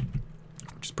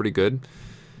 which is pretty good.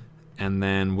 And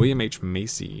then William H.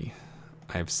 Macy,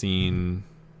 I've seen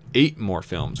 8 more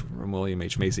films from William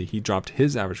H. Macy. He dropped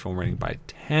his average film rating by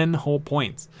 10 whole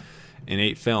points in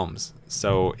 8 films.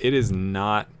 So it is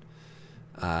not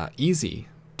easy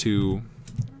to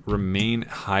remain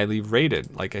highly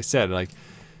rated. Like I said,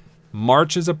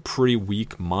 March is a pretty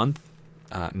weak month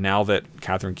now that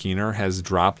Catherine Keener has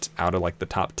dropped out of the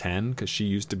top 10, because she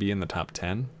used to be in the top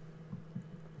 10.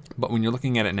 But when you're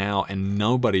looking at it now and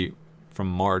nobody from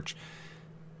March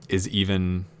is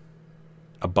even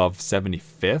above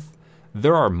 75th,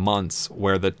 there are months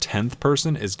where the 10th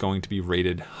person is going to be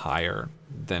rated higher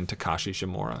than Takashi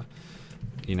Shimura.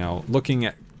 Looking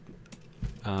at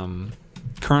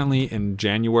currently in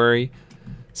January,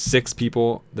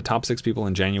 the top 6 people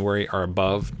in January are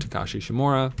above Takashi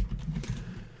Shimura.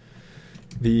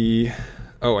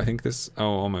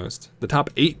 Almost. The top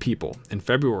 8 people in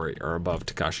February are above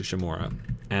Takashi Shimura.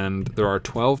 And there are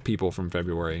 12 people from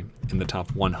February in the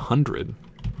top 100.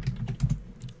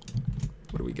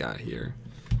 What do we got here?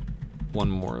 One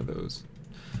more of those.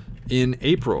 In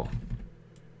April,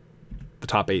 the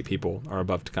top 8 people are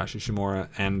above Takashi Shimura,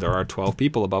 and there are 12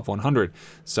 people above 100.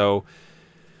 So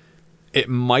it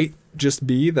might just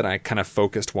be that I kind of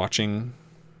focused watching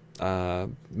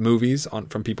movies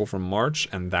from people from March,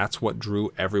 and that's what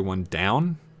drew everyone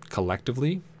down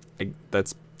collectively.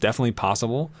 That's definitely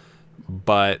possible,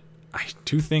 but I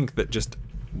do think that just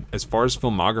as far as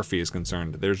filmography is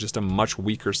concerned, there's just a much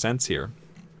weaker sense here.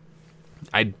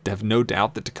 I have no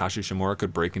doubt that Takashi Shimura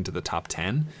could break into the top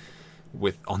 10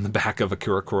 on the back of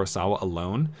Akira Kurosawa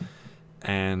alone.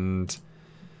 And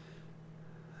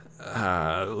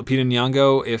Lupita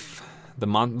Nyong'o, if the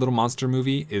Little Monster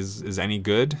movie is any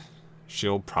good,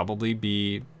 she'll probably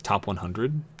be top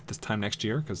 100 this time next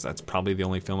year, because that's probably the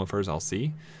only film of hers I'll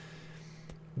see.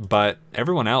 But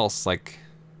everyone else,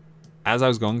 as I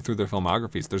was going through their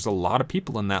filmographies, there's a lot of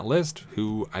people in that list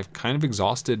who I've kind of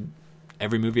exhausted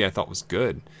every movie I thought was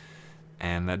good,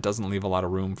 and that doesn't leave a lot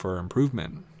of room for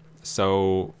improvement.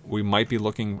 So we might be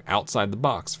looking outside the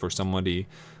box for somebody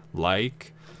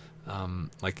like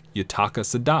Yutaka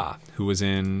Sada, who was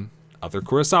in other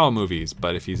Kurosawa movies,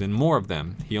 but if he's in more of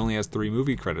them, he only has 3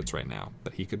 movie credits right now,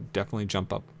 but he could definitely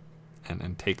jump up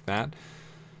and take that.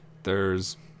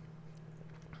 There's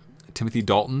Timothy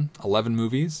Dalton, 11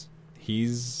 movies.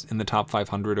 He's in the top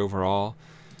 500 overall.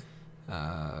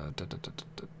 I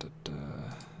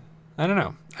don't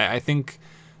know. I think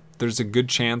there's a good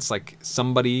chance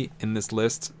somebody in this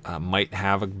list might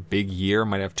have a big year,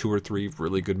 might have 2 or 3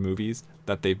 really good movies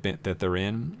that they're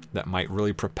in that might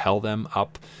really propel them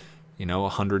up,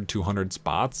 100, 200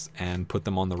 spots and put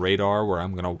them on the radar, where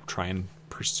I'm going to try and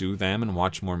pursue them and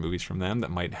watch more movies from them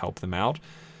that might help them out.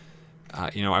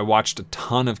 I watched a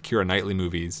ton of Keira Knightley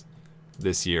movies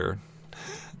this year.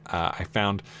 I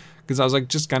found, because I was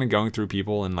just kind of going through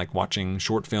people and watching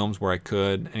short films where I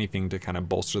could, anything to kind of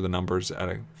bolster the numbers at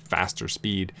a faster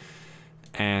speed.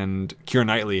 And Keira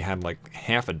Knightley had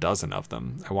half a dozen of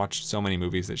them. I watched so many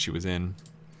movies that she was in.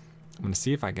 I'm going to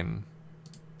see if I can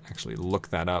actually look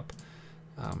that up.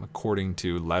 According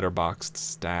to Letterboxd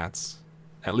stats,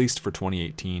 at least for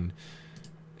 2018,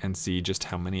 and see just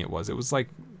how many it was. It was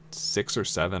 6 or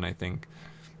 7, I think.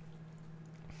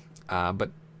 But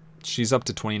she's up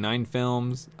to 29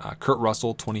 films. Kurt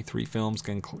Russell, 23 films.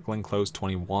 Glenn Close,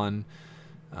 21.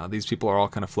 These people are all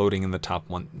kind of floating in the top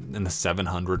in the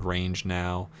 700 range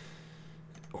now,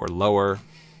 or lower.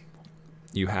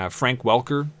 You have Frank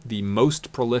Welker, the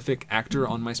most prolific actor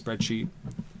on my spreadsheet,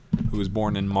 who was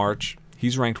born in March.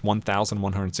 He's ranked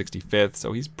 1,165th,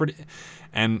 so he's pretty.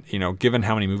 And given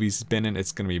how many movies he's been in,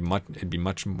 it'd be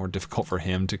much more difficult for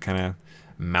him to kind of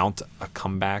mount a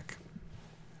comeback.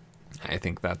 I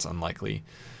think that's unlikely.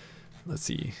 let's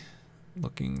see,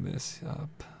 looking this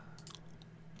up.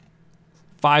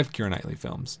 5 Keira Knightley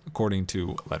films, according to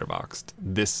Letterboxd,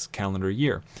 this calendar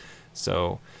year.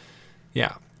 So,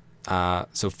 yeah.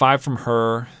 So 5 from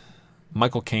her,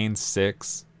 Michael Caine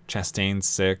 6, Chastain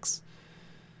 6,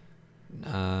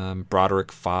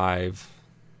 Broderick 5,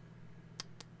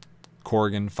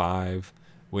 Corrigan 5,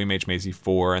 William H. Macy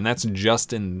 4, and that's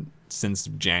just since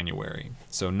January.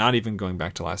 So not even going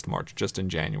back to last March, just in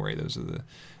January. Those are the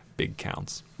big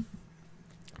counts.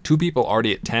 2 people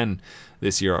already at 10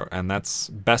 this year, and that's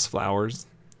Bess Flowers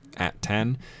at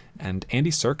 10 and Andy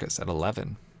Serkis at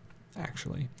 11,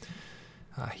 actually.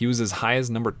 He was as high as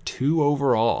number 2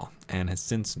 overall and has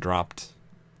since dropped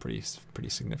pretty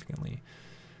significantly.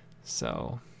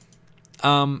 So,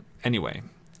 anyway,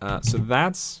 so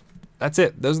that's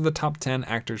it. Those are the top 10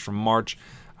 actors from March.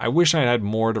 I wish I had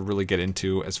more to really get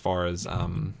into as far as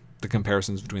the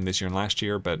comparisons between this year and last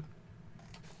year, but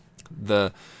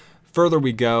the further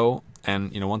we go,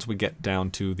 and once we get down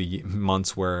to the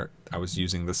months where I was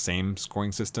using the same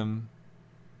scoring system,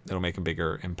 it'll make a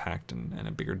bigger impact and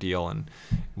a bigger deal, and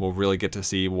we'll really get to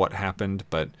see what happened.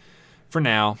 But for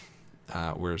now,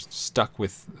 we're stuck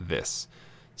with this.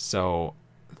 So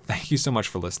thank you so much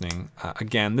for listening.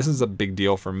 Again, this is a big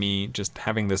deal for me. Just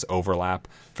having this overlap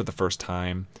for the first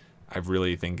time, I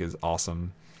really think is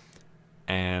awesome.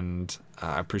 And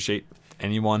I appreciate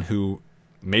anyone who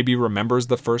maybe remembers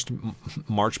the first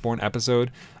MarchBorn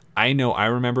episode. I know I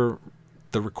remember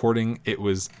the recording.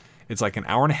 It's like an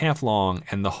hour and a half long,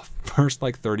 and the first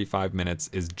 35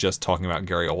 minutes is just talking about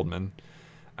Gary Oldman.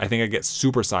 I think I get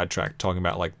super sidetracked talking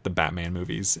about the Batman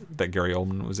movies that Gary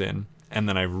Oldman was in, and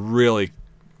then I really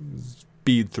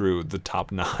speed through the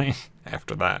top 9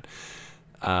 after that.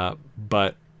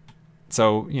 But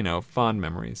so, fond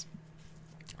memories.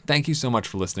 Thank you so much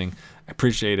for listening. I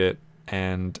appreciate it.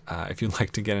 And if you'd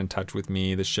like to get in touch with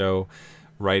me, the show,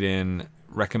 write in,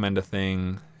 recommend a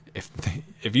thing.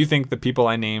 If you think the people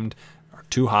I named are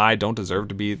too high, don't deserve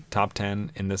to be top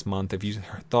 10 in this month, if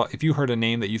you heard a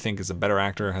name that you think is a better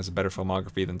actor, has a better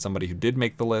filmography than somebody who did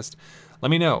make the list, let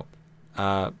me know.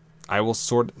 I will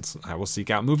seek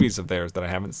out movies of theirs that I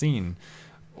haven't seen,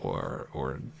 or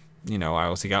I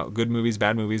will seek out good movies,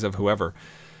 bad movies of whoever.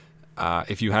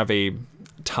 If you have a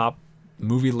top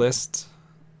movie list,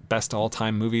 best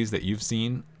all-time movies that you've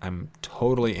seen, I'm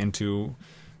totally into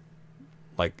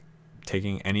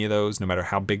taking any of those, no matter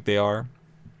how big they are.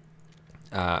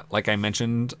 Like I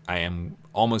mentioned, I am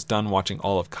almost done watching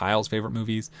all of Kyle's favorite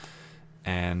movies,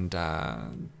 and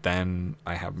then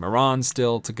I have Miran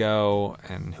still to go,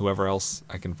 and whoever else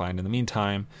I can find in the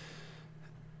meantime.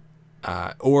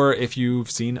 Or if you've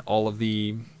seen all of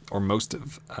or most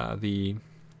of the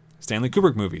Stanley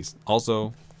Kubrick movies,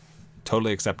 also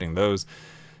totally accepting those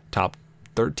top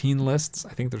 13 lists. I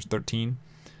think there's 13.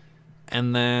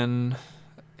 And then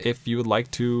if you would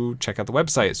like to check out the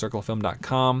website,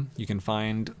 circleoffilm.com, you can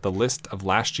find the list of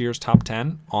last year's top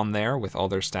 10 on there with all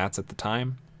their stats at the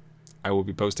time. I will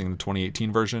be posting the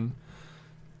 2018 version.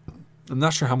 I'm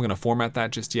not sure how I'm going to format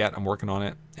that just yet. I'm working on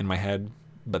it in my head,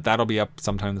 but that'll be up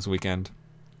sometime this weekend.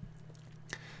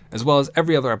 As well as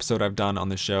every other episode I've done on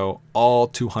the show, all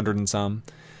 200 and some.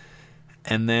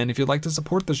 And then if you'd like to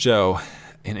support the show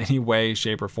in any way,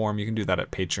 shape, or form, you can do that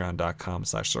at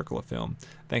patreon.com/circleoffilm.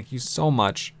 Thank you so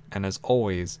much, and as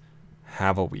always,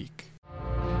 have a week.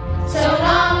 So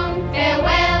long,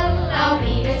 farewell, our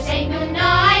readers say good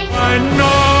night. I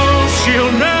know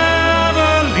she'll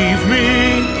never leave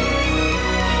me,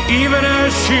 even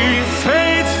as she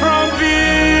fades from view.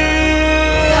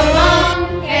 So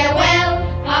long, farewell,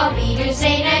 our readers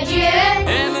say adieu.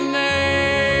 In the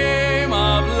name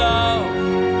of love,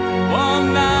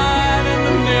 one night in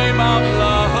the name of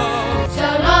love. So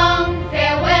long,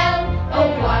 farewell,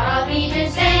 au revoir, our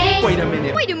readers say. Wait a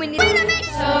minute.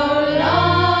 So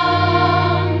long.